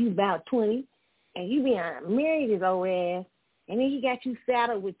 and you about 20, and you be married his old ass, and then he got you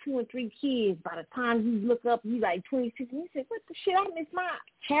saddled with 2 and 3 kids. By the time you look up, you like 26, and you say, what the shit, I miss my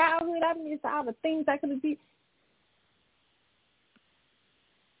childhood, I miss all the things I could have did.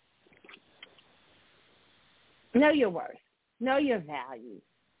 Know your worth. Know your value.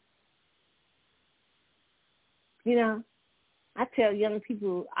 You know, I tell young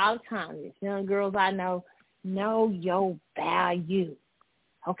people all the time, this young girls I know your value.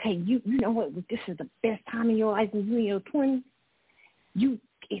 Okay, you know what? This is the best time in your life when you're in your 20s.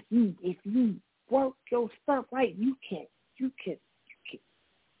 If you work your stuff right, you can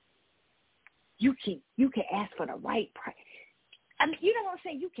ask for the right price. I mean, you know what I'm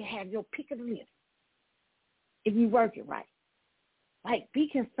saying? You can have your pick of the list if you work it right. Like, be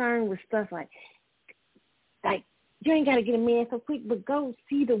concerned with stuff like you ain't got to get a man so quick, but go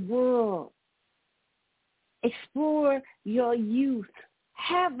see the world. Explore your youth.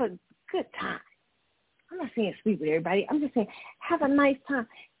 Have a good time. I'm not saying sleep with everybody. I'm just saying have a nice time.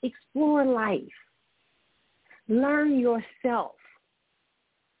 Explore life. Learn yourself.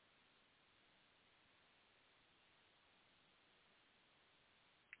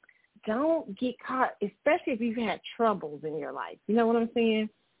 Don't get caught, especially if you've had troubles in your life. You know what I'm saying?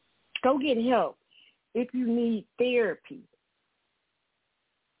 Go get help if you need therapy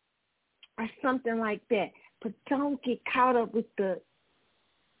or something like that. But don't get caught up with the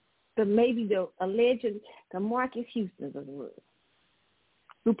alleged Marcus Houstons of the world,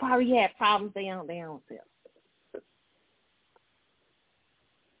 who probably had problems their own self.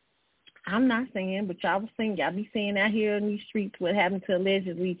 I'm not saying, but y'all be saying out here in these streets what happened to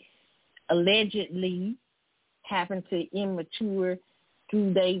allegedly happened to immature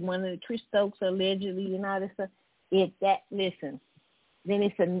through one of the Trish Stokes allegedly and all this stuff. Listen,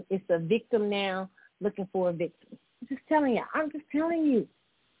 then it's a victim now looking for a victim. I'm just telling you.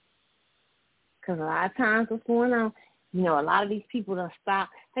 Because a lot of times what's going on, a lot of these people don't stop.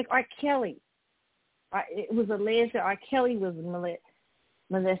 Like R. Kelly. It was alleged that R. Kelly was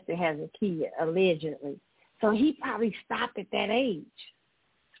molested as a kid, allegedly. So he probably stopped at that age.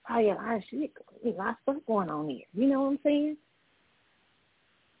 It's probably a lot of stuff going on here. You know what I'm saying?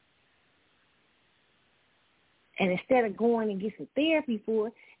 And instead of going and get some therapy for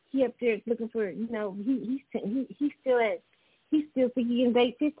it, he up there looking for, he still think he can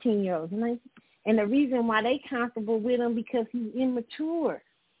date 15-year-olds. And the reason why they comfortable with him because he's immature.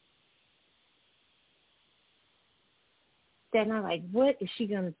 They're not like, what is she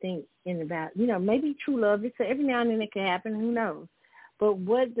going to think about? Maybe true love. So every now and then it can happen. Who knows? But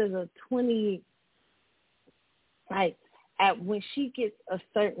what does a 20, when she gets a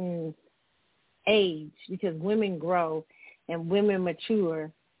certain age, because women grow and women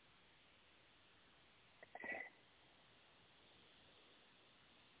mature,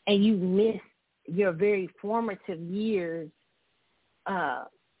 and you miss your very formative years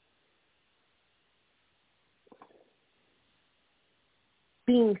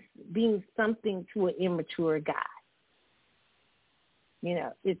being something to an immature guy.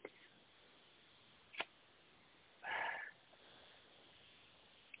 It's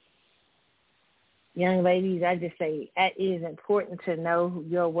young ladies, I just say it is important to know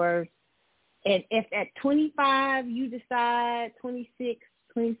your worth. And if at 25 you decide, 26,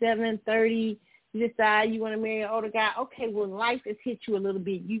 27, 30, you decide you want to marry an older guy, okay, well, life has hit you a little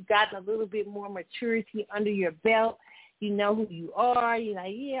bit. You've gotten a little bit more maturity under your belt. You know who you are. You're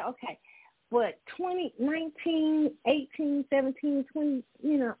like, yeah, okay. But 20, 19, 18, 17, 20,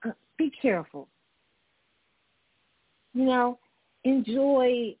 be careful.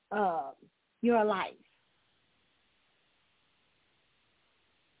 Enjoy your life.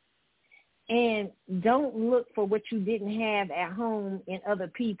 And don't look for what you didn't have at home in other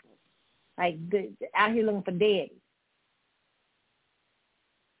people. Like out here looking for daddy.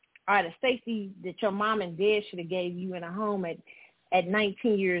 Or the safety that your mom and dad should have gave you in a home at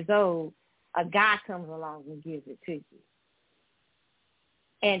 19 years old, a guy comes along and gives it to you.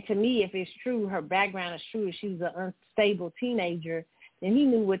 And to me, if it's true, her background is true, she was an unstable teenager, then he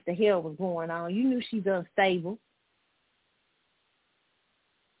knew what the hell was going on. You knew she's unstable.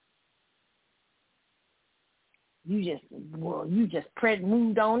 You just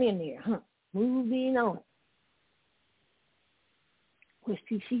moved on in there, huh? Moved in on it. Well,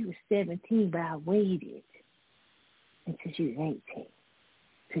 see, she was 17, but I waited until she was 18,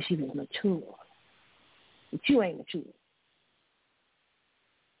 till she was mature. But you ain't mature.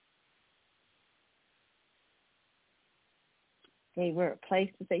 Gave her a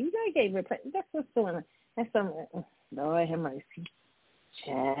place to say, I gave her a place. That's what's going on. That's something, Lord have mercy.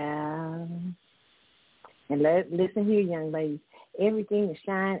 Child. And listen here, young ladies. Everything that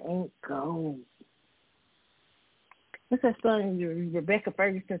shine ain't gold. What's that song Rebecca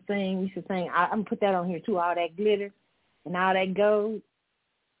Ferguson sang? Used to sing. I'm going to put that on here, too. All that glitter and all that gold.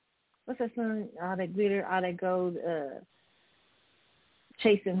 What's that song? All that glitter, all that gold.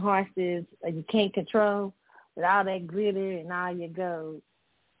 Chasing horses you can't control. With all that glitter and all your gold.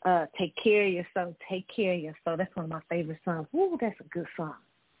 Take care of your soul. Take care of your soul. That's one of my favorite songs. Ooh, that's a good song.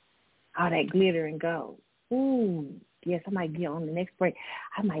 All that glitter and gold. Ooh, yes, I might get on the next break.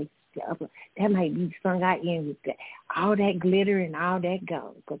 That might be the song I end with. That. All that glitter and all that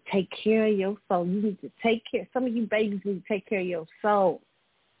gold. But take care of your soul. You need to take care. Some of you babies need to take care of your soul,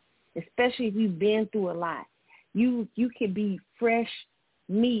 especially if you've been through a lot. You can be fresh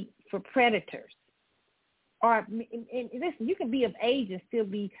meat for predators. Or and listen, you can be of age and still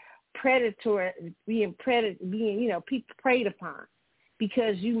be being people preyed upon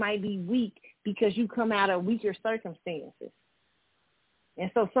because you might be weak because you come out of weaker circumstances. And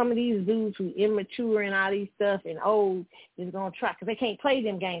so some of these dudes who immature and all these stuff and old is going to try because they can't play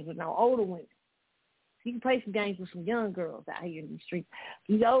them games with no older women. He can play some games with some young girls out here in these streets.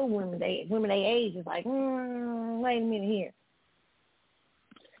 These old women, they age is like, wait a minute here.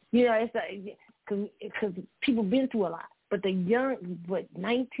 You know, it's like, because people been through a lot. But the young,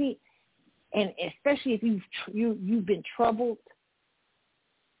 19, and especially if you've been troubled,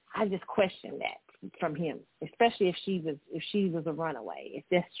 I just question that from him. Especially if she was a runaway. If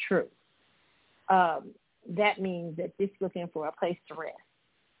that's true, that means that this looking for a place to rest.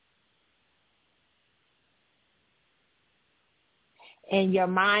 And your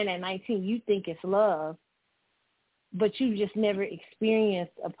mind at 19, you think it's love, but you just never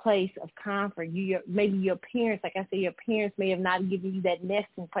experienced a place of comfort. Maybe your parents, like I said, your parents may have not given you that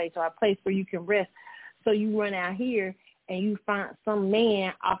nesting place or a place where you can rest. So you run out here and you find some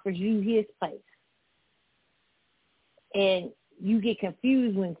man offers you his place. And you get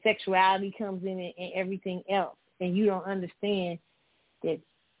confused when sexuality comes in and everything else. And you don't understand that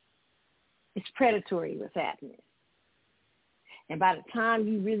it's predatory what's happening. And by the time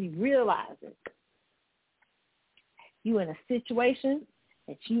you really realize it, you in a situation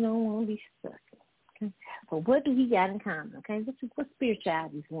that you don't want to be stuck in. Okay? But what do we got in common? Okay, what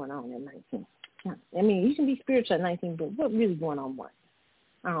spirituality is going on at 19? I mean, you can be spiritual at 19, but what really going on? What?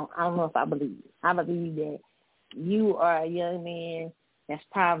 I don't know if I believe it. I believe that you are a young man that's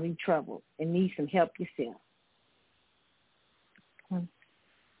probably troubled and needs some help yourself. Okay.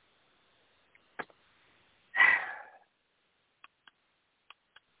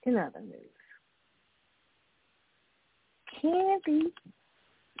 In other news, Candy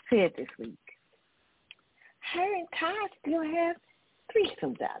said this week, her and Todd still have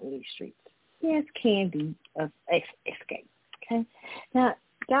threesomes out in these streets. Yes, Candy escaped. Okay, now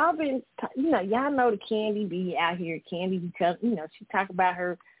y'all y'all know the Candy be out here. Candy because she talked about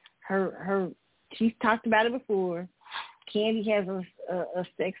her. She's talked about it before. Candy has a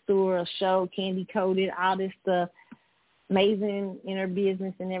sex store, a show, Candy Coded, all this stuff. Amazing in her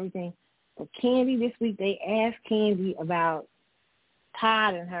business and everything. But Candy this week, they asked Candy about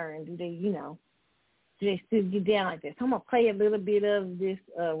Todd and her, and do they still get down like this? So I'm gonna play a little bit of this,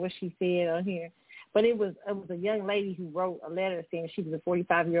 what she said on here. But it was a young lady who wrote a letter saying she was a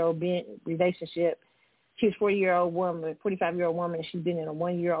 45-year-old relationship. She was a 45-year-old woman, and she's been in a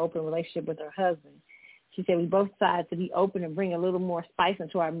 1-year open relationship with her husband. She said, we both decided to be open and bring a little more spice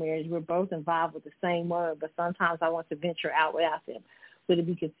into our marriage. We're both involved with the same one, but sometimes I want to venture out without them. Would it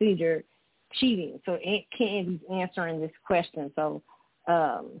be considered cheating? So Aunt Candy's answering this question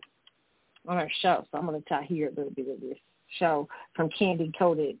on her show. So I'm going to try to hear a little bit of this show from Candy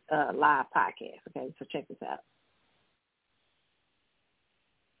Coded live podcast. Okay, so check this out.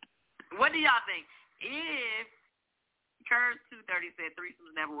 What do y'all think? If Curve 230 said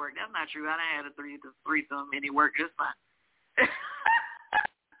threesomes never work. That's not true. I done had a threesome and it worked just fine.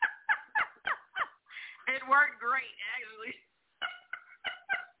 It worked great, actually.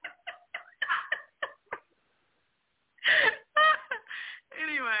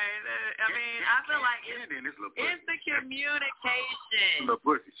 Anyway, I mean, I feel like it's the communication. The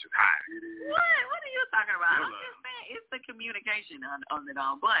pussy's just hot. What are you talking about? I'm just saying it's the communication on it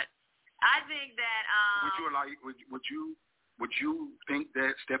all. But I think that would you think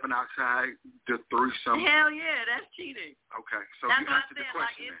that stepping outside the threesome? Hell yeah, that's cheating. Okay, so that's you what answered I said. the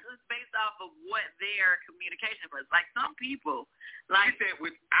question. Like it's based off of what their communication was. Like some people, like she said,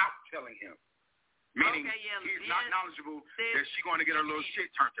 without telling him, meaning okay, yeah, he's not knowledgeable that she's going to get her little shit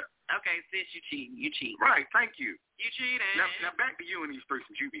turned up. Okay, sis, you cheating. You cheating. Right. Thank you. You cheating. Now back to you and these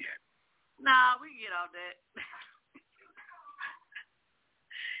threesomes you be having. Nah, we can get off that.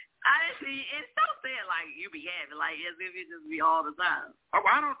 I didn't see. It's so sad, like you be having, like as if it just be all the time. Oh,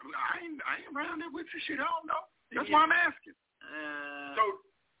 I ain't around there with your shit. I don't know. That's why I'm asking. So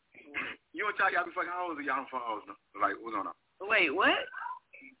you and Ty, y'all be fucking hoes or y'all don't fuck hoes? No? Like what's going on? Wait, what?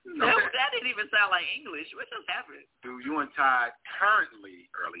 No, that didn't even sound like English. What just happened? Do you and Ty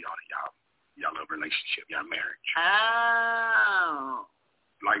currently early on in y'all little relationship, y'all marriage? Oh.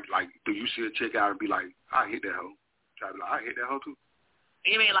 Like, do you see a chick out and be like, I hit that hoe? Try to be like, I hit that hoe too.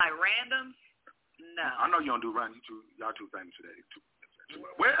 You mean like random? No. I know you don't do random. Y'all too famous for that.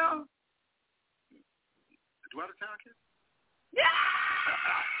 Well, do out of town kid? Yeah.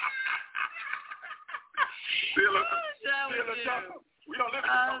 Still a jump. We don't live in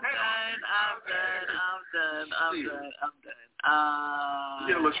I'm done.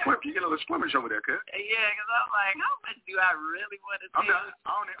 You get a little squirmish over there, kid. Yeah, because I'm like, how much do I really want to see? I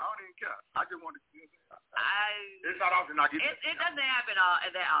don't even care. I just want to see it. It's not often I get it doesn't happen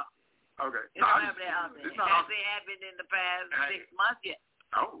that often. Okay. It doesn't happen that often. It's not Has it happened in the past 6 months yet?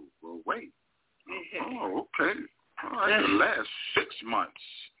 Oh, well, wait. Oh, okay. All right, the last 6 months.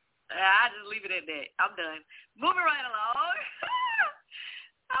 I just leave it at that. I'm done. Moving right along.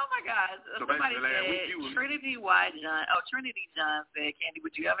 Oh, my God. So somebody said, Trinity John said, Candy,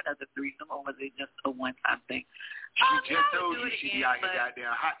 would you have another threesome, or was it just a one-time thing? She just told you she be out here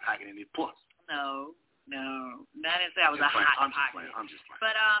goddamn hot packing in this puss. No. I didn't say I was a hot pocket. I'm just playing.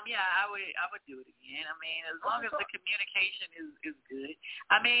 But, yeah, I would do it again. I mean, as long as the communication is good.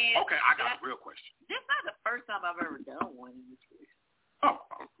 I mean. Okay, I got a real question. This is not the first time I've ever done one in this case. Oh,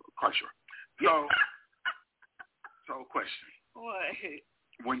 quite sure. So question. What?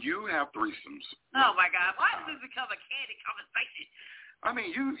 When you have threesomes. Oh, my God. Why does this become a Candy conversation? I mean,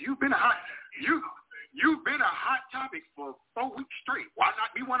 you've been a hot topic for 4 weeks straight. Why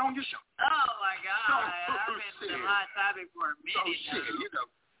not be one on your show? Oh my God! I've been a hot topic for a minute.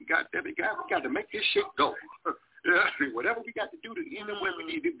 We got to make this shit go. Whatever we got to do to end up where we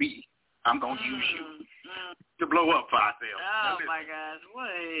need to be, I'm gonna use you to blow up for ourselves. Oh my God!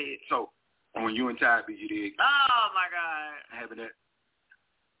 What? So when you and Ty be, you did. Oh my God! Having that.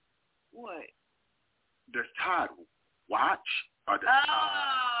 What? Does Todd watch? Or does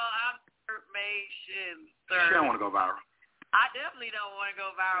information, sir. She don't want to go viral. I definitely don't want to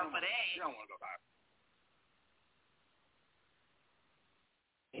go viral for that. She don't want to go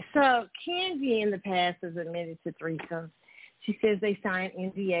viral. So Candy in the past has admitted to threesomes. She says they sign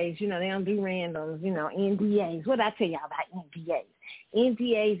NDAs. They don't do randoms. NDAs. What did I tell y'all about NDAs?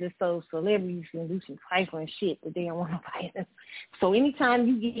 NDAs is so celebrities can do some trifling shit that they don't want to fight them. So anytime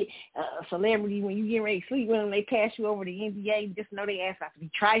you get a celebrity, when you get ready to sleep with them, they pass you over the NDA, just know they ass about to be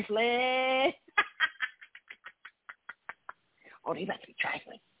trifling. Oh, they about to be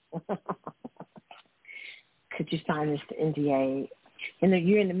trifling. Could you sign this to NDA? And then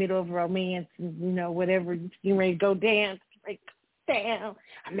you're in the middle of a romance, and, whatever, you're ready to go dance, down.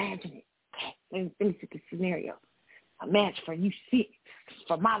 Imagine it. Okay, let me see the scenario. Imagine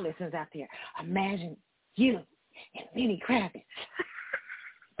for my listeners out there, imagine you and Lenny Kravitz.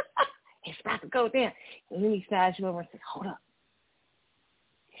 It's about to go down. And Lenny slides you over and says, hold up.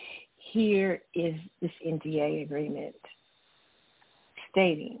 Here is this NDA agreement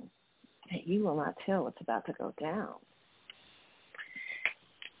stating that you will not tell what's about to go down.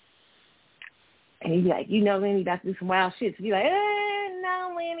 And he'd be like, Lenny about to do some wild shit. So you're like,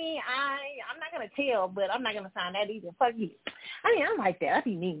 no, Lenny, I'm not going to tell, but I'm not going to sign that either. Fuck you. I mean, I'm like that. I'd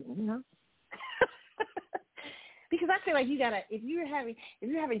be mean, Because I feel like if you're having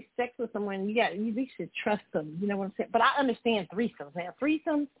sex with someone, you at least should trust them. You know what I'm saying? But I understand threesomes. Now,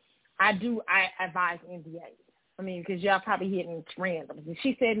 threesomes, I advise NDAs. I mean, because y'all probably hitting randoms. And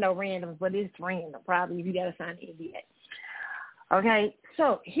she said no randoms, but it's random probably if you got to sign an NDA. Okay?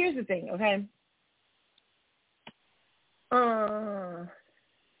 So here's the thing, okay?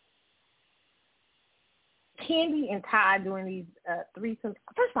 Candy and Ty doing these threesomes.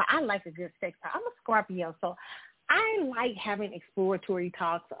 First of all, I like a good sex talk. I'm a Scorpio, so I like having exploratory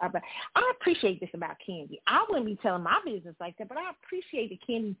talks. I appreciate this about Candy. I wouldn't be telling my business like that, but I appreciate that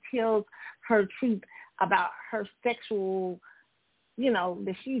Candy tells her truth about her sexual,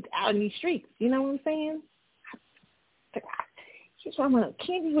 that she's out in these streets. You know what I'm saying? Here's what I'm going to.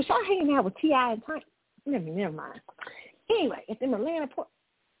 Candy, was y'all hanging out with T.I. and Ty? Never mind. Anyway, it's in Atlanta Port.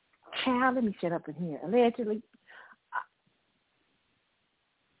 Child, let me shut up in here. Allegedly,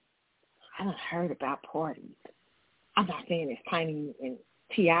 I done heard about parties. I'm not saying it's Tiny and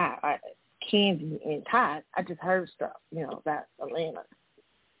T.I., Candy and Todd. I just heard stuff, about Atlanta.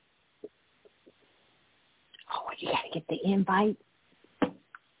 Oh, you got to get the invite.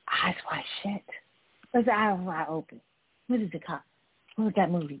 Eyes wide shut. Where's the eyes wide open? What is it called? What was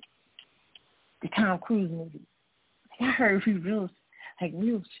that movie? The Tom Cruise movie. I heard real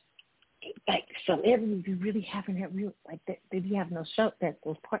celebrities be really having that real, like that. They be having those shows,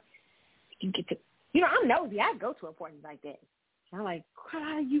 those parties. You get to, I'm nosy. I go to a party like that. I'm like,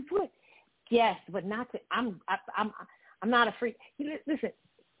 cry, you would. Yes, but not to. I'm not a freak. Listen,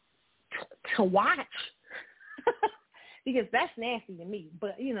 to watch because that's nasty to me.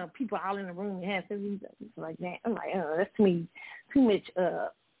 But people all in the room and have things like that. I'm like, that's too much.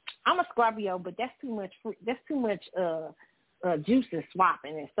 I'm a Scorpio, but that's too much. That's too much juices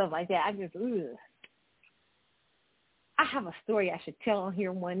swapping and stuff like that. I just, I have a story I should tell on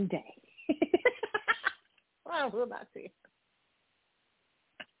here one day. I will not say it.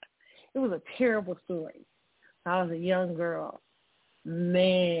 It was a terrible story. I was a young girl.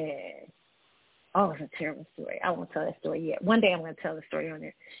 Man. Oh, it's a terrible story. I won't tell that story yet. One day I'm going to tell the story on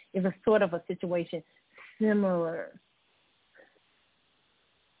there. It was sort of a situation similar.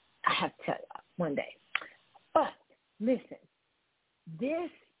 I have to tell you one day. But listen,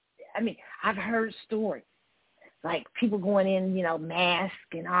 I've heard stories. like people going in, you know, mask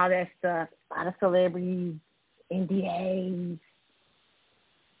and all that stuff. A lot of celebrities, NDAs,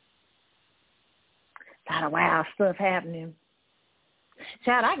 a lot of wild stuff happening.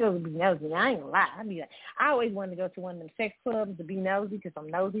 Child, I go to be nosy. I ain't gonna lie. I always wanted to go to one of them sex clubs to be nosy because I'm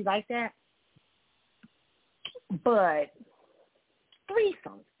nosy like that. But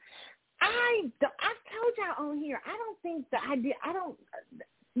threesomes. I've told y'all on here, I don't think the idea,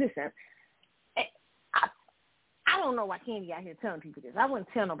 listen, I don't know why Candy out here telling people this. I wouldn't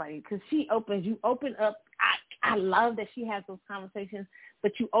tell nobody because you open up. I love that she has those conversations,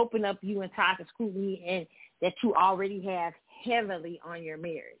 but you open up you and talk to scrutiny and that you already have heavily on your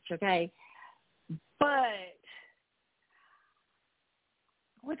marriage, okay? But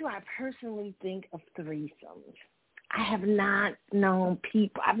what do I personally think of threesomes? I have not known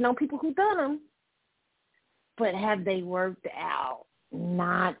people. I've known people who've done them, but have they worked out?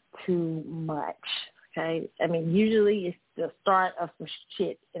 Not too much, okay? I mean, usually it's the start of some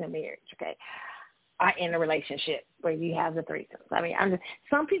shit in a marriage, okay? Or in a relationship where you have the threesomes. I mean,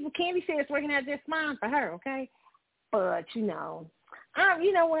 some people, Candy said it's working out just fine for her, okay? But, you know what?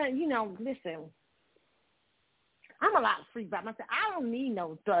 Listen, I'm a lot of freak by myself. I don't need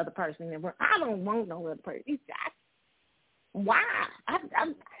no other person. I don't want no other person. Why?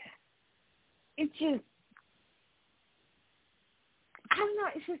 It's just, I don't know.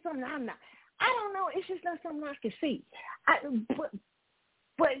 It's just something I'm not. I don't know. It's just not something I can see.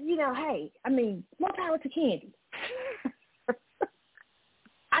 But hey, I mean, more power to Candy.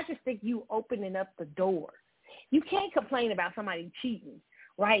 I just think you opening up the door. You can't complain about somebody cheating,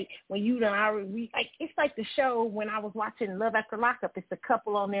 right? When you done already, it's like the show when I was watching Love After Lockup. It's the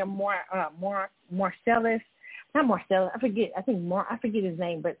couple on there, Marcellus. Not Marcellus. I forget his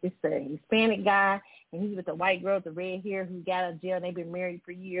name, but it's the Hispanic guy, and he's with the white girl with the red hair who got out of jail, and they've been married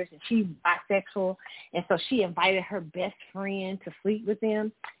for years, and she's bisexual, and so she invited her best friend to sleep with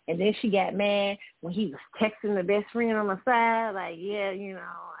him, and then she got mad when he was texting the best friend on the side, like, yeah,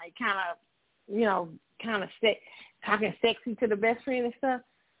 kind of talking sexy to the best friend and stuff.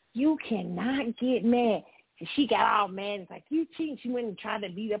 You cannot get mad. She got all mad. It's like, you cheating. She went and tried to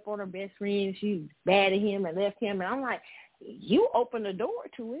beat up on her best friend. She was mad at him and left him. And I'm like, you open the door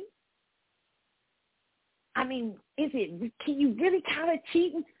to it. I mean, can you really call it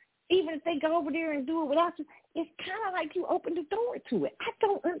cheating? Even if they go over there and do it without you, it's kind of like you open the door to it. I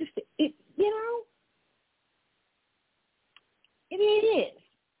don't understand it, It is.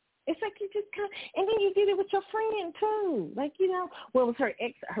 It's like you just and then you did it with your friend too. Like, what was her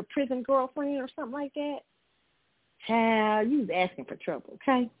prison girlfriend or something like that? Child, you was asking for trouble,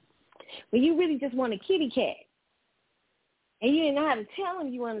 okay? When you really just want a kitty cat, and you didn't know how to tell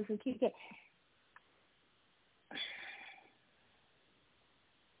him you wanted some kitty cat.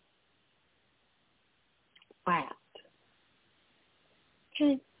 Wow.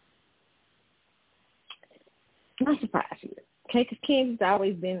 Okay. Not surprised you, okay? Because Candy's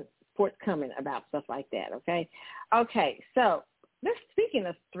always been forthcoming about stuff like that, okay? Okay, so speaking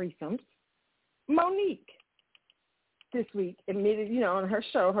of threesomes, Monique this week admitted, on her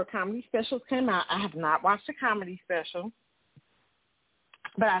show, her comedy specials came out. I have not watched the comedy special,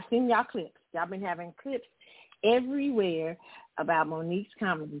 but I've seen y'all clips. Y'all been having clips everywhere about Monique's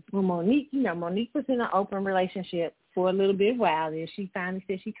comedy. Well, Monique was in an open relationship for a little bit while there. She finally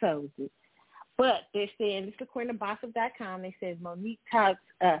said she closed it. But they're saying, this is according to Bossip.com, they said Monique talks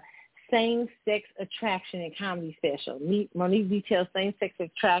same-sex attraction in comedy special. Monique details same-sex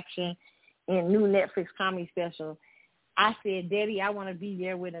attraction in new Netflix comedy special. I said, Daddy, I want to be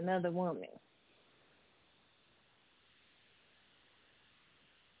there with another woman.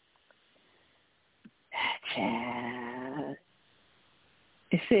 Child.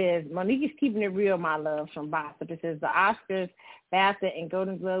 It says, Monique is keeping it real, my love, from Bossip. It says, the Oscars, BAFTA, and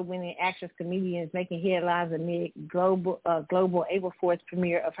Golden Globe winning actress comedians making headlines amid global April 4th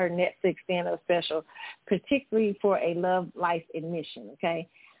premiere of her Netflix stand-up special, particularly for a love life admission, okay?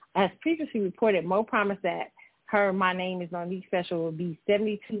 As previously reported, Mo promised that her My Name is Monique special will be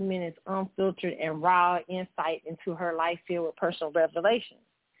 72 minutes unfiltered and raw insight into her life filled with personal revelations.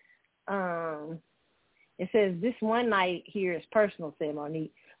 It says, this one night here is personal, said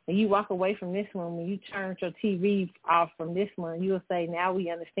Monique. When you walk away from this one, when you turn your TV off from this one, you'll say, now we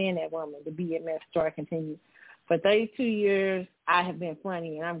understand that woman, the BMF story continues. For 32 years, I have been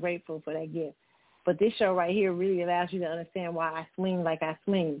funny, and I'm grateful for that gift. But this show right here really allows you to understand why I swing like I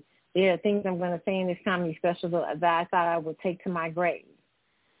swing. There are things I'm going to say in this comedy special that I thought I would take to my grave.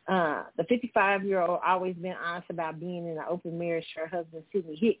 The 55-year-old always been honest about being in an open marriage to her husband,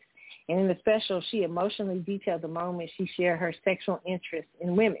 Sidney Hicks. And in the special, she emotionally detailed the moment she shared her sexual interest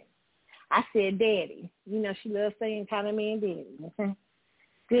in women. I said, Daddy. You know, she loves saying kind of man, Daddy. Okay,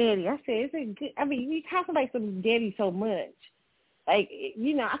 Daddy. I said, is it good? I mean, we talk about some Daddy so much. Like,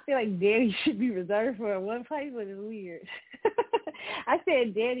 you know, I feel like Daddy should be reserved for one place, but it's weird. I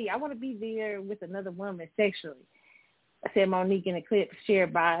said, Daddy, I want to be there with another woman sexually. I said, Monique in a clip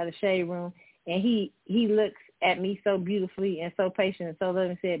shared by the Shade Room, and he looks at me so beautifully and so patient and so loving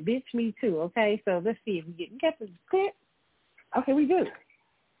and said, bitch, me too, okay? So let's see if we get the clip. Okay, we do.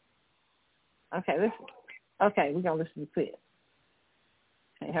 Okay, listen. Okay, we're going to listen to the clip.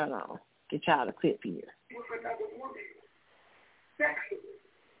 Okay, hold on. Get y'all the clip here. Sexually.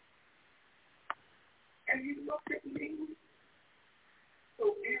 And you look at me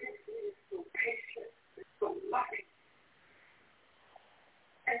so beautiful, so patient, so loving.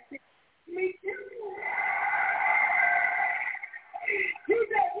 And say, me too. You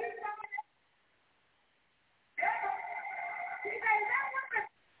said,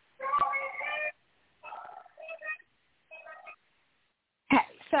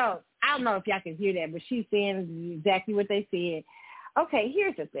 so I don't know if y'all can hear that, but she's saying exactly what they said. Okay,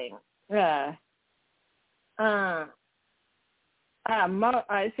 here's the thing. It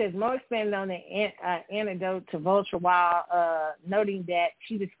says Mo expanded on the antidote to vulture while noting that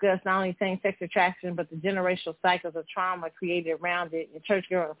she discussed not only same-sex attraction but the generational cycles of trauma created around it in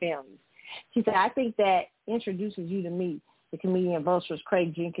church-going families. She said, I think that introduces you to me, the comedian Vulture's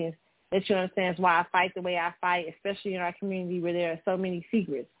Craig Jenkins, that you understand why I fight the way I fight, especially in our community where there are so many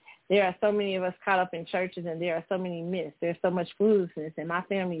secrets. There are so many of us caught up in churches, and there are so many myths. There's so much foolishness, and my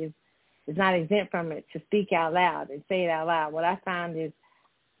family is not exempt from it to speak out loud and say it out loud. What I find is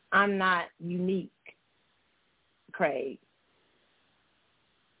I'm not unique, Craig.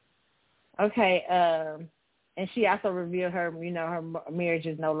 Okay, and she also revealed her marriage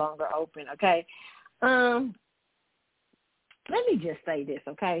is no longer open, okay? Let me just say this,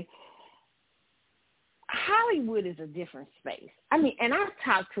 okay? Hollywood is a different space. I mean, and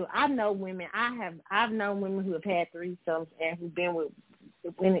I've known women who have had threesomes and who've been with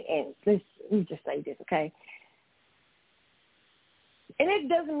women, and let me just say this, okay? And it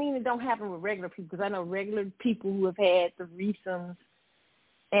doesn't mean it don't happen with regular people, because I know regular people who have had threesomes,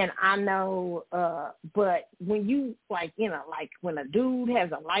 and I know, but when you, like when a dude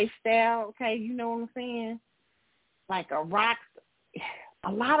has a lifestyle, okay, you know what I'm saying? Like a rock star.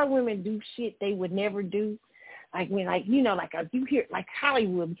 A lot of women do shit they would never do. Like when, you hear, like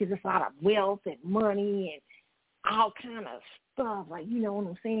Hollywood, because there's a lot of wealth and money and all kind of stuff. Like, you know what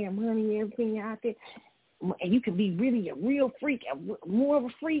I'm saying? Money and everything out there. And you can be really a real freak, more of a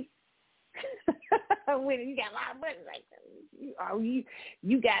freak when you got a lot of money. Like,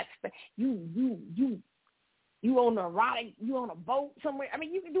 you on a boat somewhere. I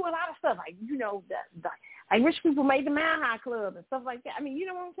mean, you can do a lot of stuff. Like, like rich people made the Mile High Club and stuff like that. I mean, you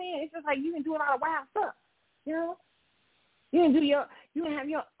know what I'm saying? It's just like you can do a lot of wild stuff. You know, you can have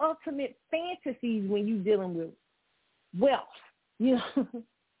your ultimate fantasies when you dealing with wealth. You know,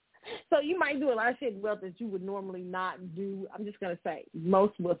 so you might do a lot of shit with wealth that you would normally not do. I'm just gonna say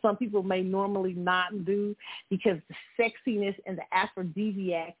some people may normally not do, because the sexiness and the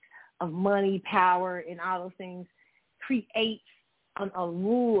aphrodisiac of money, power, and all those things creates an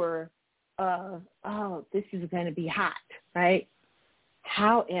allure of, oh, this is going to be hot, right?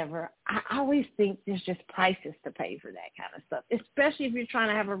 However, I always think there's just prices to pay for that kind of stuff, especially if you're trying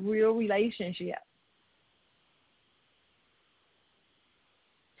to have a real relationship.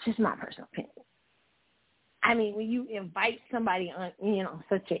 It's just my personal opinion. I mean, when you invite somebody on,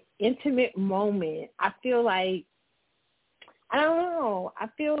 such an intimate moment, I feel like, I don't know. I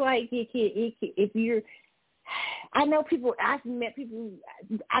feel like if you're, I know people, I've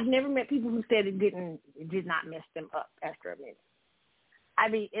never met people who said it did not mess them up after a minute. I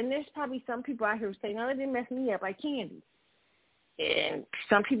mean, and there's probably some people out here who say, no, it didn't mess me up, like Candy. And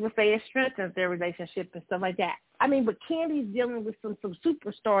some people say it strengthens their relationship and stuff like that. I mean, but Candy's dealing with some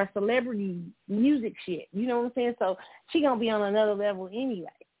superstar celebrity music shit. You know what I'm saying? So she going to be on another level anyway.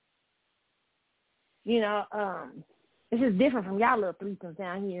 You know, it's just different from y'all little threesomes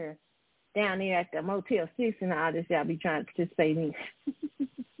down there at the Motel 6 and all this y'all be trying to participate in.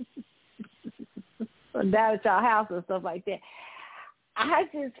 Down at y'all house and stuff like that. I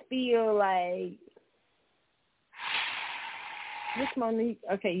just feel like this Monique,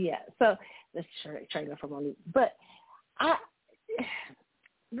 okay, yeah. So let's trailer for Monique. But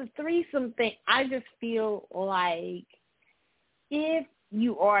the threesome thing, I just feel like if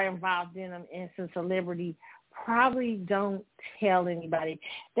you are involved in them and some celebrity, probably don't tell anybody.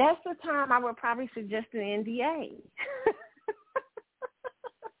 That's the time I would probably suggest an NDA.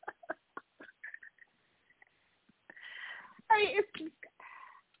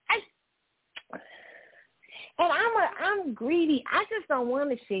 not greedy. I just don't want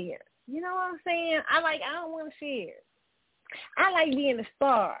to share. You know what I'm saying? I don't want to share. I like being a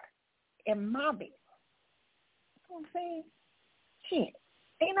star in my business. You know what I'm saying? Shit.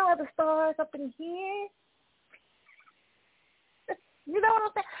 Ain't no other stars up in here. You know what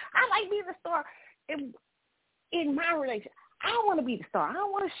I'm saying? I like being a star in my relationship. I don't want to be the star. I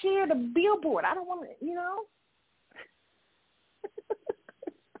don't want to share the billboard. I don't want to, you know.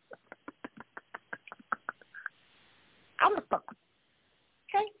 I'm the star.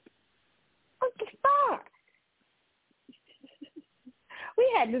 Okay? I'm the star.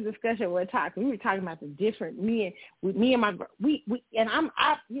 We had this discussion one time. We were talking about the different me and my we and I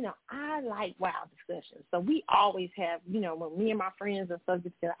like wild discussions. So we always have, you know, when me and my friends and stuff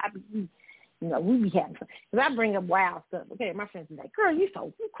get together, we be having fun. Because I bring up wild stuff. Okay, my friends be like, girl, you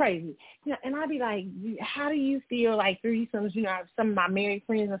crazy. You know, and I be like, how do you feel like threesomes? You know, some of my married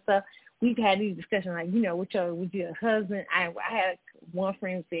friends and stuff, we've had these discussions like, you know, with your husband. I had one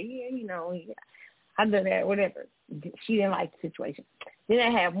friend say, yeah, you know, I done that, whatever. She didn't like the situation. Then I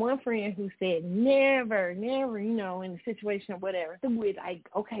had one friend who said, never, you know, in the situation or whatever. So we're like,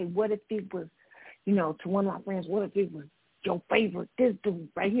 okay, what if it was, you know, to one of my friends, what if it was your favorite, this dude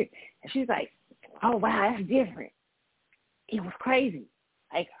right here? And she's like, oh, wow, that's different. It was crazy.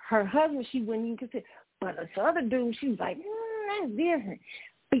 Like, her husband, she wouldn't even consider. But this other dude, she was like, that's different.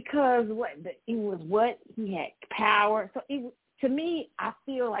 Because it was what he had power. So to me, I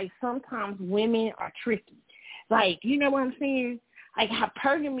feel like sometimes women are tricky. Like, you know what I'm saying? Like how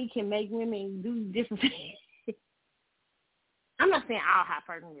polygamy can make women do different things. I'm not saying all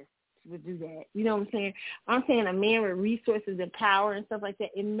hypergamists would do that. You know what I'm saying? I'm saying a man with resources and power and stuff like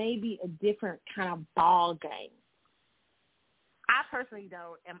that, it may be a different kind of ball game. I personally,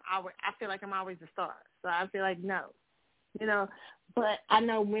 though, I feel like I'm always a star. So I feel like no. You know, but I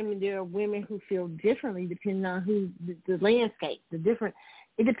know there are women who feel differently depending on who the landscape,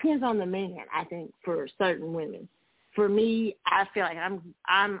 it depends on the man, I think, for certain women. For me, I feel like I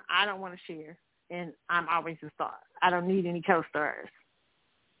don't want to share, and I'm always a star. I don't need any co-stars.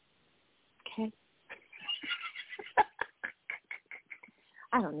 Okay?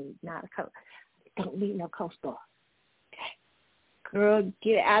 I don't need no co-star. Okay? Girl,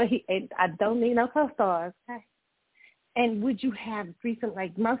 get out of here. I don't need no co-stars. Okay? And would you have a threesome?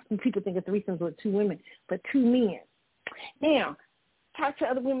 Like most people think of threesomes with two women, but two men. Now, talk to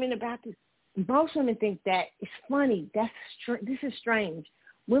other women about this. Most women think that it's funny. This is strange.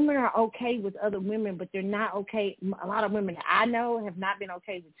 Women are okay with other women, but they're not okay. A lot of women that I know have not been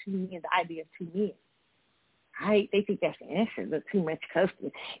okay with two men, the idea of two men. Right? They think that's the answer, but too much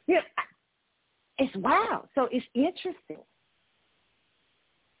custody. You know, it's wild. So it's interesting.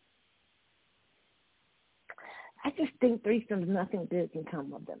 I just think threesomes, nothing good can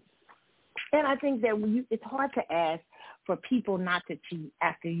come of them. And I think that it's hard to ask for people not to cheat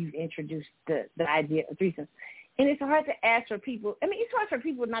after you've introduced the idea of threesomes. And it's hard to ask for people, it's hard for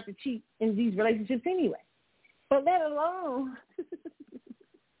people not to cheat in these relationships anyway. But let alone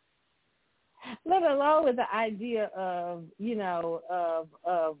with the idea of, you know,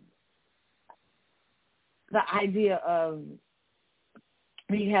 of the idea of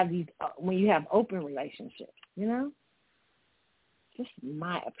when you have open relationships, you know? Just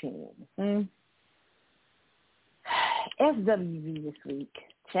my opinion. Okay? SWV this week.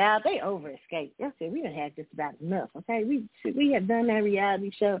 Child, they over-escaped. That's it. We done had just about enough, okay? We have done that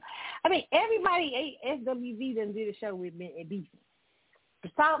reality show. Everybody SWV done did a show with me and beefing.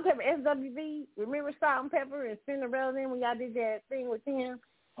 Salt and Pepper SWV, remember Salt and Pepper and Cinderella then when y'all did that thing with them?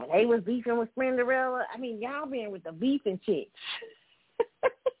 And they was beefing with Cinderella. Y'all been with the beefing chicks.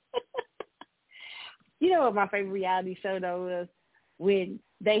 You know what my favorite reality show, though, was? When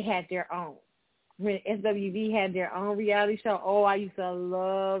they had their own. When SWV had their own reality show, I used to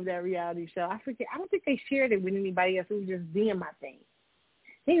love that reality show. I don't think they shared it with anybody else. It was just them, I think.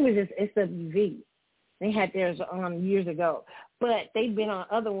 I think it was just SWV. They had theirs on years ago. But they've been on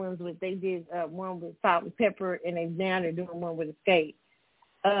other ones. They did one with Salt and Pepper, and now they're doing one with Escape.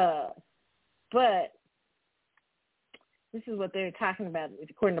 But this is what they're talking about.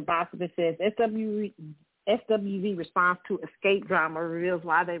 According to Gossip, it says SWV response to Escape drama reveals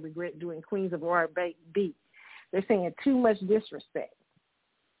why they regret doing Queens of R&B. They're saying too much disrespect.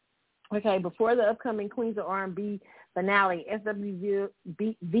 Okay, before the upcoming Queens of R&B finale, SWV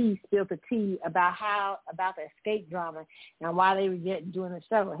spilled the tea about the Escape drama and why they regret doing the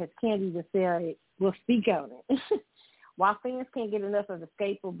show. His Candy will speak on it. While fans can't get enough of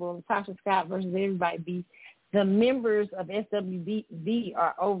Escapeable, Natasha Scott versus Everybody beef, the members of SWV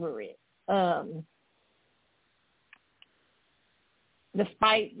are over it.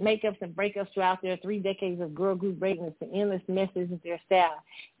 Despite makeups and breakups throughout their 3 decades of girl group greatness, the endless messes of their style.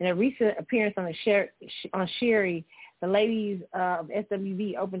 In a recent appearance on Sherry, the ladies of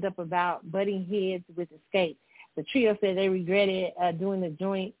SWV opened up about butting heads with Escape. The trio said they regretted doing the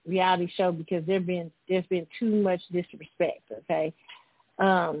joint reality show because there's been too much disrespect. Okay,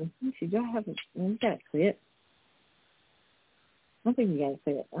 let me see. Do I have we got a clip? I don't think we got a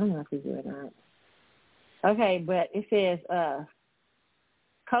clip. I don't know if we do or not. Okay, but it says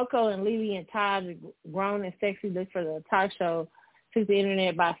Coco and Lily and Todd, grown and sexy, look for the talk show, took the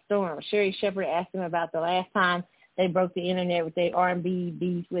internet by storm. Sherry Shepherd asked them about the last time they broke the internet with their R&B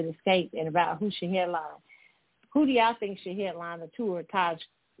beef with Escape and about who should headline. Who do y'all think should headline the tour? Todd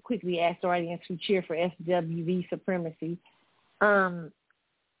quickly asked the audience who cheered for SWV supremacy. Sherry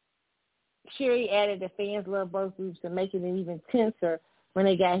added that fans love both groups and making it even tenser when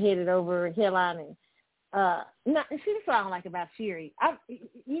they got headed over headlining. See, this is what I don't like about Sherry.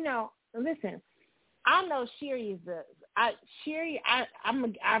 Listen, I know Sherry is I've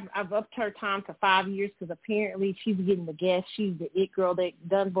upped her time to 5 years because apparently she's getting the guest. She's the it girl that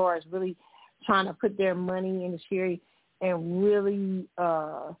Dunbar is really trying to put their money into Sherry and really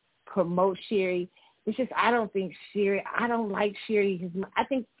promote Sherry. It's just I don't like Sherry. I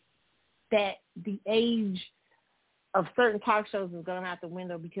think that the age of certain talk shows is going out the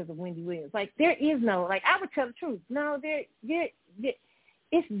window because of Wendy Williams. Like, there is no, like, I would tell the truth. No,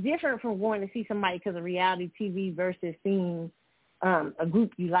 it's different from going to see somebody because of reality TV versus seeing a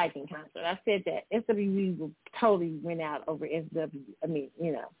group you like in concert. I said that SWV will totally win out over SW. I mean,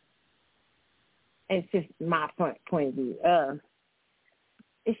 it's just my point of view.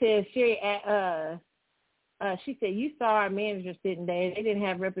 It says, Sherry, she said, you saw our managers sitting there. They didn't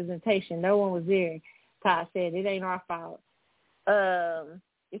have representation. No one was there. Todd said, it ain't our fault.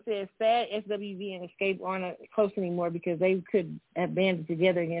 It says, sad SWV and Escape aren't close anymore because they could have banded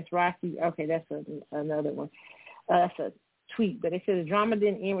together against Rocky. Okay, that's another one. That's a tweet. But it says, drama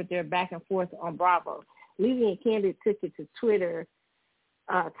didn't end with their back and forth on Bravo. Lily and Candy took it to Twitter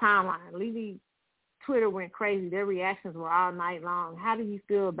timeline. Lily Twitter went crazy. Their reactions were all night long. How do you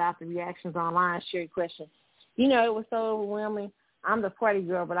feel about the reactions online? Sherry question. It was so overwhelming. I'm the party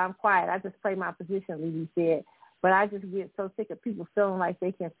girl, but I'm quiet. I just play my position, Lily said. But I just get so sick of people feeling like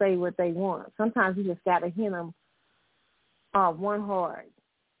they can say what they want. Sometimes you just got to hit them one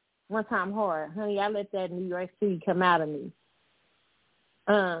time hard. Honey, I let that New York City come out of me.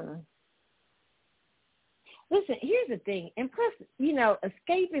 Listen, here's the thing. And plus,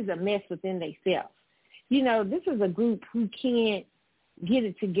 Escape is a mess within themselves. This is a group who can't get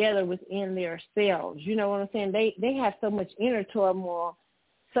it together within themselves. You know what I'm saying? They have so much inner turmoil.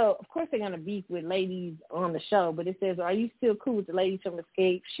 So, of course, they're going to beef with ladies on the show. But it says, are you still cool with the ladies from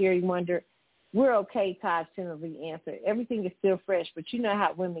Escape? Sherry wondered. We're okay, Todd tentatively answered. Everything is still fresh, but you know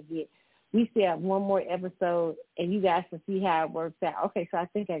how women get. We still have one more episode, and you guys can see how it works out. Okay, so I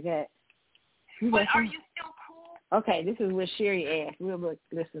think I got. But are you still cool? Okay, this is what Sherry asked. We'll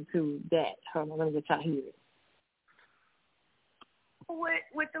listen to that. Hold on, let me get y'all hear it.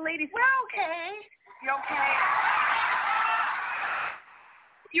 With the ladies, we're okay. You okay?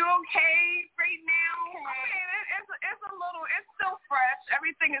 You okay right now? Okay, it's a little. It's still fresh.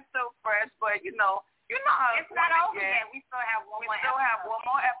 Everything is still fresh, but you know how it's not over yet. We still have one more. We still have one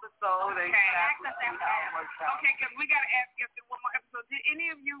more episode. Okay, okay, because we gotta ask you after one more episode. Did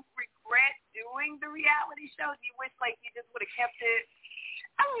any of you regret doing the reality show? Do you wish you just would have kept it?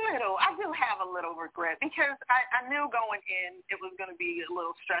 A little. I do have a little regret because I knew going in it was going to be a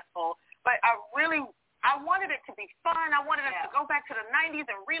little stressful, but I wanted it to be fun. I wanted us to go back to the 90s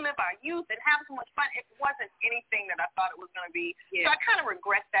and relive our youth and have so much fun. It wasn't anything that I thought it was going to be. Yeah. So I kind of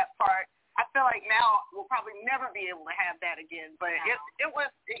regret that part. I feel like now we'll probably never be able to have that again, but it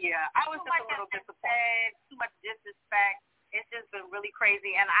was, I was just a little disappointed. Too much disrespect. It's just been really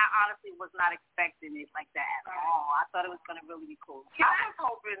crazy, and I honestly was not expecting it like that at all. I thought it was going to really be cool. I was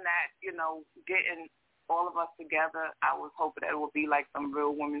hoping that, getting all of us together, I was hoping that it would be like some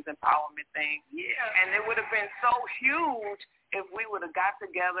real women's empowerment thing. Yeah. And it would have been so huge if we would have got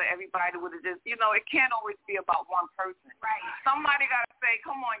together. Everybody would have just, it can't always be about one person. Right. Somebody got to say,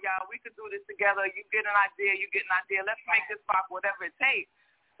 come on, y'all, we could do this together. You get an idea, Let's make this pop, whatever it takes.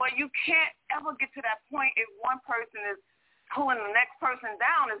 But you can't ever get to that point if one person is pulling the next person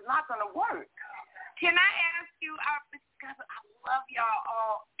down. Is not going to work. Can I ask you, because I love y'all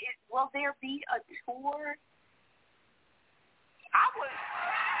all, will there be a tour? I would,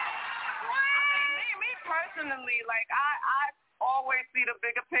 me personally, I always see the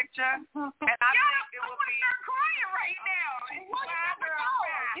bigger picture, and I think it would be. I'm crying right now. Well, you never know.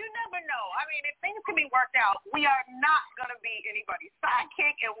 You never know. I mean, if things can be worked out, we are not going to be anybody's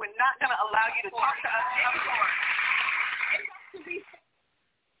sidekick, and we're not going to allow you to talk to us anymore.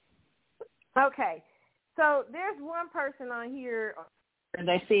 Okay, so there's one person on here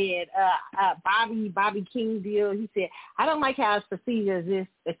that said, Bobby King deal. He said, I don't like how it's perceived as if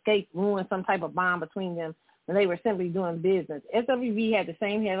Escape ruined some type of bond between them when they were simply doing business. SWV had the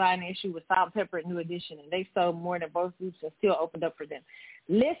same headline issue with Salt Pepper and New Edition, and they sold more than both groups and still opened up for them.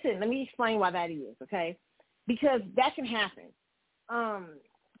 Listen, let me explain why that is, okay? Because that can happen.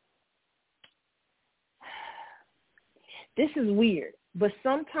 This is weird, but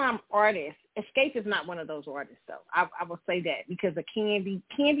sometimes artists, Escape is not one of those artists, though. I will say that because the Candy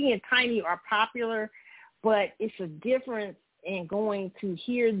and Tiny are popular, but it's a difference in going to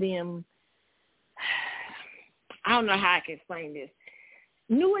hear them. I don't know how I can explain this.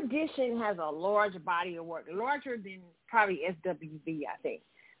 New Edition has a large body of work, larger than probably SWV, I think.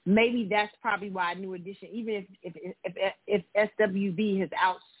 Maybe that's probably why New Edition, even if SWV has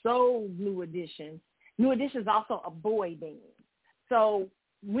outsold New Edition is also a boy band. So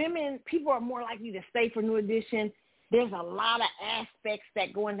people are more likely to stay for New Edition. There's a lot of aspects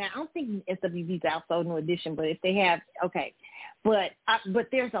that go in there. I don't think SWV's outsold New Edition, but if they have, okay. But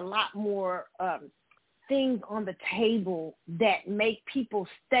there's a lot more things on the table that make people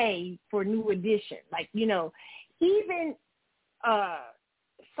stay for New Edition. Like, even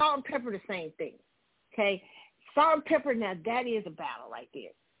Salt and Pepper, the same thing, okay? Salt and Pepper, now that is a battle right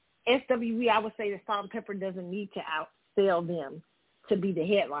there. SWV, I would say that Salt and Pepper doesn't need to outsell them to be the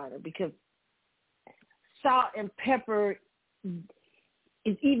headliner because Salt and Pepper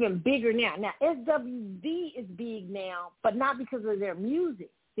is even bigger now. Now, SWV is big now, but not because of their music.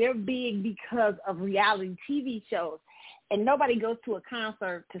 They're big because of reality TV shows, and nobody goes to a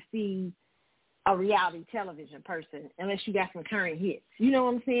concert to see a reality television person unless you got some current hits. You know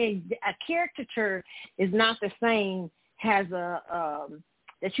what I'm saying? A caricature is not the same as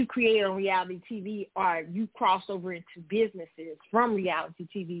that you create on reality TV or you cross over into businesses from reality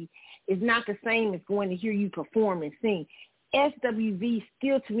TV is not the same as going to hear you perform and sing. SWV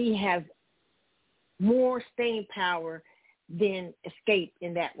still, to me, has more staying power than Escape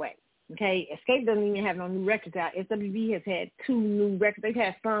in that way. Okay, Escape doesn't even have no new records out. SWV has had 2 new records. They've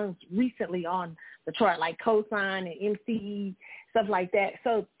had songs recently on the chart, like Cosign and MCE, stuff like that.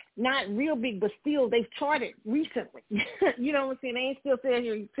 So not real big, but still they've charted recently. You know what I'm saying? They ain't still sitting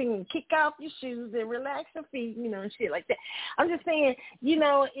here singing "Kick Off Your Shoes" and "Relax Your Feet," and shit like that. I'm just saying,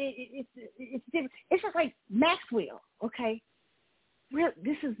 it's different. It's just like Maxwell. Okay,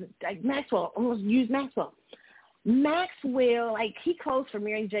 this is like Maxwell. I'm gonna use Maxwell. Maxwell, like, he closed for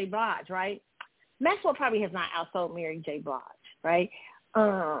Mary J. Blige, right? Maxwell probably has not outsold Mary J. Blige, right?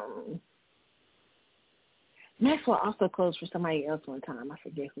 Maxwell also closed for somebody else one time. I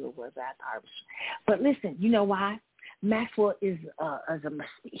forget who it was. But listen, you know why? Maxwell is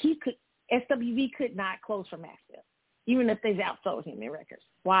SWV could not close for Maxwell, even if they've outsold him in records.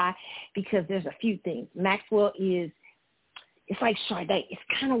 Why? Because there's a few things. Maxwell it's like Sade. It's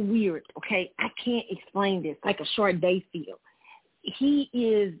kind of weird, okay? I can't explain this. Like a Sade feel. He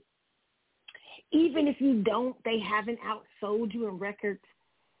is, even if they haven't outsold you in records,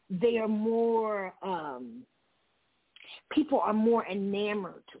 they are more, people are more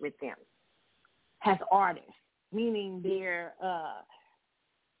enamored with them as artists, meaning they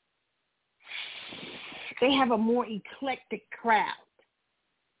have a more eclectic crowd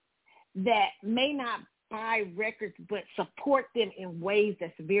that may not buy records but support them in ways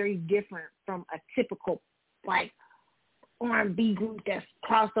that's very different from a typical like R&B group that's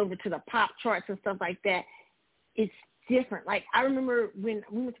crossed over to the pop charts and stuff like that. It's different. Like I remember when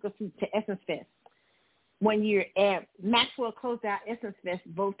we went to go to Essence Fest one year, and Maxwell closed out Essence Fest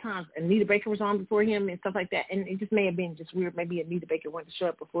both times. Anita Baker was on before him and stuff like that, and it just may have been just weird. Maybe Anita Baker wanted to show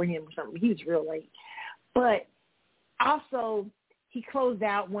up before him or something. He was real late. But also, he closed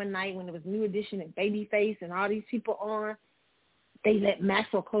out one night when it was New Edition and Babyface and all these people on. They let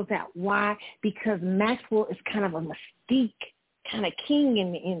Maxwell close out. Why? Because Maxwell is kind of a mystique kind of king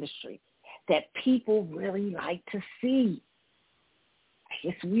in the industry that people really like to see.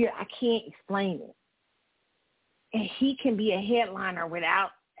 It's weird. I can't explain it. And he can be a headliner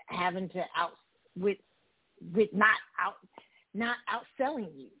without having to not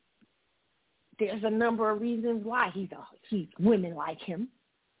outselling you. There's a number of reasons why women like him.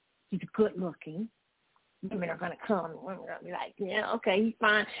 He's good looking. Women are going to come. Women are going to be like, yeah, okay, he's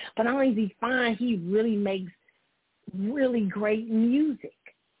fine. But not only is he fine, he really makes really great music.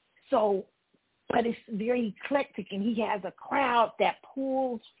 So, but it's very eclectic, and he has a crowd that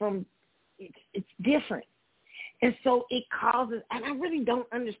pulls from, it's different. And so it causes, and I really don't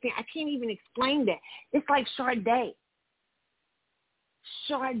understand. I can't even explain that. It's like Sade.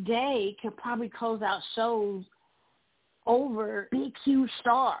 Sade could probably close out shows over big, huge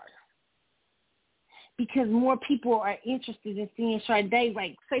stars because more people are interested in seeing Sade.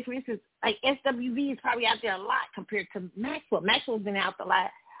 Like, say, for instance, like SWV is probably out there a lot compared to Maxwell. Maxwell's been out a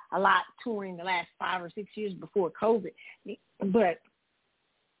lot touring the last 5 or 6 years before COVID. But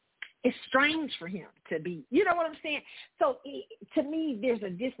it's strange for him to be, you know what I'm saying? So to me, there's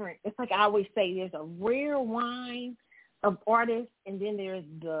a different, it's like I always say, there's a rare wine of artists, and then there's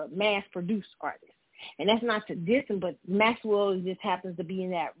the mass-produced artists. And that's not to diss him, but Maxwell just happens to be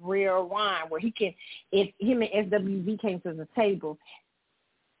in that rare wine where he can, if him and SWV came to the table,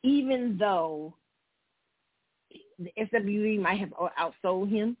 even though the SWV might have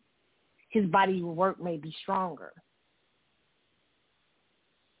outsold him, his body of work may be stronger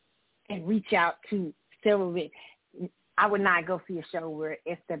and reach out to several of it. I would not go see a show where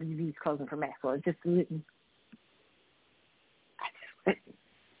SWV is closing for Maxwell. It just wouldn't.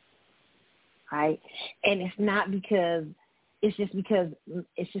 Right? And it's not because, it's just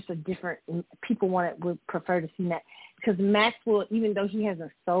a different, people would prefer to see that. Because Maxwell, even though he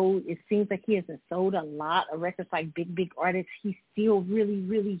hasn't sold, it seems like he hasn't sold a lot of records like big artists, he's still really,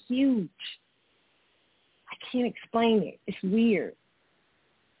 really huge. I can't explain it. It's weird.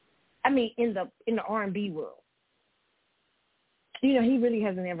 I mean, in the R&B world. You know, he really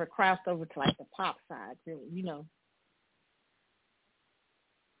hasn't ever crossed over to like the pop side, really, you know.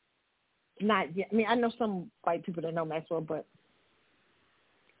 Not yet. I mean, I know some white people that know Maxwell, but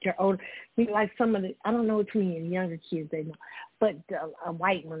they're older. I mean, like some of the, I don't know between the younger kids they know, but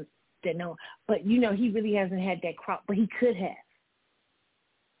white ones that know. But, you know, he really hasn't had that crop, but he could have.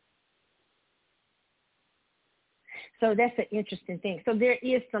 So that's an interesting thing. So there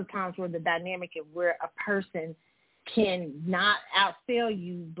is sometimes where the dynamic of where a person can not outsell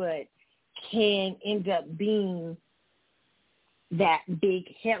you, but can end up being that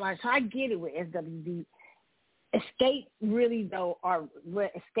big headline. So I get it with SWV. Escape really, though, or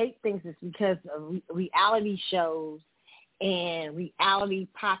what Escape thinks is because of reality shows and reality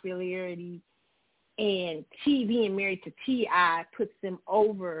popularity, and being married to T.I. puts them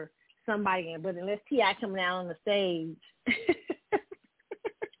over somebody. But unless T.I. coming out on the stage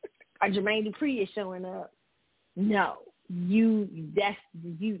or Jermaine Dupri is showing up, no,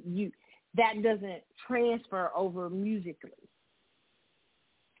 that doesn't transfer over musically,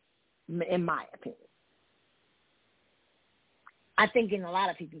 in my opinion. I think in a lot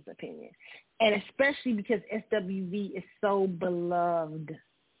of people's opinion, and especially because SWV is so beloved.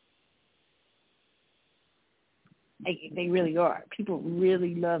 They really are. People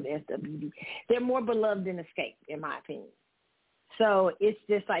really love SWV. They're more beloved than Escape, in my opinion. So it's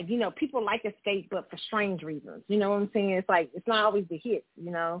just like, you know, people like Escape, but for strange reasons. You know what I'm saying? It's like, it's not always the hits,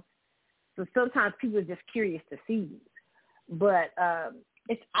 you know. So sometimes people are just curious to see you. But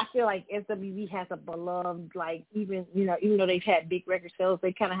I feel like SWV has a beloved, like, even though they've had big record sales,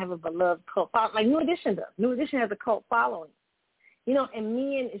 they kind of have a beloved cult following, like New Edition does. New Edition has a cult following. You know, and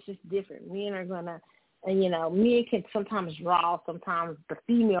men, it's just different. Men are going to, and, you know, men can sometimes draw sometimes the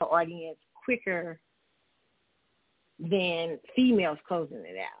female audience quicker than females closing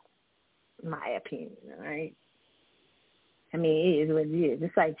it out, in my opinion, all right? I mean, it is what it is.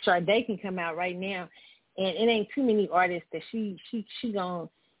 It's like Sade can come out right now, and it ain't too many artists that she gonna,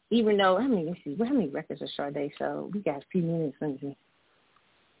 even though, how many records does Sade sold? We got a few minutes, let me see.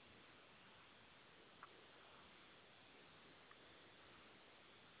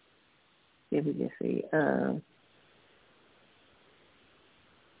 If we can see, I'm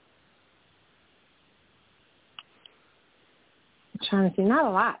trying to see, not a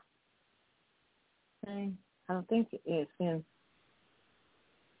lot. Okay. I don't think it's been,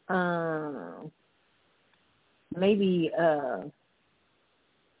 maybe, I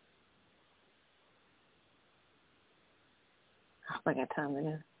got time right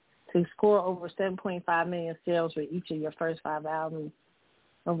now. To score over 7.5 million sales for each of your first 5 albums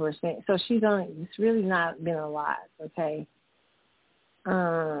over a span. So it's really not been a lot, okay?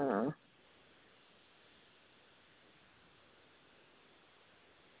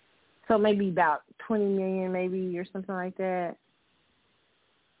 So maybe about 20 million maybe or something like that.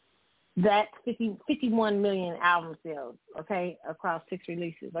 That's 51 million album sales, okay, across 6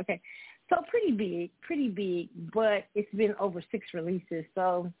 releases, okay. So pretty big, but it's been over 6 releases.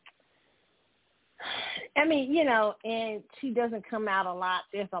 So, I mean, you know, and she doesn't come out a lot.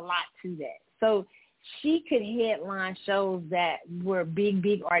 There's a lot to that. So she could headline shows that were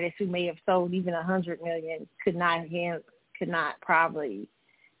big artists who may have sold even 100 million could not probably.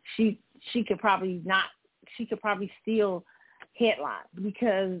 She could probably not she could probably steal headlines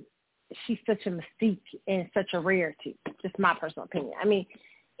because she's such a mystique and such a rarity. Just my personal opinion. I mean,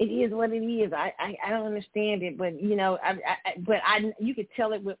 it is what it is. I don't understand it, but you know, you could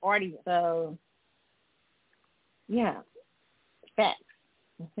tell it with audience. So yeah, facts.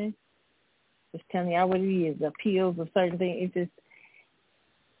 Okay, just telling y'all what it is. The appeals of certain things.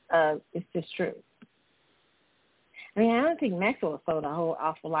 It's just true. I mean, I don't think Maxwell sold a whole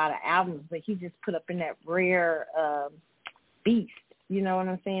awful lot of albums, but he just put up in that rare beast. You know what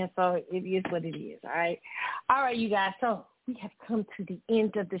I'm saying? So it is what it is. All right. All right, you guys. So we have come to the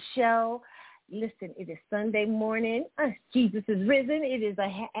end of the show. Listen, it is Sunday morning. Jesus is risen. It is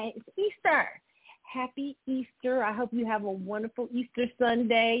it's Easter. Happy Easter. I hope you have a wonderful Easter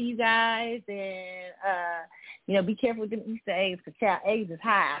Sunday, you guys. And, be careful with them Easter eggs because child eggs is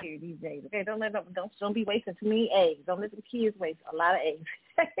high out here these days. Okay, don't be wasting too many eggs. Don't let the kids waste a lot of eggs.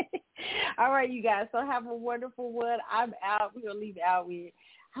 All right, you guys. So have a wonderful one. I'm out. We're going to leave out with,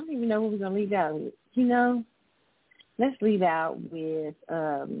 I don't even know what we're going to leave out with. You know, let's leave out with,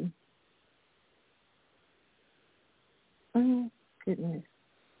 goodness.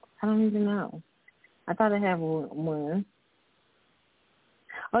 I don't even know. I thought I had one.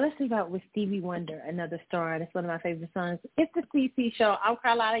 Oh, let's leave out with Stevie Wonder, Another Star. That's one of my favorite songs. It's the CC Show. I'm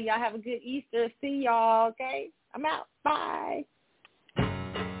Carlotta. Y'all have a good Easter. See y'all, okay? I'm out. Bye.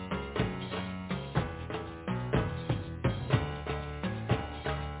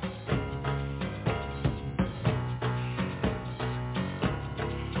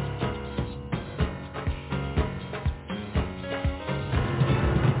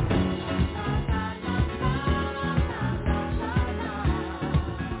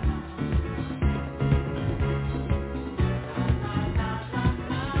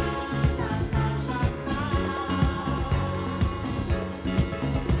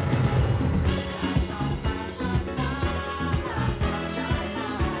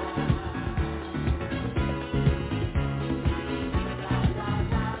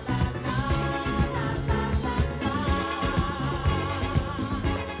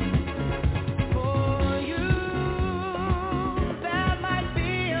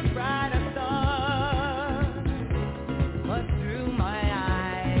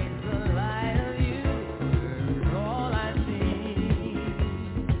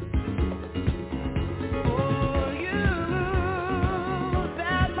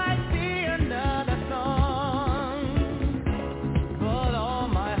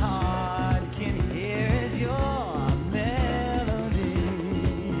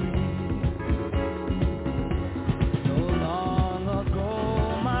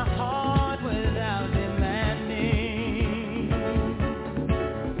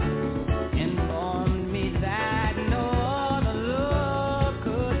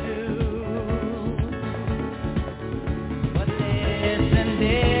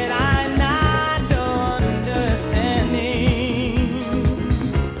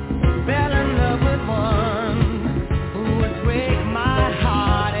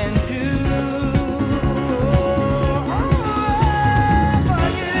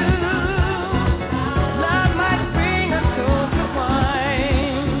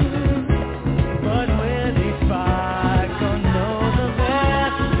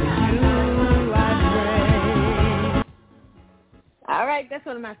 That's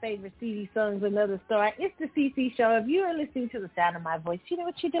one of my favorite CD songs, Another Star. It's the CC Show. If you are listening to the sound of my voice, you know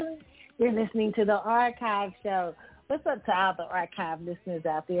what you're doing? You're listening to the Archive Show. What's up to all the Archive listeners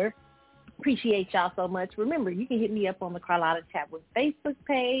out there? Appreciate y'all so much. Remember, you can hit me up on the Carlotta Chatwood Facebook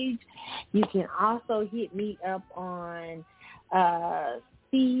page. You can also hit me up on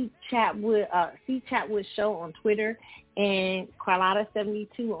C Chatwood Show on Twitter and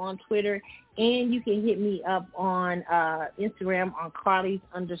Carlotta72 on Twitter. And you can hit me up on Instagram on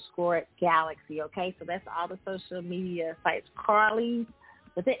Carly's_Galaxy, okay? So that's all the social media sites. Carly's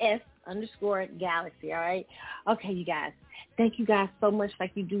with the S_Galaxy, all right? Okay, you guys. Thank you guys so much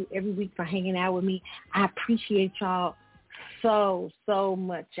like you do every week for hanging out with me. I appreciate y'all so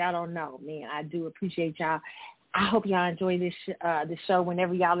much. Y'all don't know, man. I do appreciate y'all. I hope y'all enjoy this show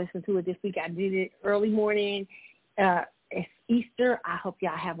whenever y'all listen to it this week. I did it early morning. It's Easter. I hope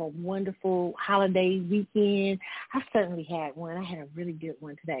y'all have a wonderful holiday weekend. I certainly had one. I had a really good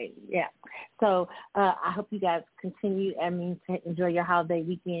one today. Yeah. So I hope you guys continue, to enjoy your holiday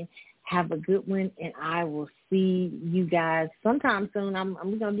weekend. Have a good one, and I will see you guys sometime soon.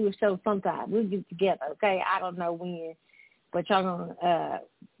 We're going to do a show sometime. We'll get together, okay? I don't know when, but y'all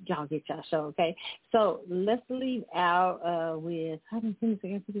get y'all show, okay? So let's leave out with, I don't think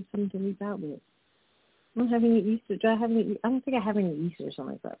I put something to leave out with. I don't have any Easter. I don't think I have any Easter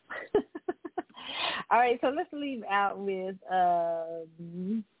songs up. All right, so let's leave out with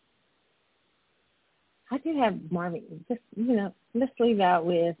I did have Marvin. Just let's leave out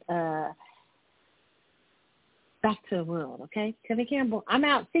with Back to the World, okay? Kevin Campbell. I'm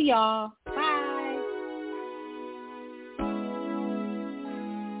out. See y'all. Bye.